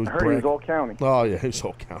 He was I heard he was all county. Oh yeah, he's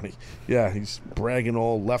all county. Yeah, he's bragging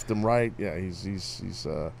all left and right. Yeah, he's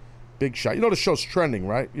big shot. You know the show's trending,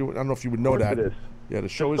 right? I don't know if you would know Of course that. it is. Yeah, the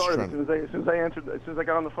show is trending. As soon as I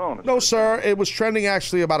got on the phone. No, sir. It was trending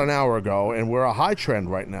actually about an hour ago, and we're a high trend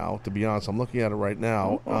right now. To be honest, I'm looking at it right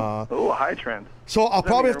now. A high trend. So I'll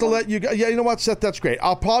probably have to let you go. Yeah, you know what, Seth? That's great.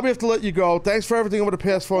 I'll probably have to let you go. Thanks for everything over the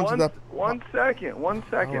past 4 months. One second. All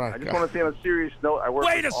right, I just want to say on a serious note, I work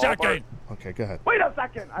Wait with a all of our- second. Okay, go ahead. Wait a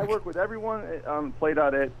second. I work with everyone on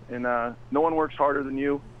Play.it, and no one works harder than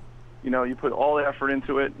you. You know, you put all the effort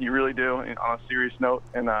into it. You really do, and on a serious note.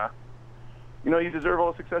 And, you deserve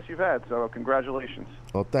all the success you've had, so congratulations.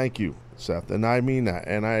 Well, thank you, Seth. And I mean that.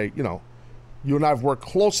 And you and I have worked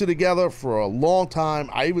closely together for a long time.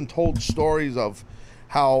 I even told stories of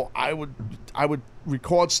how I would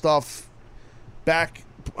record stuff back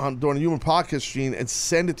during the Human Podcast Stream and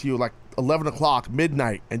send it to you like 11 o'clock,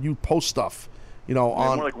 midnight, and you post stuff. On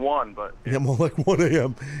more like 1, but yeah, more like 1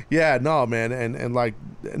 a.m. Yeah, no, man, and like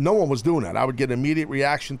no one was doing that. I would get immediate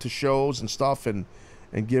reaction to shows and stuff, and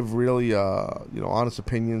give really honest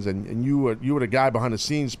opinions. And you were the guy behind the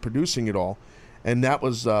scenes producing it all, and that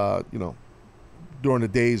was during the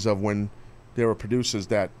days of when there were producers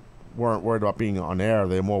that weren't worried about being on air.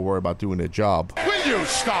 They were more worried about doing their job. Will you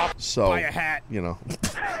stop? So Buy a hat.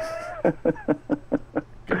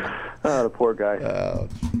 Oh, the poor guy. Oh,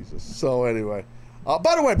 Jesus. So anyway,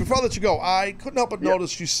 by the way, before I let you go, I couldn't help but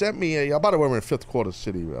notice you sent me a. By the way, we're in fifth quarter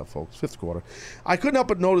city, folks. Fifth quarter. I couldn't help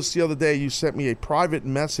but notice the other day you sent me a private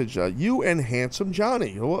message. You and Handsome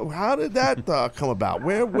Johnny. How did that come about?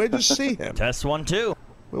 Where'd you see him? Test 1, 2.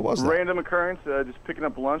 Where was that? Random occurrence. Just picking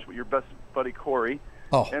up lunch with your best buddy Corey.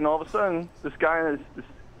 Oh. And all of a sudden, this guy, this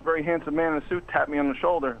very handsome man in a suit, tapped me on the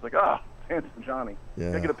shoulder. It's like, it's Handsome Johnny.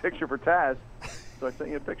 Yeah. I get a picture for Taz, so I sent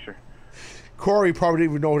you a picture. Corey probably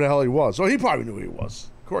didn't even know who the hell he was. Oh, he probably knew who he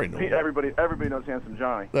was. Corey knew. Everybody knows Handsome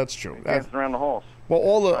Johnny. That's true. He's dancing around the halls. Well,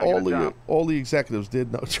 all the executives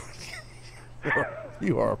did know.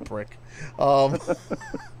 You are a prick.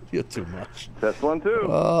 You're too much. Test 1, 2.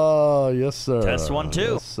 Oh, yes, sir. Test 1, 2.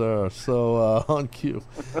 Yes, sir. So on cue.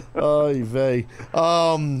 Oy vey.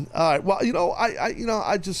 All right. Well,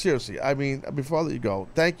 I just seriously. I mean, before I let you go,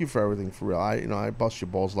 thank you for everything. For real. I bust your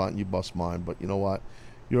balls a lot, and you bust mine. But you know what?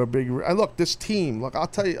 You're a big. And look, this team. Look, I'll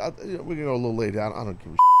tell you. We're gonna go a little later. I don't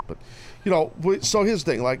give a but so here's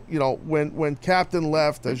the thing. Like when Captain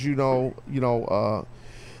left, as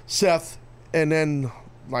Seth, and then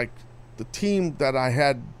like the team that I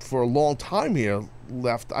had for a long time here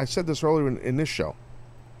left. I said this earlier in this show.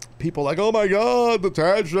 People like, oh my God, the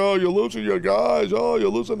Taz show, you're losing your guys. Oh, you're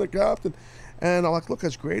losing the captain. And I'm like, look,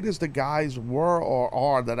 as great as the guys were or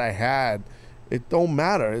are that I had, it don't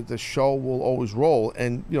matter. The show will always roll.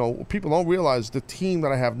 And, people don't realize the team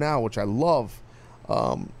that I have now, which I love,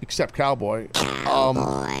 except Cowboy.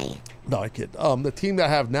 No, I kid. The team that I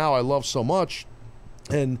have now, I love so much.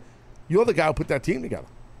 And you're the guy who put that team together.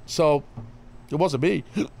 So it wasn't me.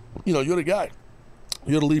 You're the guy.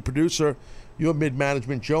 You're the lead producer. You're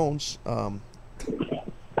mid-management Jones. I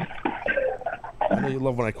know you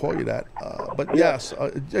love when I call you that. But yes,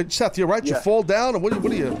 Seth, you're right. You fall down, and what are you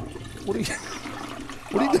doing?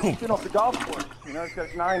 Get off the golf course. It's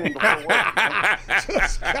got 9 in before work.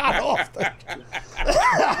 Just got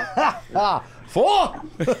off. 4.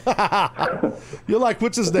 You're like,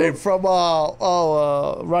 what's his name from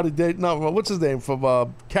Roddy Day? No, what's his name from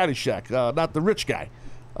Caddyshack? Not the rich guy.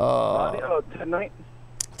 Ted Knight.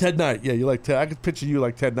 Ted Knight, yeah, you like Ted. I could picture you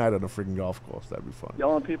like Ted Knight on a freaking golf course. That'd be fun.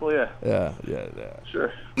 Yelling at people, yeah. Yeah.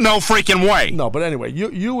 Sure. No freaking way. No, but anyway,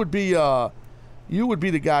 you would be the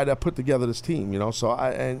guy that put together this team, So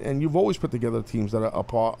and you've always put together teams that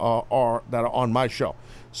are that are on my show.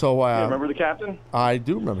 So remember the captain? I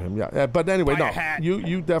do remember him. Yeah, but anyway, no,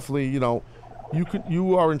 you definitely you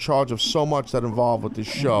are in charge of so much that involved with this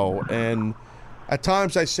show, and at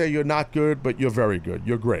times I say you're not good, but you're very good.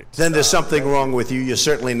 You're great. Then there's something wrong with you. You're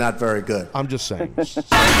certainly not very good. I'm just saying.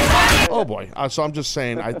 Oh boy. So I'm just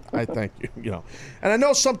saying. I thank you. And I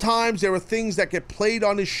know sometimes there are things that get played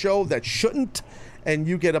on this show that shouldn't, and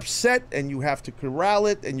you get upset, and you have to corral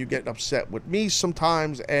it, and you get upset with me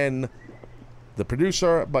sometimes, and the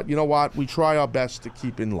producer. But you know what? We try our best to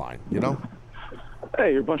keep in line.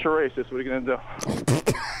 Hey, you're a bunch of racists. What are you gonna do?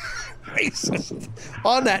 Racist.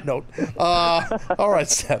 On that note, all right,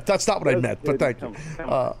 Seth. That's not what I meant, but thank you.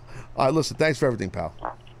 All right, listen. Thanks for everything, pal.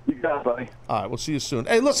 You got it, buddy. All right, we'll see you soon.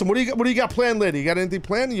 Hey, listen, what do you got planned later? You got anything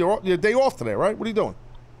planned? Your day off today, right? What are you doing?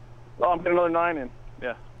 Oh, I'm getting another 9 in.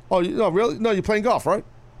 Yeah. Oh, no, really? No, you're playing golf, right?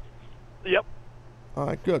 Yep. All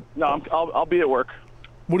right, good. No, I'll be at work.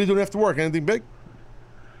 What are you doing after work? Anything big?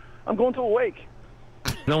 I'm going to a wake.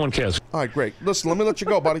 No one cares. All right, great. Listen, let me let you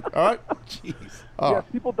go, buddy. All right? Jeez. Yes,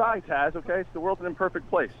 people die, Taz, okay? The world's an imperfect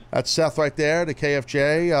place. That's Seth right there, the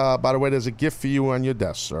KFJ. By the way, there's a gift for you on your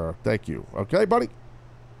desk, sir. Thank you. Okay, buddy?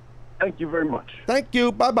 Thank you very much. Thank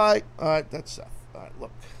you. Bye-bye. All right, that's Seth. All right,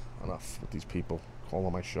 look, enough with these people calling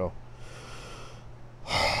on my show.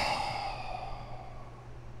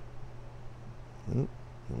 Here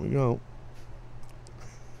we go.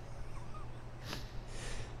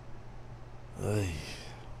 Ay.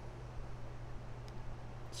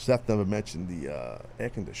 Seth never mentioned the air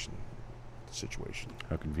conditioning situation.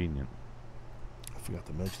 How convenient. I forgot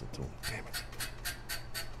to mention it to him. Damn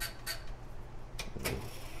it.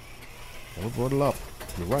 Never brought it up.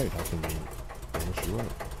 You're right. How convenient. Yes, you're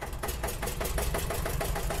right.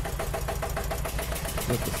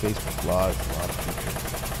 Look at the Facebook Live. A lot of people.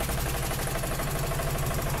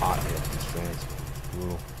 Hot here. These fans.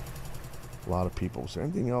 Brutal. A lot of people. Was there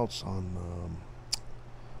anything else on...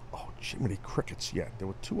 Jiminy Crickets. Yeah, there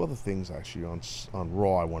were two other things actually on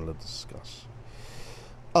Raw I wanted to discuss.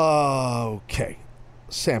 Okay.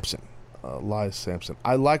 Samson. Elias Samson.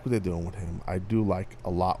 I like what they're doing with him. I do like a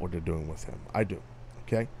lot what they're doing with him. I do.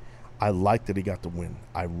 Okay? I like that he got the win.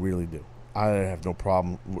 I really do. I have no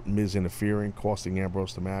problem with Miz interfering, costing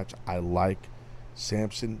Ambrose the match. I like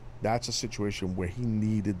Samson. That's a situation where he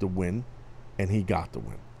needed the win, and he got the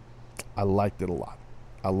win. I liked it a lot.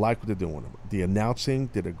 I like what they're doing with him. The announcing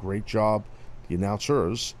did a great job. The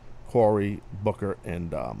announcers, Corey, Booker,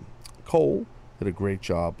 and Cole, did a great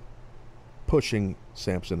job pushing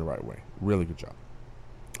Samson the right way. Really good job.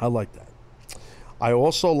 I like that. I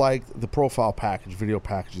also liked the profile package, video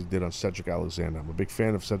package they did on Cedric Alexander. I'm a big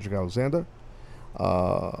fan of Cedric Alexander.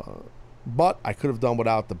 But I could have done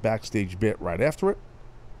without the backstage bit right after it.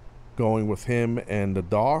 Going with him and the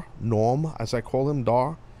Dar, Norm, as I call him,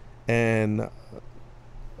 Dar, and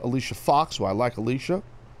Alicia Fox, who I like Alicia,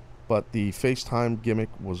 but the FaceTime gimmick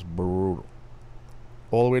was brutal.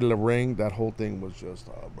 All the way to the ring, that whole thing was just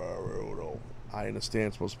brutal. I understand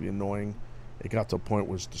it's supposed to be annoying. It got to a point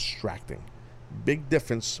where it was distracting. Big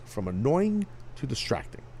difference from annoying to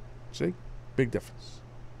distracting. See? Big difference.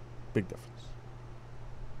 Big difference.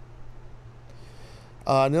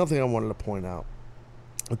 Another thing I wanted to point out,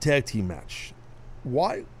 a tag team match.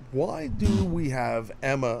 Why do we have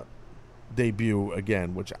Emma debut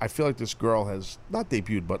again, which I feel like this girl has not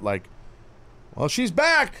debuted, but like, well, she's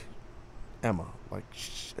back. Emma, like,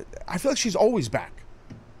 I feel like she's always back.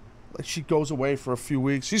 Like, she goes away for a few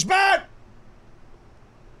weeks, she's back.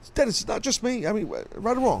 It's not just me. I mean,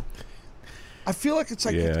 right or wrong, I feel like it's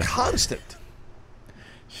like it's constant.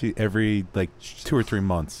 She every like 2 or 3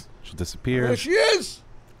 months she'll disappear. There she is.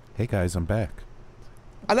 Hey guys, I'm back.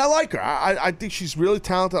 And I like her. I think she's really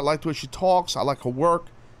talented. I like the way she talks. I like her work.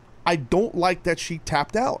 I don't like that she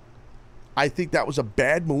tapped out. I think that was a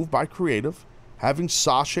bad move by Creative, having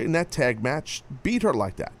Sasha in that tag match beat her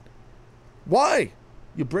like that. Why?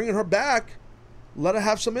 You're bringing her back. Let her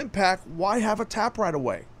have some impact. Why have a tap right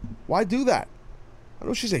away? Why do that? I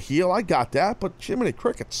know she's a heel. I got that. But Jiminy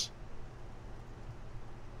Crickets.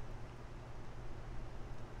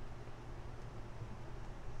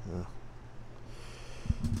 Yeah.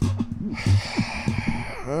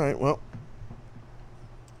 All right, well.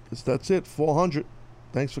 Guess that's it. 400.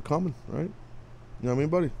 Thanks for coming, right? You know what I mean,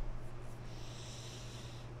 buddy?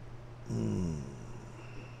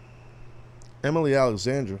 Emily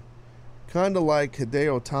Alexandra. Kind of like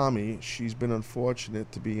Hideo Itami, she's been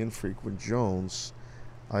unfortunate to be Infrequent Jones.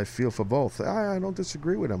 I feel for both. I don't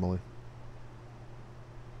disagree with Emily.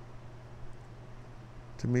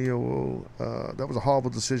 To me, that was a horrible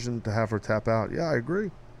decision to have her tap out. Yeah, I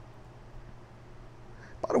agree.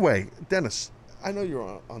 By the way, Dennis, I know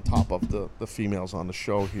you're on top of the females on the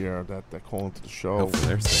show here that call into the show. Hopefully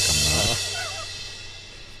they're sick.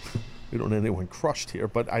 We don't have anyone crushed here,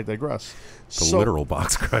 but I digress. The literal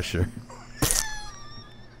box crusher.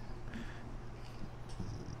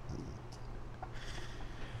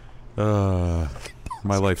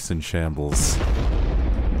 My life's in shambles.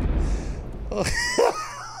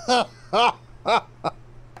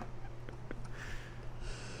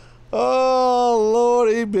 Oh,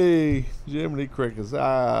 Lordy be. Jiminy Crickets.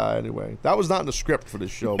 Anyway, that was not in the script for this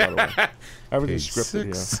show, by the way. Everything's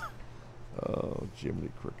scripted here. Oh, Jiminy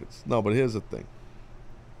Crickets. No, but here's the thing.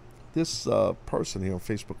 This person here on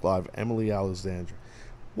Facebook Live, Emily Alexandra,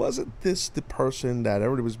 wasn't this the person that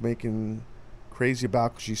everybody was making crazy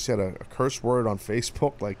about because she said a curse word on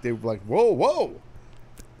Facebook. Like they were like, whoa.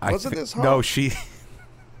 Wasn't this hard? No, she.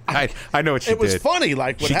 I know what she did. It was funny.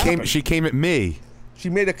 Like what happened. She came at me. She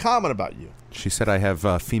made a comment about you. She said I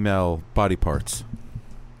have female body parts.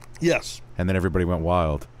 Yes. And then everybody went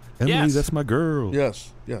wild. Emily, Yes. that's my girl.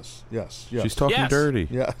 Yes. She's talking dirty.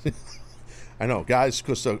 Yeah. I know, guys,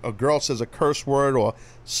 because a girl says a curse word or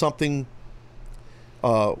something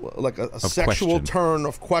like a sexual question. turn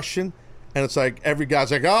of question, and it's like every guy's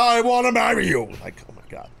like, I want to marry you. Like, oh, my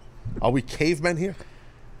God. Are we cavemen here?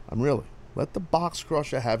 I'm really. Let the box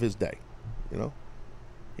crusher have his day. You know?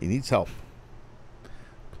 He needs help.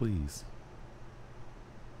 Please.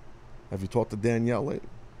 Have you talked to Danielle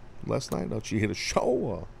last night? Did she hit a show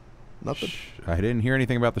or nothing? I didn't hear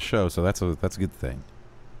anything about the show, so that's a good thing.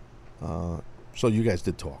 So you guys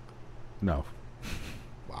did talk? No.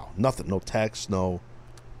 Wow. Nothing. No text. No.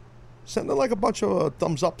 Sending like a bunch of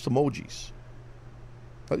thumbs up emojis.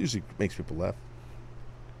 That usually makes people laugh.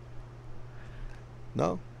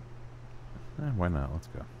 No? Why not? Let's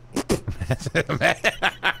go.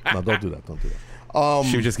 No, don't do that. Don't do that.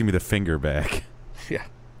 She would just give me the finger back. Yeah.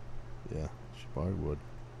 Yeah, she probably would.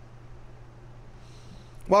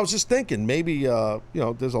 Well, I was just thinking, maybe,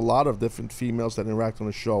 there's a lot of different females that interact on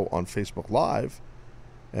the show on Facebook Live,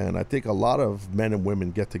 and I think a lot of men and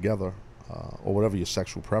women get together, or whatever your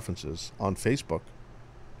sexual preference is, on Facebook.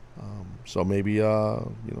 So maybe,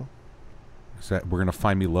 Is that we're gonna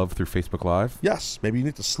find me love through Facebook Live? Yes, maybe you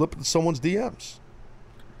need to slip into someone's DMs.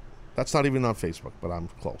 That's not even on Facebook, but I'm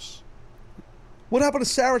close. What happened to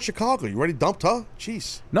Sarah in Chicago? You already dumped her?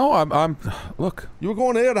 Jeez. No, I'm. Look, you were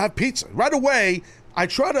going there to have pizza right away. I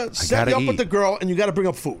try to set you up with the girl, and you got to bring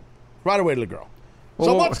up food right away to the girl.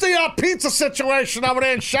 So what's the pizza situation over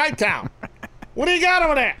there in Chi-Town? What do you got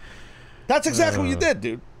over there? That's exactly what you did,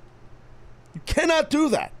 dude. You cannot do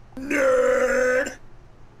that. Nerd.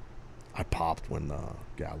 I popped when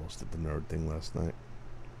Gallows did the nerd thing last night.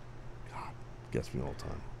 God, gets me all the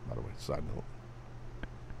time. By the way, side note.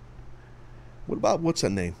 What about, what's her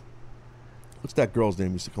name? What's that girl's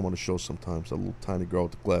name? Used to come on the show sometimes. That little tiny girl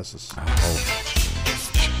with the glasses. Oh.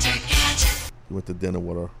 You went to dinner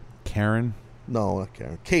with her. Karen? No, not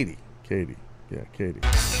Karen. Katie. Yeah, Katie.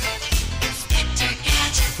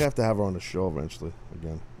 We have to have her on the show eventually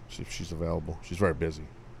again. See if she's available. She's very busy.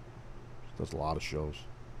 She does a lot of shows.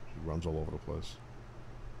 She runs all over the place.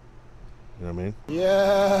 You know what I mean?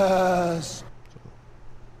 Yes.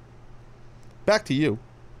 Back to you.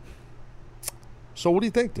 So what do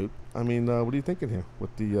you think, dude? I mean, what are you thinking here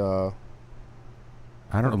with the?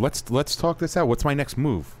 I don't know. Let's talk this out. What's my next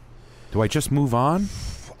move? Do I just move on?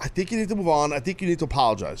 I think you need to move on. I think you need to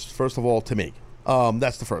apologize first of all to me.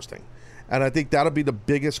 That's the first thing, and I think that'll be the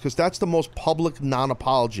biggest because that's the most public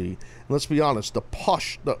non-apology. And let's be honest, the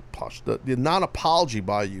non-apology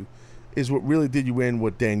by you is what really did you in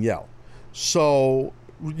with Danielle. So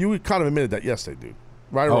you kind of admitted that yesterday, dude.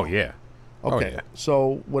 Right? Or Oh wrong? yeah. Okay. Oh, yeah.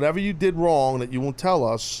 So whatever you did wrong that you won't tell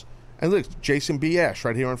us, and look, Jason B. Ash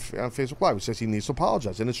right here on Facebook Live, he says he needs to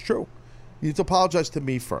apologize, and it's true. You need to apologize to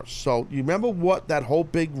me first. So you remember what that whole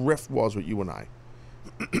big riff was with you and I?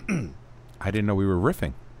 I didn't know we were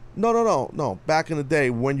riffing. No. Back in the day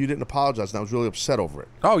when you didn't apologize, and I was really upset over it.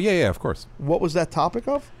 Oh yeah, of course. What was that topic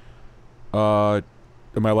of?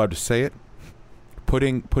 Am I allowed to say it?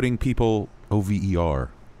 Putting people over. You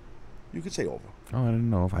could say over. Oh, I didn't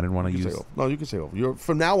know if I didn't want to use. No, you can say over.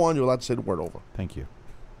 From now on, you're allowed to say the word over. Thank you.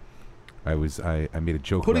 I made a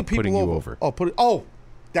joke Putting about putting people you over. over.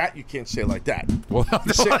 That you can't say like that. Well, no,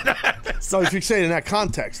 if you say it in that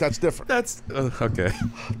context, that's different. That's okay.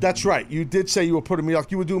 That's right. You did say you were putting me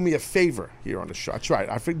like you were doing me a favor here on the show. That's right.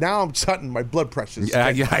 I think now I'm sudden my blood pressure.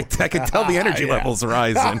 I can tell the energy levels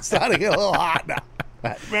rising. I'm starting to get a little hot now.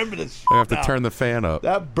 I remember this. I have to turn the fan up.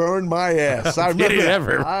 That burned my ass. I remember Did it that.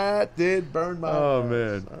 ever? That did burn my ass. Oh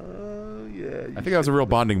man. Oh yeah. I think that was a real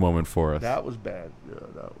bonding moment for us. That was bad. Yeah,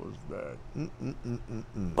 that was bad.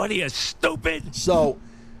 Buddy is stupid. So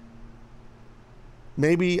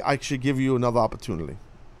maybe I should give you another opportunity.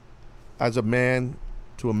 As a man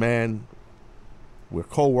to a man, we're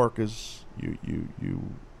co-workers.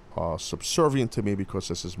 You are subservient to me because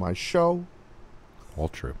this is my show. All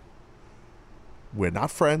true. We're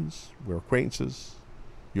not friends. We're acquaintances.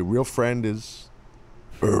 Your real friend is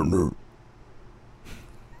Erner.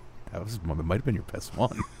 It might have been your best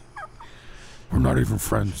one. We're not even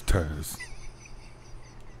friends, Taz.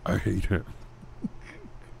 I hate him.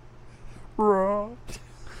 I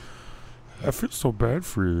feel so bad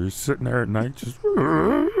for you. You're sitting there at night just...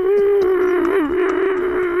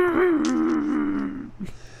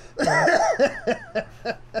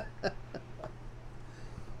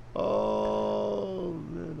 Oh,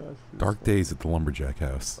 days at the Lumberjack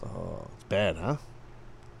house. Oh, it's bad, huh?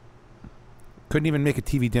 Couldn't even make a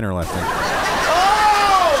TV dinner last night.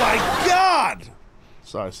 Oh, my God!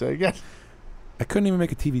 Sorry, say again. I couldn't even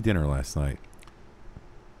make a TV dinner last night.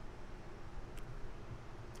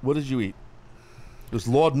 What did you eat? Because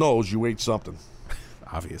Lord knows you ate something.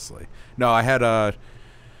 Obviously. No, I had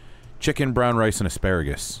chicken, brown rice, and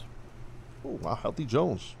asparagus. Oh, wow, Healthy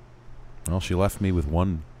Jones. Well, she left me with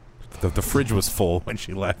one. The fridge was full when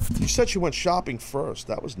she left. You said she went shopping first.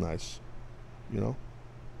 That was nice. You know?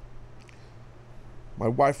 My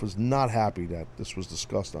wife was not happy that this was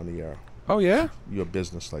discussed on the air. Oh, yeah? Your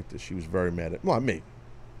business like this. She was very mad at... Well, me.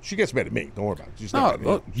 She gets mad at me. Don't worry about it. She's No, not mad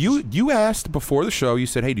at me. you asked before the show. You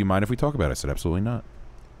said, "Hey, do you mind if we talk about it?" I said, "Absolutely not."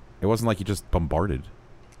 It wasn't like you just bombarded.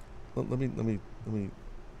 Let me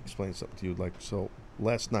explain something to you. Like, so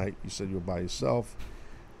last night you said you were by yourself,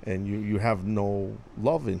 and you have no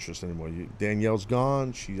love interest anymore. Danielle's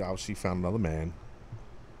gone. She obviously found another man,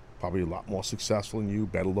 probably a lot more successful than you,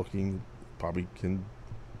 better looking, probably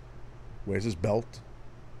wears his belt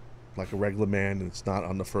like a regular man, and it's not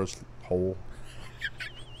on the first hole.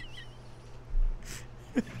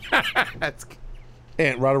 That's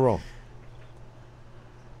And right or wrong?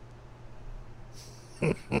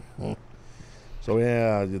 So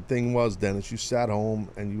yeah, the thing was, Dennis, you sat home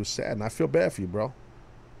and you were sad, and I feel bad for you, bro.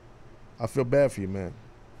 I feel bad for you, man.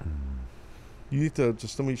 You need to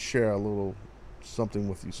just let me share a little something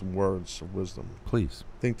with you, some words of wisdom. Please.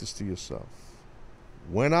 Think this to yourself.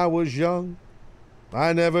 When I was young,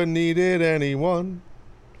 I never needed anyone,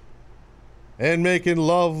 and making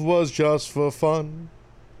love was just for fun.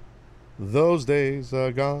 Those days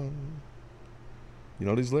are gone. You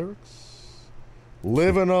know these lyrics?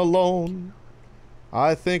 Living alone,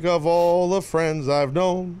 I think of all the friends I've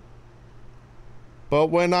known. But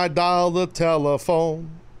when I dial the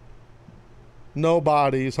telephone,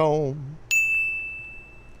 nobody's home.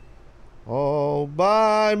 All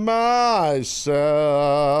by myself.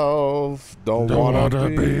 Don't wanna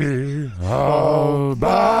be all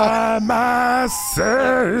by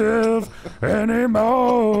myself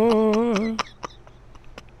anymore.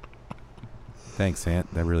 Thanks,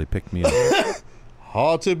 Ant. That really picked me up.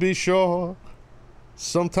 Hard to be sure.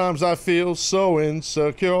 Sometimes I feel so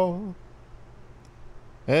insecure,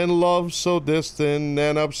 and love so distant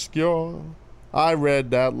and obscure. I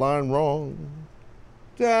read that line wrong.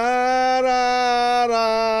 Da, da,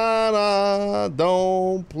 da, da.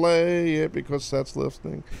 Don't play it because that's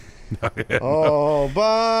listening. All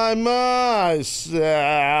by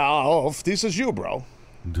myself. This is you, bro.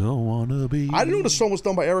 Don't wanna be. I didn't know the song was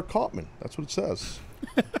done by Eric Cartman. That's what it says.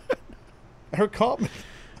 Eric Cartman.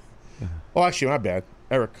 Oh, actually, my bad.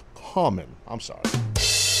 Eric Cartman. I'm sorry. My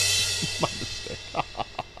mistake.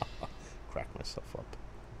 Crack myself up.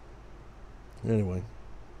 Anyway.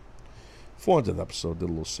 400th episode. Did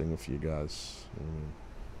a little singing for you guys. You know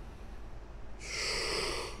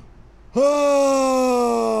what I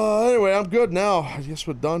mean? Anyway, I'm good now. I guess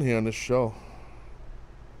we're done here on this show.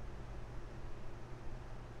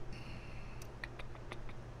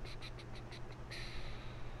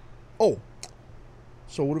 Oh,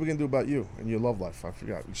 so what are we going to do about you and your love life? I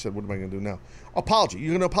forgot. You said, what am I going to do now? Apology. You're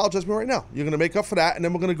going to apologize to me right now. You're going to make up for that, and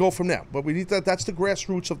then we're going to go from there. But we need that. That's the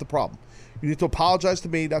grassroots of the problem. You need to apologize to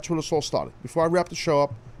me. That's where this all started. Before I wrap the show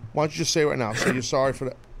up, why don't you just say it right now? Say you're sorry for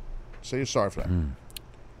that. Say you're sorry for that.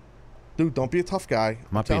 Dude, don't be a tough guy. I'm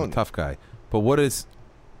not being a tough guy. But what does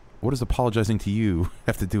apologizing to you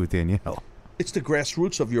have to do with Danielle? It's the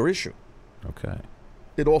grassroots of your issue. Okay.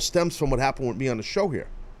 It all stems from what happened with me on the show here.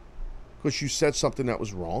 Because you said something that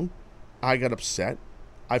was wrong. I got upset.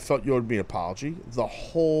 I felt you owed me an apology. The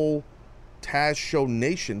whole Taz Show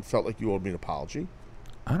Nation felt like you owed me an apology.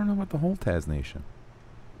 I don't know about the whole Taz Nation.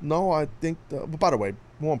 No, I think... but by the way,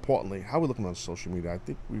 more importantly, how are we looking on social media? I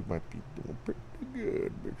think we might be doing pretty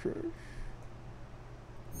good, because...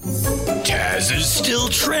 Taz is still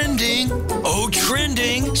trending. Oh,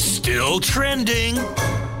 trending. Still trending.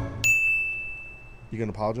 You going to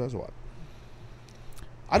apologize or what?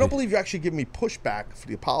 I don't believe you actually give me pushback for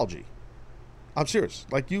the apology. I'm serious.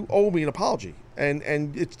 Like, you owe me an apology.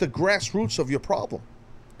 And it's the grassroots of your problem.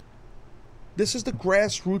 This is the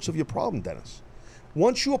grassroots of your problem, Dennis.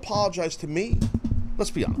 Once you apologize to me, let's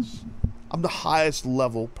be honest, I'm the highest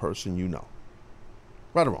level person you know.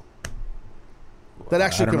 Right or wrong? That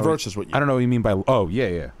actually converses with you. I don't know what you mean by... Oh,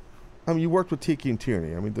 yeah. I mean, you worked with Tiki and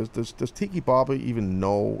Tierney. I mean, does Tiki Barber even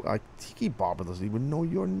know... Tiki Barber doesn't even know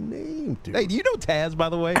your name, dude. Hey, do you know Taz, by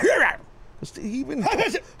the way? Does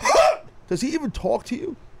he even talk to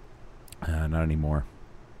you? Not anymore.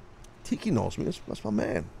 Tiki knows me. That's my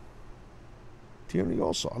man. Tierney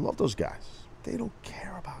also. I love those guys. They don't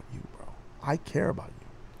care about you, bro. I care about you.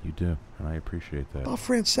 You do, and I appreciate that. Oh,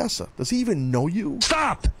 Francesa. Does he even know you?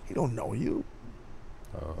 Stop! He don't know you.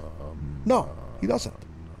 No, he doesn't.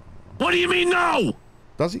 What do you mean, no?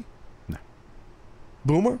 Does he? No.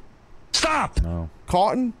 Boomer? Stop! No.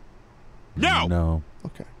 Carton? No! No.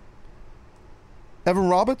 Okay. Evan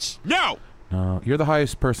Roberts? No! No. You're the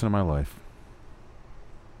highest person in my life.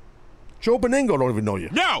 Joe Beningo don't even know you.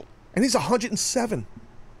 No! And he's 107.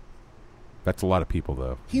 That's a lot of people,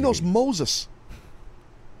 though. He knows Moses.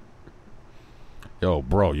 Yo,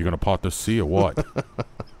 bro, you gonna pot the sea or what? That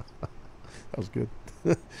was good.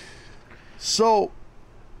 So,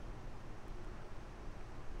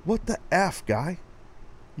 what the F, guy?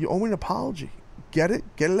 You owe me an apology. Get it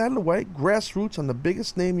out of the way. Grassroots on the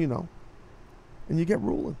biggest name you know, and you get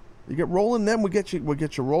rolling. You get rolling. Then we'll get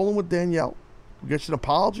you rolling with Danielle. We'll get you an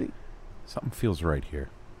apology. Something feels right here.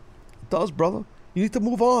 It does, brother. You need to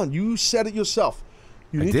move on. You said it yourself.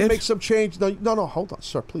 You need to make some change. No, hold on,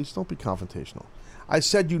 sir. Please don't be confrontational. I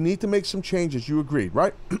said you need to make some changes. You agreed,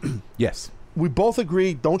 right? Yes. We both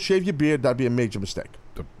agreed. Don't shave your beard. That'd be a major mistake.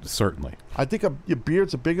 Certainly. I think your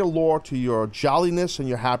beard's a bigger lure to your jolliness and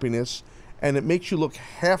your happiness, and it makes you look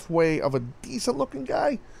halfway of a decent-looking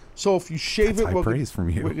guy. So if you shave That's it, high praise from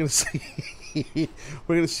you. We're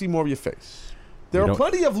gonna see more of your face. There are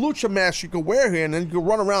plenty of lucha masks you can wear here, and then you can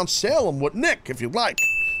run around Salem with Nick if you'd like.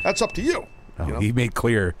 That's up to you. Oh, you know? He made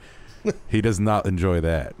clear he does not enjoy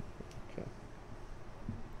that.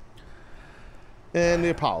 And the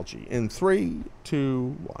apology in 3,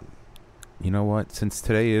 2, 1. You know what? Since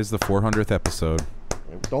today is the 400th episode.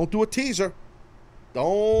 Don't do a teaser.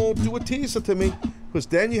 Don't do a teaser to me, because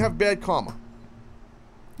then you have bad karma.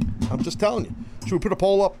 I'm just telling you. Should we put a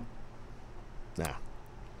poll up? Nah.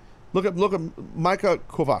 Look at Micah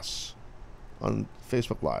Kovas on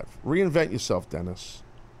Facebook Live. Reinvent yourself, Dennis.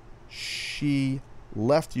 She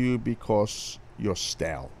left you because you're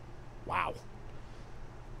stale. Wow.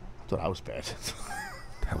 I thought I was bad.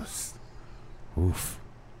 That was... Oof.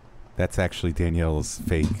 That's actually Danielle's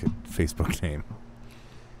fake Facebook name.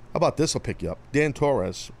 How about this? I'll pick you up. Dan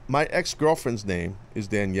Torres. My ex-girlfriend's name is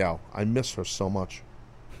Danielle. I miss her so much.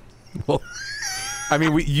 Well, I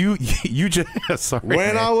mean, you just... Sorry,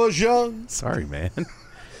 when man. I was young. Sorry, man.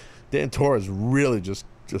 Dan Torres really just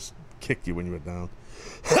kicked you when you were down.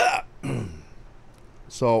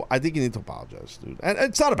 So I think you need to apologize, dude. And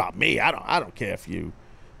it's not about me. I don't care if you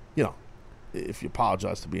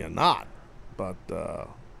apologize to me or not. But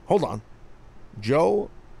hold on. Joe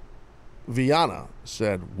Viana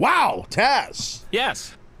said, "Wow, Taz."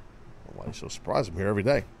 Yes. Why are you so surprised? I'm here every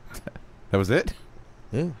day. That was it?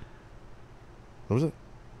 Yeah. That was it.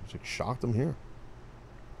 I was like shocked I'm here.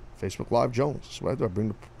 Facebook Live Jones. That's what I do. I bring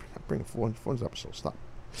the 400 episode. Stop.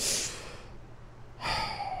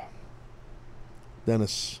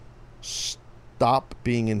 Dennis, stop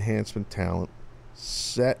being enhancement talent.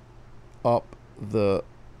 Set up the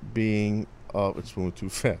being of... It's moving too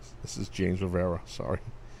fast. This is James Rivera. Sorry.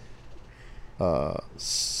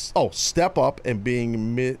 Step up and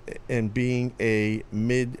being a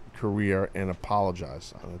mid-career and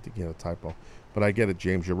apologize. I don't think you had a typo. But I get it,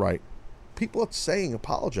 James. You're right. People are saying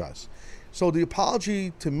apologize. So the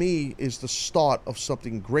apology to me is the start of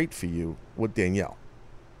something great for you with Danielle.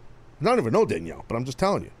 I don't even know Danielle, but I'm just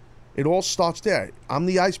telling you. It all starts there. I'm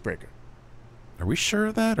the icebreaker. Are we sure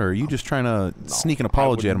of that, or are you just trying to sneak an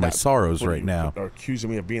apology out of my sorrows right now? Are accusing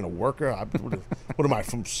me of being a worker? What am I,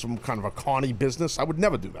 from some kind of a carny business? I would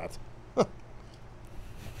never do that.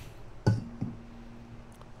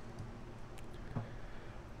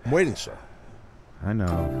 I'm waiting, sir. I know.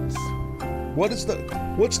 What's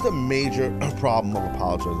the major problem of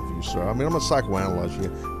apologizing for you, sir? I mean, I'm a psychoanalyst here.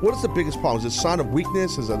 What is the biggest problem? Is it a sign of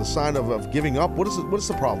weakness? Is it a sign of giving up? What is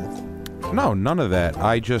the problem with it? No, none of that.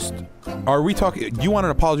 Are we talking... You want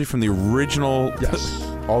an apology from the original... Yes.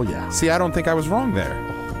 Oh, yeah. See, I don't think I was wrong there.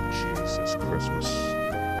 Oh, Jesus Christmas.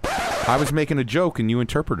 I was making a joke and you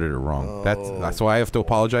interpreted it wrong. That's why I have to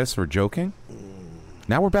apologize for joking?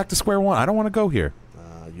 Now we're back to square one. I don't want to go here.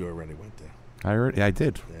 You already went there. I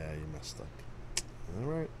did. Yeah, you messed up. All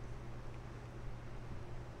right.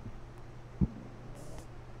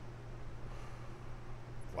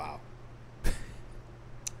 Wow.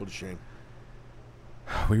 What a shame.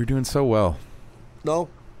 We were doing so well. No,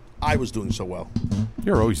 I was doing so well.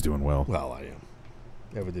 You're always doing well. Well, I am.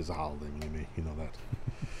 Every day's a holiday with me. You know that.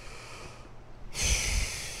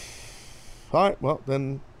 All right, well,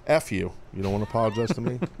 then F you. You don't want to apologize to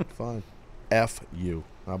me? Fine. F you.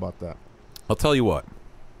 How about that? I'll tell you what.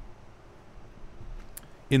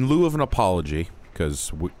 In lieu of an apology,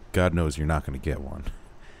 because God knows you're not going to get one,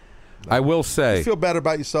 I will say. You feel better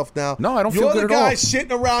about yourself now? No, I don't feel good You're at the all. guy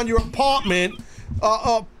sitting around your apartment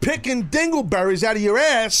picking dingleberries out of your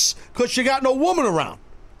ass because you got no woman around.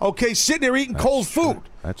 Okay, sitting there eating cold food.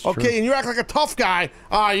 That's okay, true. and you act like a tough guy.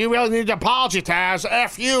 You really need an apology, Taz.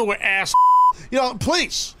 F you, ass. You know,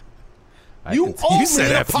 please. You owe me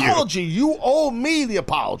said an F you. apology. You owe me the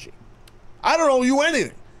apology. I don't owe you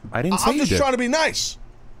anything. I didn't say I'm you just did. trying to be nice.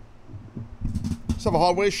 Just have a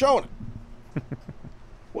hard way of showing it.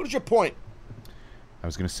 What is your point? I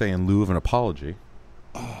was going to say, in lieu of an apology,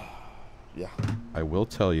 Yeah. I will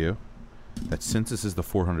tell you that since this is the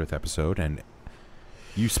 400th episode, and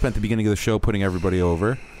you spent the beginning of the show putting everybody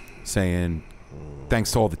over, saying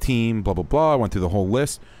thanks to all the team, blah, blah, blah. I went through the whole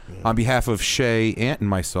list. On behalf of Shay, Ant, and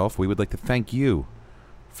myself, we would like to thank you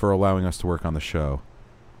for allowing us to work on the show.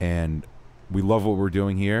 And we love what we're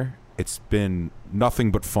doing here. It's been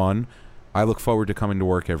nothing but fun. I look forward to coming to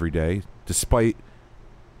work every day, despite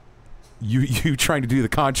you trying to do the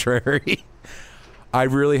contrary. I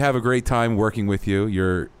really have a great time working with you.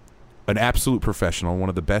 You're an absolute professional, one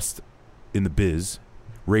of the best in the biz,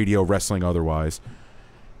 radio, wrestling, otherwise.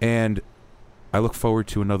 And I look forward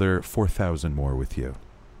to another 4,000 more with you.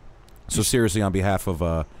 So seriously, on behalf of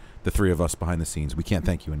the three of us behind the scenes, we can't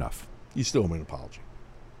thank you enough. You still owe me an apology.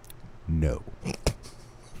 No.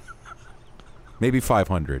 Maybe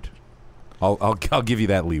 500. I'll give you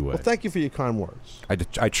that leeway. Well, thank you for your kind words.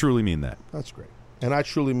 I truly mean that. That's great. And I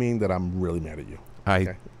truly mean that I'm really mad at you.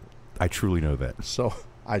 I truly know that. So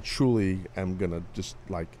I truly am going to just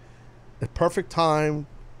like, the perfect time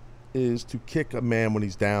is to kick a man when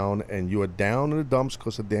he's down, and you are down in the dumps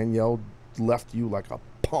because of Danielle left you like a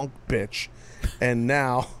punk bitch. And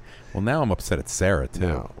now... Well, now I'm upset at Sarah, too.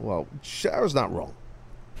 Now, well, Sarah's not wrong.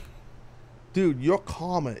 Dude, your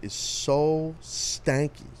karma is so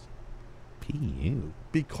stanky. P.U.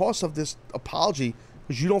 Because of this apology,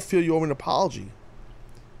 because you don't feel you owe an apology.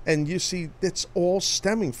 And you see, it's all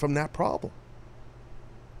stemming from that problem.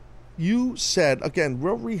 You said, again,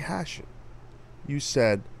 we'll rehash it. You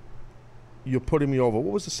said, you're putting me over.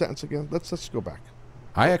 What was the sentence again? Let's go back.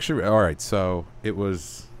 All right, so it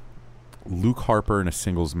was Luke Harper in a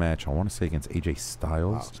singles match, I want to say against AJ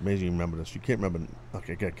Styles. Wow, it's amazing you remember this. You can't remember.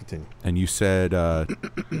 Okay, go ahead, continue. And you said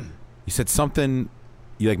something,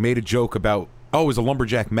 you like made a joke about, it was a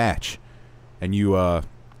lumberjack match. And you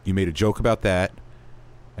made a joke about that.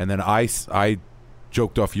 And then I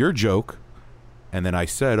joked off your joke. And then I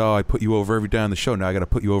said, I put you over every day on the show. Now I got to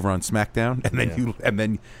put you over on SmackDown.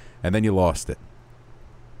 And then you lost it.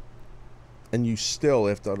 And you still,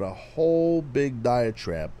 after the whole big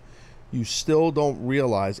diatribe, you still don't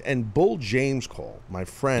realize. And Bull James called, my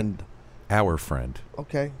friend. Our friend.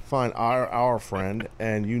 Okay, fine, our friend,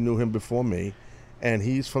 and you knew him before me, and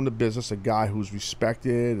he's from the business, a guy who's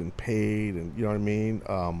respected and paid, and you know what I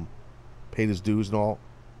mean, paid his dues and all,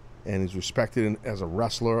 and he's respected as a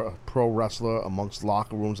wrestler, a pro wrestler amongst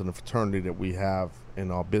locker rooms and the fraternity that we have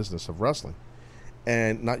in our business of wrestling,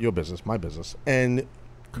 and not your business, my business, and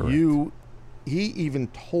Correct. He even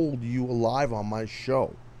told you live on my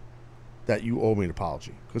show that you owe me an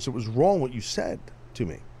apology because it was wrong what you said to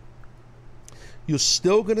me. You're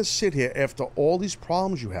still going to sit here after all these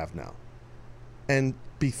problems you have now and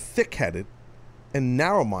be thick-headed and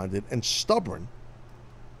narrow-minded and stubborn.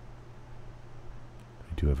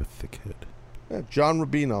 I do have a thick head. Yeah, John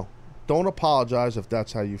Rubino, don't apologize if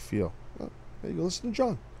that's how you feel. There you go. Listen to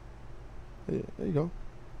John. There you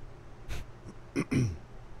go.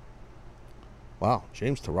 Wow,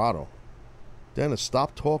 James Torado. Dennis,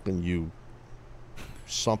 stop talking, you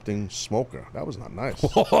something smoker. That was not nice.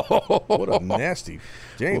 What a nasty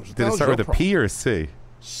James. Did it start with a P or a C?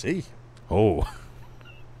 C. Oh.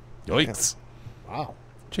 Yikes. Yeah. Wow.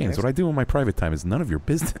 James, Nasty. what I do in my private time is none of your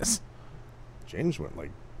business. James went like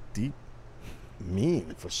deep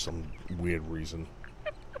mean for some weird reason.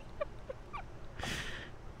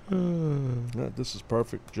 Yeah, this is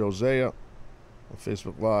perfect. Josiah on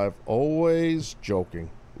Facebook Live, always joking,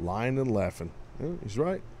 lying and laughing. Yeah, he's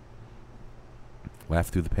right. Laugh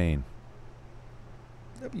through the pain.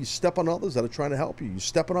 Yeah, but you step on others that are trying to help you. You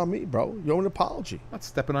stepping on me, bro. You owe an apology. I'm not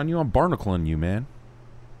stepping on you. I'm barnacling you, man.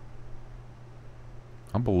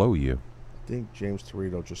 I'm below you. I think James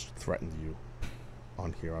Torito just threatened you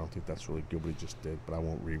on here. I don't think that's really good what he just did, but I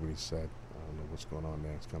won't read what he said. I don't know what's going on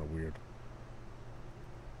there. It's kind of weird.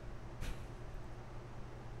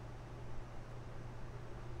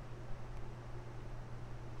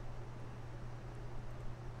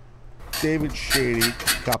 David Shady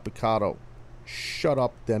Capicato. Shut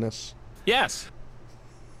up, Dennis. Yes.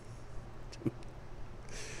 Dude,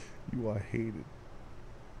 you are hated.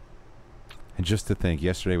 And just to think,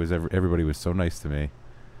 yesterday was everybody was so nice to me,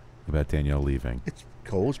 about Danielle leaving. It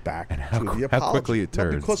goes back And to how the apology. quickly it No,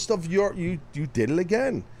 turns. because of you did it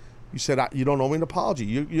again. You said you don't owe me an apology.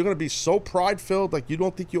 You're going to be so pride-filled, like you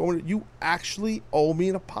don't think you owe me. You actually owe me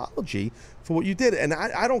an apology for what you did, and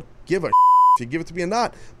I don't give a if you give it to me or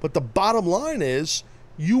not. But the bottom line is,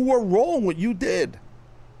 you were wrong what you did.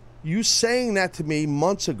 You saying that to me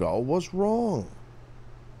months ago was wrong.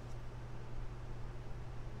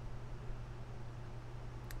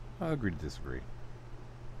 I agree to disagree.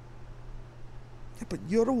 Yeah, but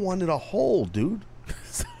you're the one in a hole, dude.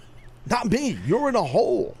 Not me. You're in a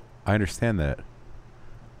hole. I understand that.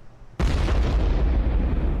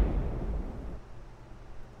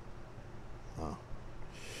 Oh. All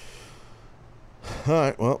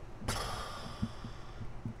right, well,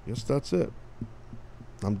 guess that's it.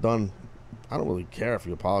 I'm done. I don't really care if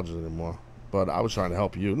you apologize anymore, but I was trying to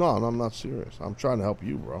help you. No, I'm not serious. I'm trying to help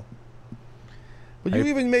you, bro. But you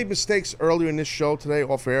even made mistakes earlier in this show today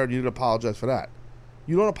off air, and you didn't apologize for that.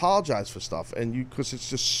 You don't apologize for stuff, and because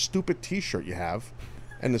it's this stupid T-shirt you have,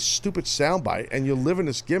 and this stupid soundbite, and you live in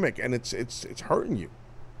this gimmick, and it's hurting you.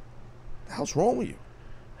 What the hell's wrong with you?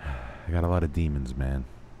 I got a lot of demons, man.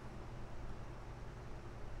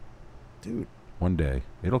 Dude. One day.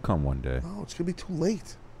 It'll come one day. No, it's going to be too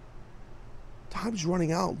late. Time's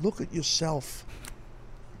running out. Look at yourself.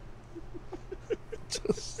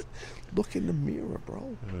 Just look in the mirror,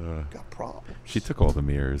 bro. Got problems. She took all the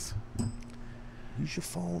mirrors. Use your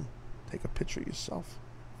phone. Take a picture of yourself.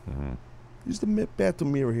 Mm-hmm. Use the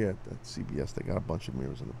bathroom mirror here at CBS. They got a bunch of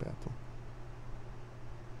mirrors in the bathroom.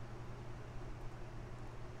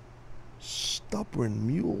 Stubborn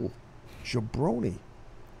mule. Jabroni.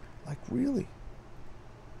 Like, really?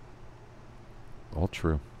 All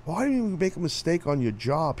true. Why do you make a mistake on your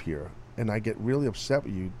job here and I get really upset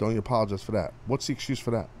with you? Don't you apologize for that? What's the excuse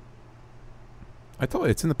for that? I told you,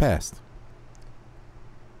 it's in the past.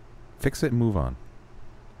 Fix it and move on.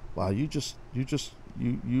 Wow, you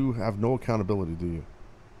have no accountability, do you?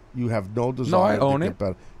 You have no desire No, I own to it. get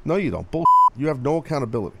better. No, you don't. Bull. You have no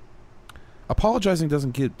accountability. Apologizing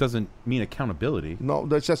doesn't mean accountability. No, it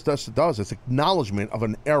does. It's acknowledgement of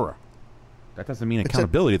an error. That doesn't mean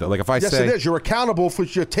accountability, though. Like if I yes, say, it is. You're accountable for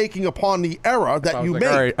you're taking upon the error that you like, made.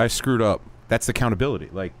 all right, I screwed up. That's accountability.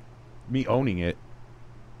 Like me owning it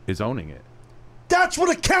is owning it. That's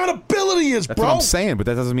what accountability is, That's bro. what I'm saying, but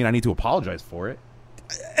that doesn't mean I need to apologize for it.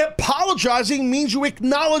 Apologizing means you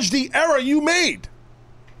acknowledge the error you made.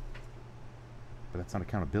 But that's not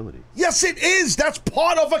accountability. Yes, it is. That's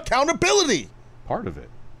part of accountability. Part of it.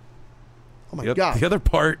 Oh, my God. The other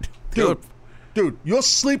part. Dude, you're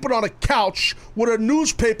sleeping on a couch with a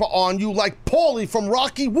newspaper on you like Paulie from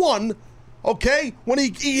Rocky 1, okay, when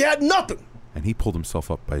he had nothing. And he pulled himself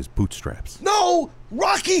up by his bootstraps. No,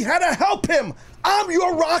 Rocky had to help him. I'm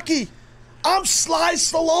your Rocky. I'm Sly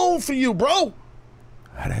Stallone for you, bro.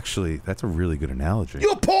 That's a really good analogy.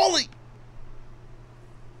 You're Paulie.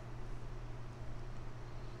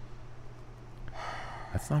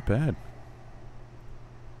 That's not bad.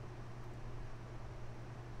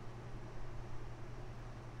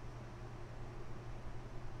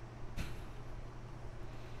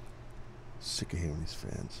 Sick of hearing these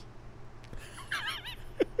fans.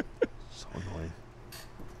 So annoying.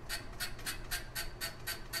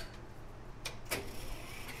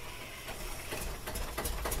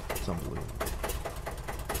 It's unbelievable.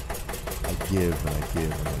 I give and I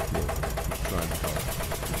give and I give. I'm just trying to help.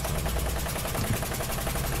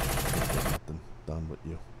 Nothing done with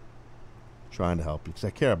you. Trying to help you because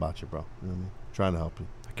I care about you, bro. You know what I mean? Trying to help you.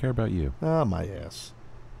 I care about you. Ah, my ass.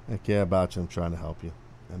 I care about you. I'm trying to help you.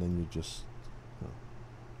 And then you just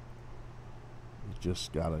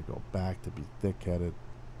gotta go back to be thick-headed,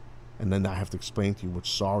 and then I have to explain to you what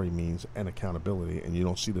sorry means and accountability, and you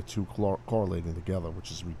don't see the two correlating together,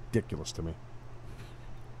 which is ridiculous to me.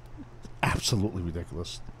 Absolutely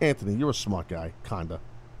ridiculous. Anthony, you're a smart guy, kinda.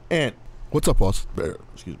 And what's up, boss?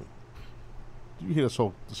 Excuse me. Did you hear this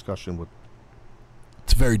whole discussion with?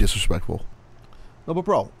 It's very disrespectful. No, but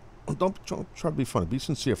bro, don't try to be funny. Be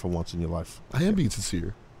sincere for once in your life. I am being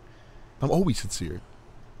sincere. I'm always sincere.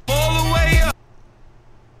 All the way up.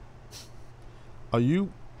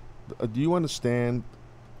 Do you understand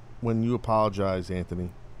when you apologize,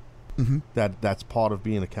 Anthony, that's part of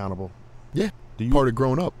being accountable? Yeah, do you, part of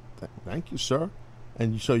growing up. Thank you, sir.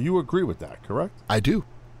 And so you agree with that, correct? I do.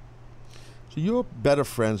 So you're better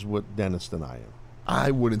friends with Dennis than I am.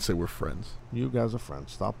 I wouldn't say we're friends. You guys are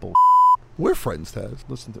friends. Stop bull. We're friends, Taz.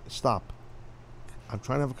 Listen to stop. I'm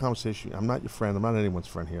trying to have a conversation. I'm not your friend. I'm not anyone's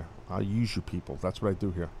friend here. I use you people. That's what I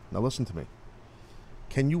do here. Now listen to me.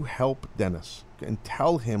 Can you help Dennis and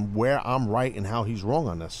tell him where I'm right and how he's wrong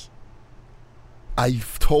on this?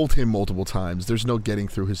 I've told him multiple times, there's no getting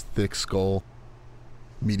through his thick skull,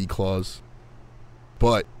 meaty claws.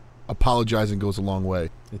 But apologizing goes a long way.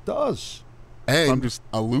 It does. And I'm just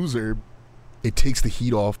a loser, it takes the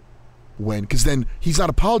heat off because then he's not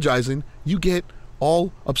apologizing. You get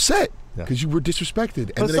all upset because you were disrespected.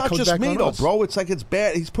 But And it's then it not comes just back me, on though, us. bro. It's like it's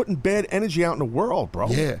bad. He's putting bad energy out in the world, bro.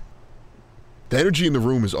 Yeah. The energy in the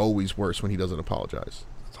room is always worse when he doesn't apologize.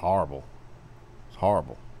 It's horrible. It's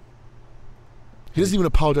horrible. He doesn't even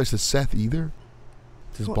apologize to Seth either.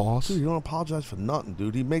 His boss. Dude, you don't apologize for nothing,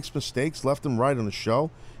 dude. He makes mistakes left and right on the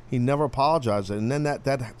show. He never apologizes, and then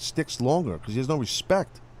that sticks longer because he has no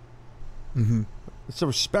respect. Mm-hmm. It's a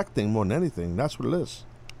respect thing more than anything. That's what it is.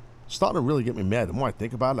 It's starting to really get me mad. The more I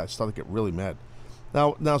think about it, I start to get really mad.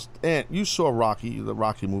 Now, Ant, you saw the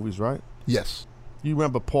Rocky movies, right? Yes. You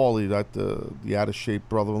remember Paulie, the out of shape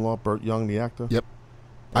brother-in-law, Burt Young, the actor? Yep.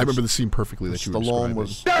 I remember the scene perfectly that you were describing.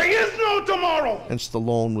 There is no tomorrow. And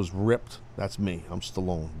Stallone was ripped. That's me. I'm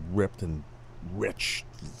Stallone, ripped and rich,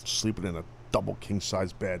 sleeping in a double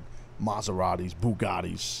king-size bed, Maseratis,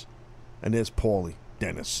 Bugattis. And there's Paulie,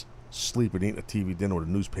 Dennis, sleeping, eating a TV dinner with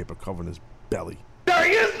a newspaper covering his belly. There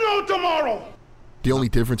is no tomorrow. The only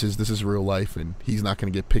difference is this is real life, and he's not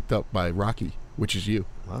going to get picked up by Rocky, which is you.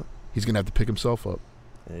 Huh? He's going to have to pick himself up.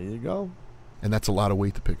 There you go. And that's a lot of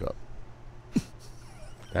weight to pick up.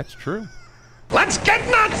 That's true. Let's get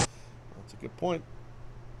nuts. That's a good point.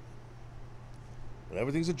 But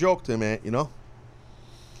everything's a joke to him, man, you know?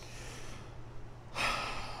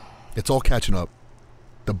 It's all catching up.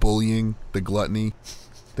 The bullying, the gluttony,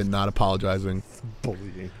 the not apologizing.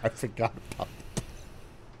 Bullying. I forgot about that.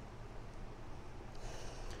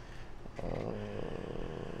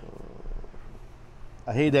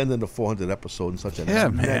 I hate ending the 400 episode in such a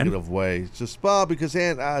negative way. It's just, because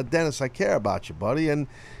Dennis, I care about you, buddy, and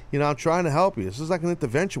I'm trying to help you. This is like an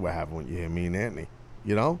intervention we're having with you, me and Anthony.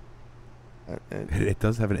 You know, it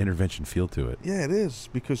does have an intervention feel to it. Yeah, it is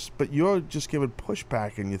but you're just giving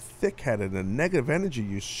pushback, and you're thick-headed, and negative energy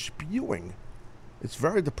you're spewing. It's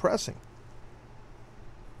very depressing.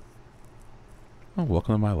 Oh,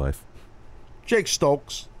 welcome to my life. Jake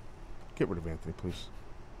Stokes, get rid of Anthony, please.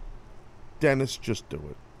 Dennis, just do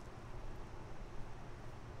it.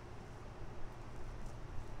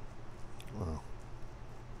 Wow.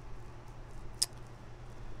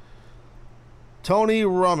 Tony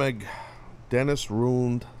Rummig. Dennis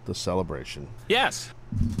ruined the celebration. Yes.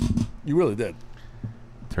 You really did.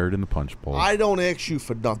 Turd in the punch bowl. I don't ask you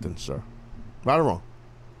for nothing, sir. Right or wrong?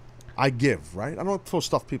 I give, right? I don't throw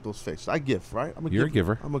stuff in people's face. I give, right? You're a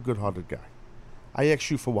giver. I'm a good-hearted guy. I ask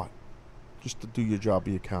you for what? Just to do your job,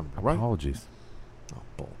 be accountable, right? Apologies. Oh,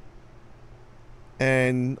 bull.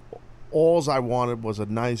 And all I wanted was a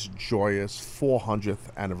nice, joyous 400th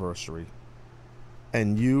anniversary.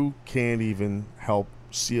 And you can't even help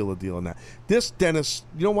seal a deal on that. This, Dennis,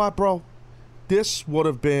 you know what, bro? This would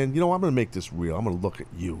have been, I'm going to make this real. I'm going to look at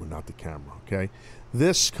you and not the camera, okay?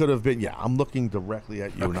 This could have been, I'm looking directly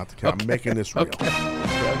at you and not the camera. I'm making this real. Okay.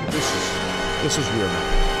 This is real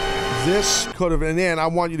now. This could have, and then I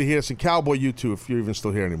want you to hear this, and Cowboy, you too, if you're even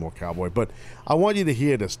still here anymore, Cowboy. But I want you to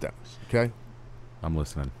hear this, Dennis, okay? I'm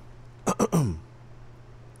listening.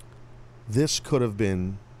 This could have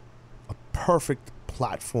been a perfect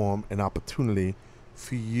platform and opportunity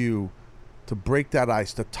for you to break that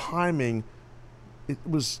ice. The timing, it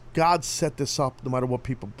was, God set this up no matter what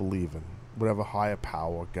people believe in, whatever higher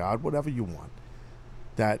power, God, whatever you want.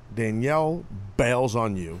 That Danielle bails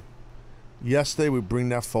on you. Yesterday, we bring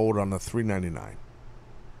that forward on the $3.99.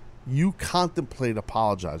 You contemplate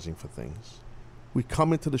apologizing for things. We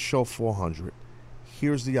come into the show 400.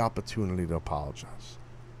 Here's the opportunity to apologize.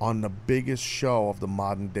 On the biggest show of the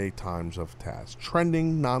modern day times of Taz.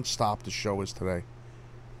 Trending nonstop, the show is today.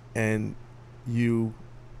 And you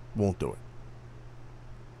won't do it.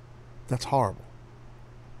 That's horrible.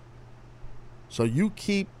 So you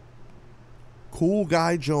keep cool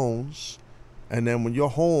guy Jones, and then when you're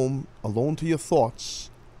home, alone to your thoughts,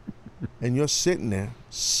 and you're sitting there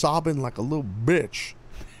sobbing like a little bitch,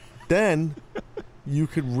 then you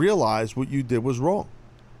could realize what you did was wrong.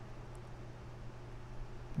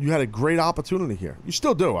 You had a great opportunity here. You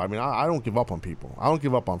still do. I mean, I don't give up on people. I don't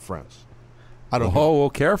give up on friends. I don't. Oh,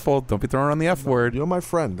 careful! Don't be throwing on the F word. You're my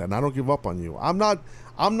friend, and I don't give up on you. I'm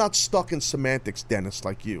not stuck in semantics, Dennis,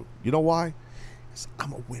 like you. You know why? Because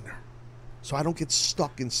I'm a winner, so I don't get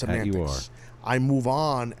stuck in semantics. You are. I move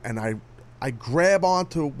on, and I grab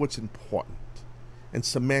onto what's important. And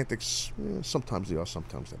semantics, sometimes they are,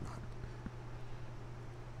 sometimes they're not.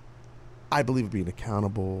 I believe in being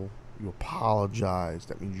accountable. You apologize.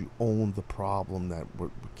 That means you own the problem that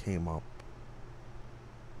came up.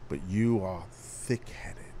 but you are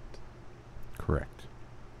thick-headed. Correct.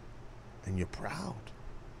 And you're proud.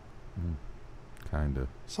 Kinda.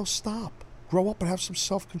 So stop. Grow up and have some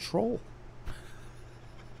self-control.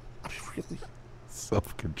 I mean, really.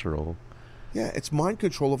 Self-control. Yeah, it's mind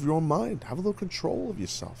control of your own mind. Have a little control of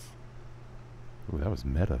yourself. Ooh, that was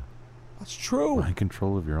meta. That's true. Mind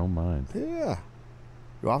control of your own mind. Yeah.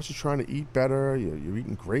 You're obviously trying to eat better. You're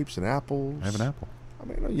eating grapes and apples. I have an apple. I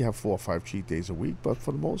mean, I know you have 4 or 5 cheat days a week, but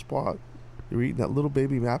for the most part, you're eating that little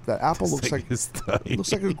baby apple. That apple looks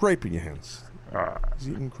like a grape in your hands. He's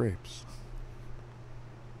eating grapes.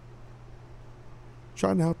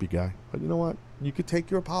 Trying to help you, guy. But you know what? You could take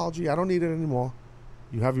your apology. I don't need it anymore.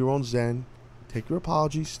 You have your own zen. Take your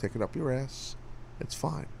apology, stick it up your ass. It's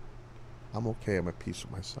fine. I'm okay. I'm at peace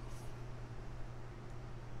with myself.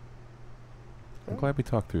 I'm glad we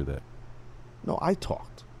talked through that. No, I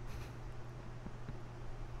talked.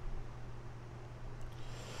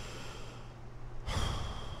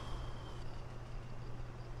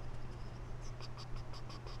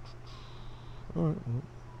 All right. Well,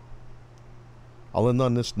 I'll end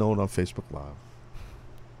on this note on Facebook Live.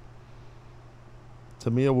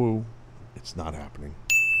 Tamia Wu, it's not happening.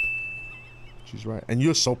 She's right. And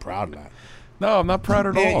you're so proud of that. No, I'm not proud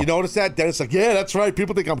at all. You notice that? Dennis like, yeah, that's right.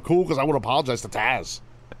 People think I'm cool because I would apologize to Taz.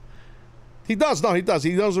 He does. No, he does.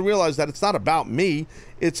 He doesn't realize that it's not about me.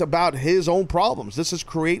 It's about his own problems. This is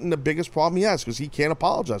creating the biggest problem he has because he can't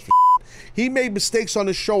apologize for shit. He made mistakes on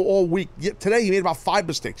the show all week. Yet today, he made about 5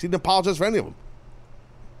 mistakes. He didn't apologize for any of them.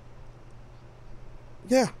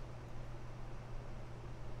 Yeah.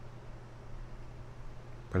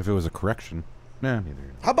 But if it was a correction, neither.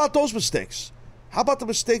 How about those mistakes? How about the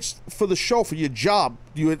mistakes for the show, for your job?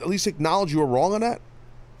 Do you at least acknowledge you were wrong on that?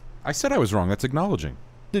 I said I was wrong. That's acknowledging.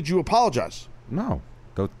 Did you apologize? No.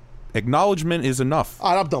 Acknowledgement is enough.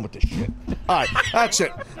 All right, I'm done with this shit. All right, that's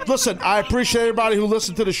it. Listen, I appreciate everybody who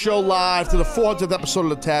listened to the show live, to the 400th episode of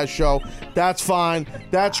the Taz Show. That's fine.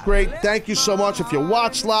 That's great. Thank you so much. If you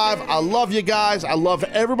watch live, I love you guys. I love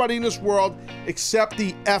everybody in this world except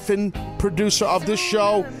the effing producer of this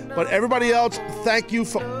show. But everybody else, thank you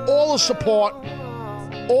for all the support.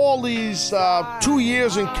 All these 2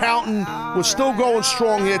 years and counting, we're still going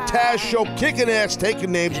strong here. Taz Show, kicking ass,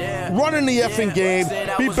 taking names, running the effing game.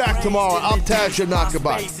 Be back tomorrow. I'm Taz Yanaka.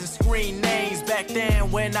 Goodbye. Back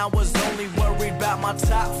then when I was only worried about my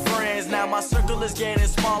top friends. Now my circle is getting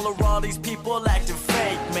smaller, all these people acting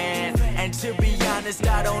fake, man. And to be honest,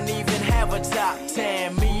 I don't even have a top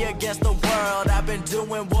 10. Me against the world, I've been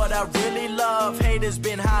doing what I really love. Haters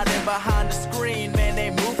been hiding behind the screen, man,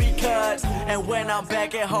 they movie cuts. And when I'm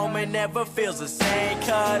back at home, it never feels the same,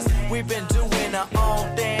 cause we've been doing our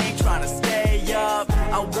own thing, trying to stay up.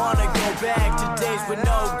 I wanna go back to days with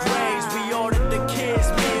no grades. We ordered the kids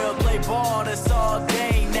meal, play ball, that's all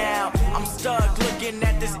day now. I'm stuck looking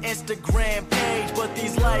at this Instagram page, but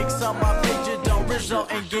these likes on my picture don't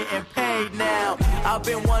result in getting paid now. I've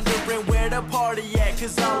been wondering where the party at,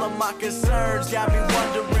 cause all of my concerns got me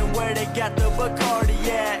wondering where they got the Bacardi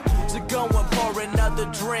at. So go and pour another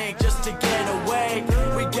drink just to get away.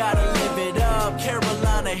 We gotta live it up,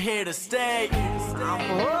 Carolina here to stay.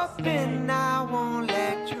 I'm hoping I won't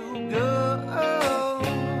let you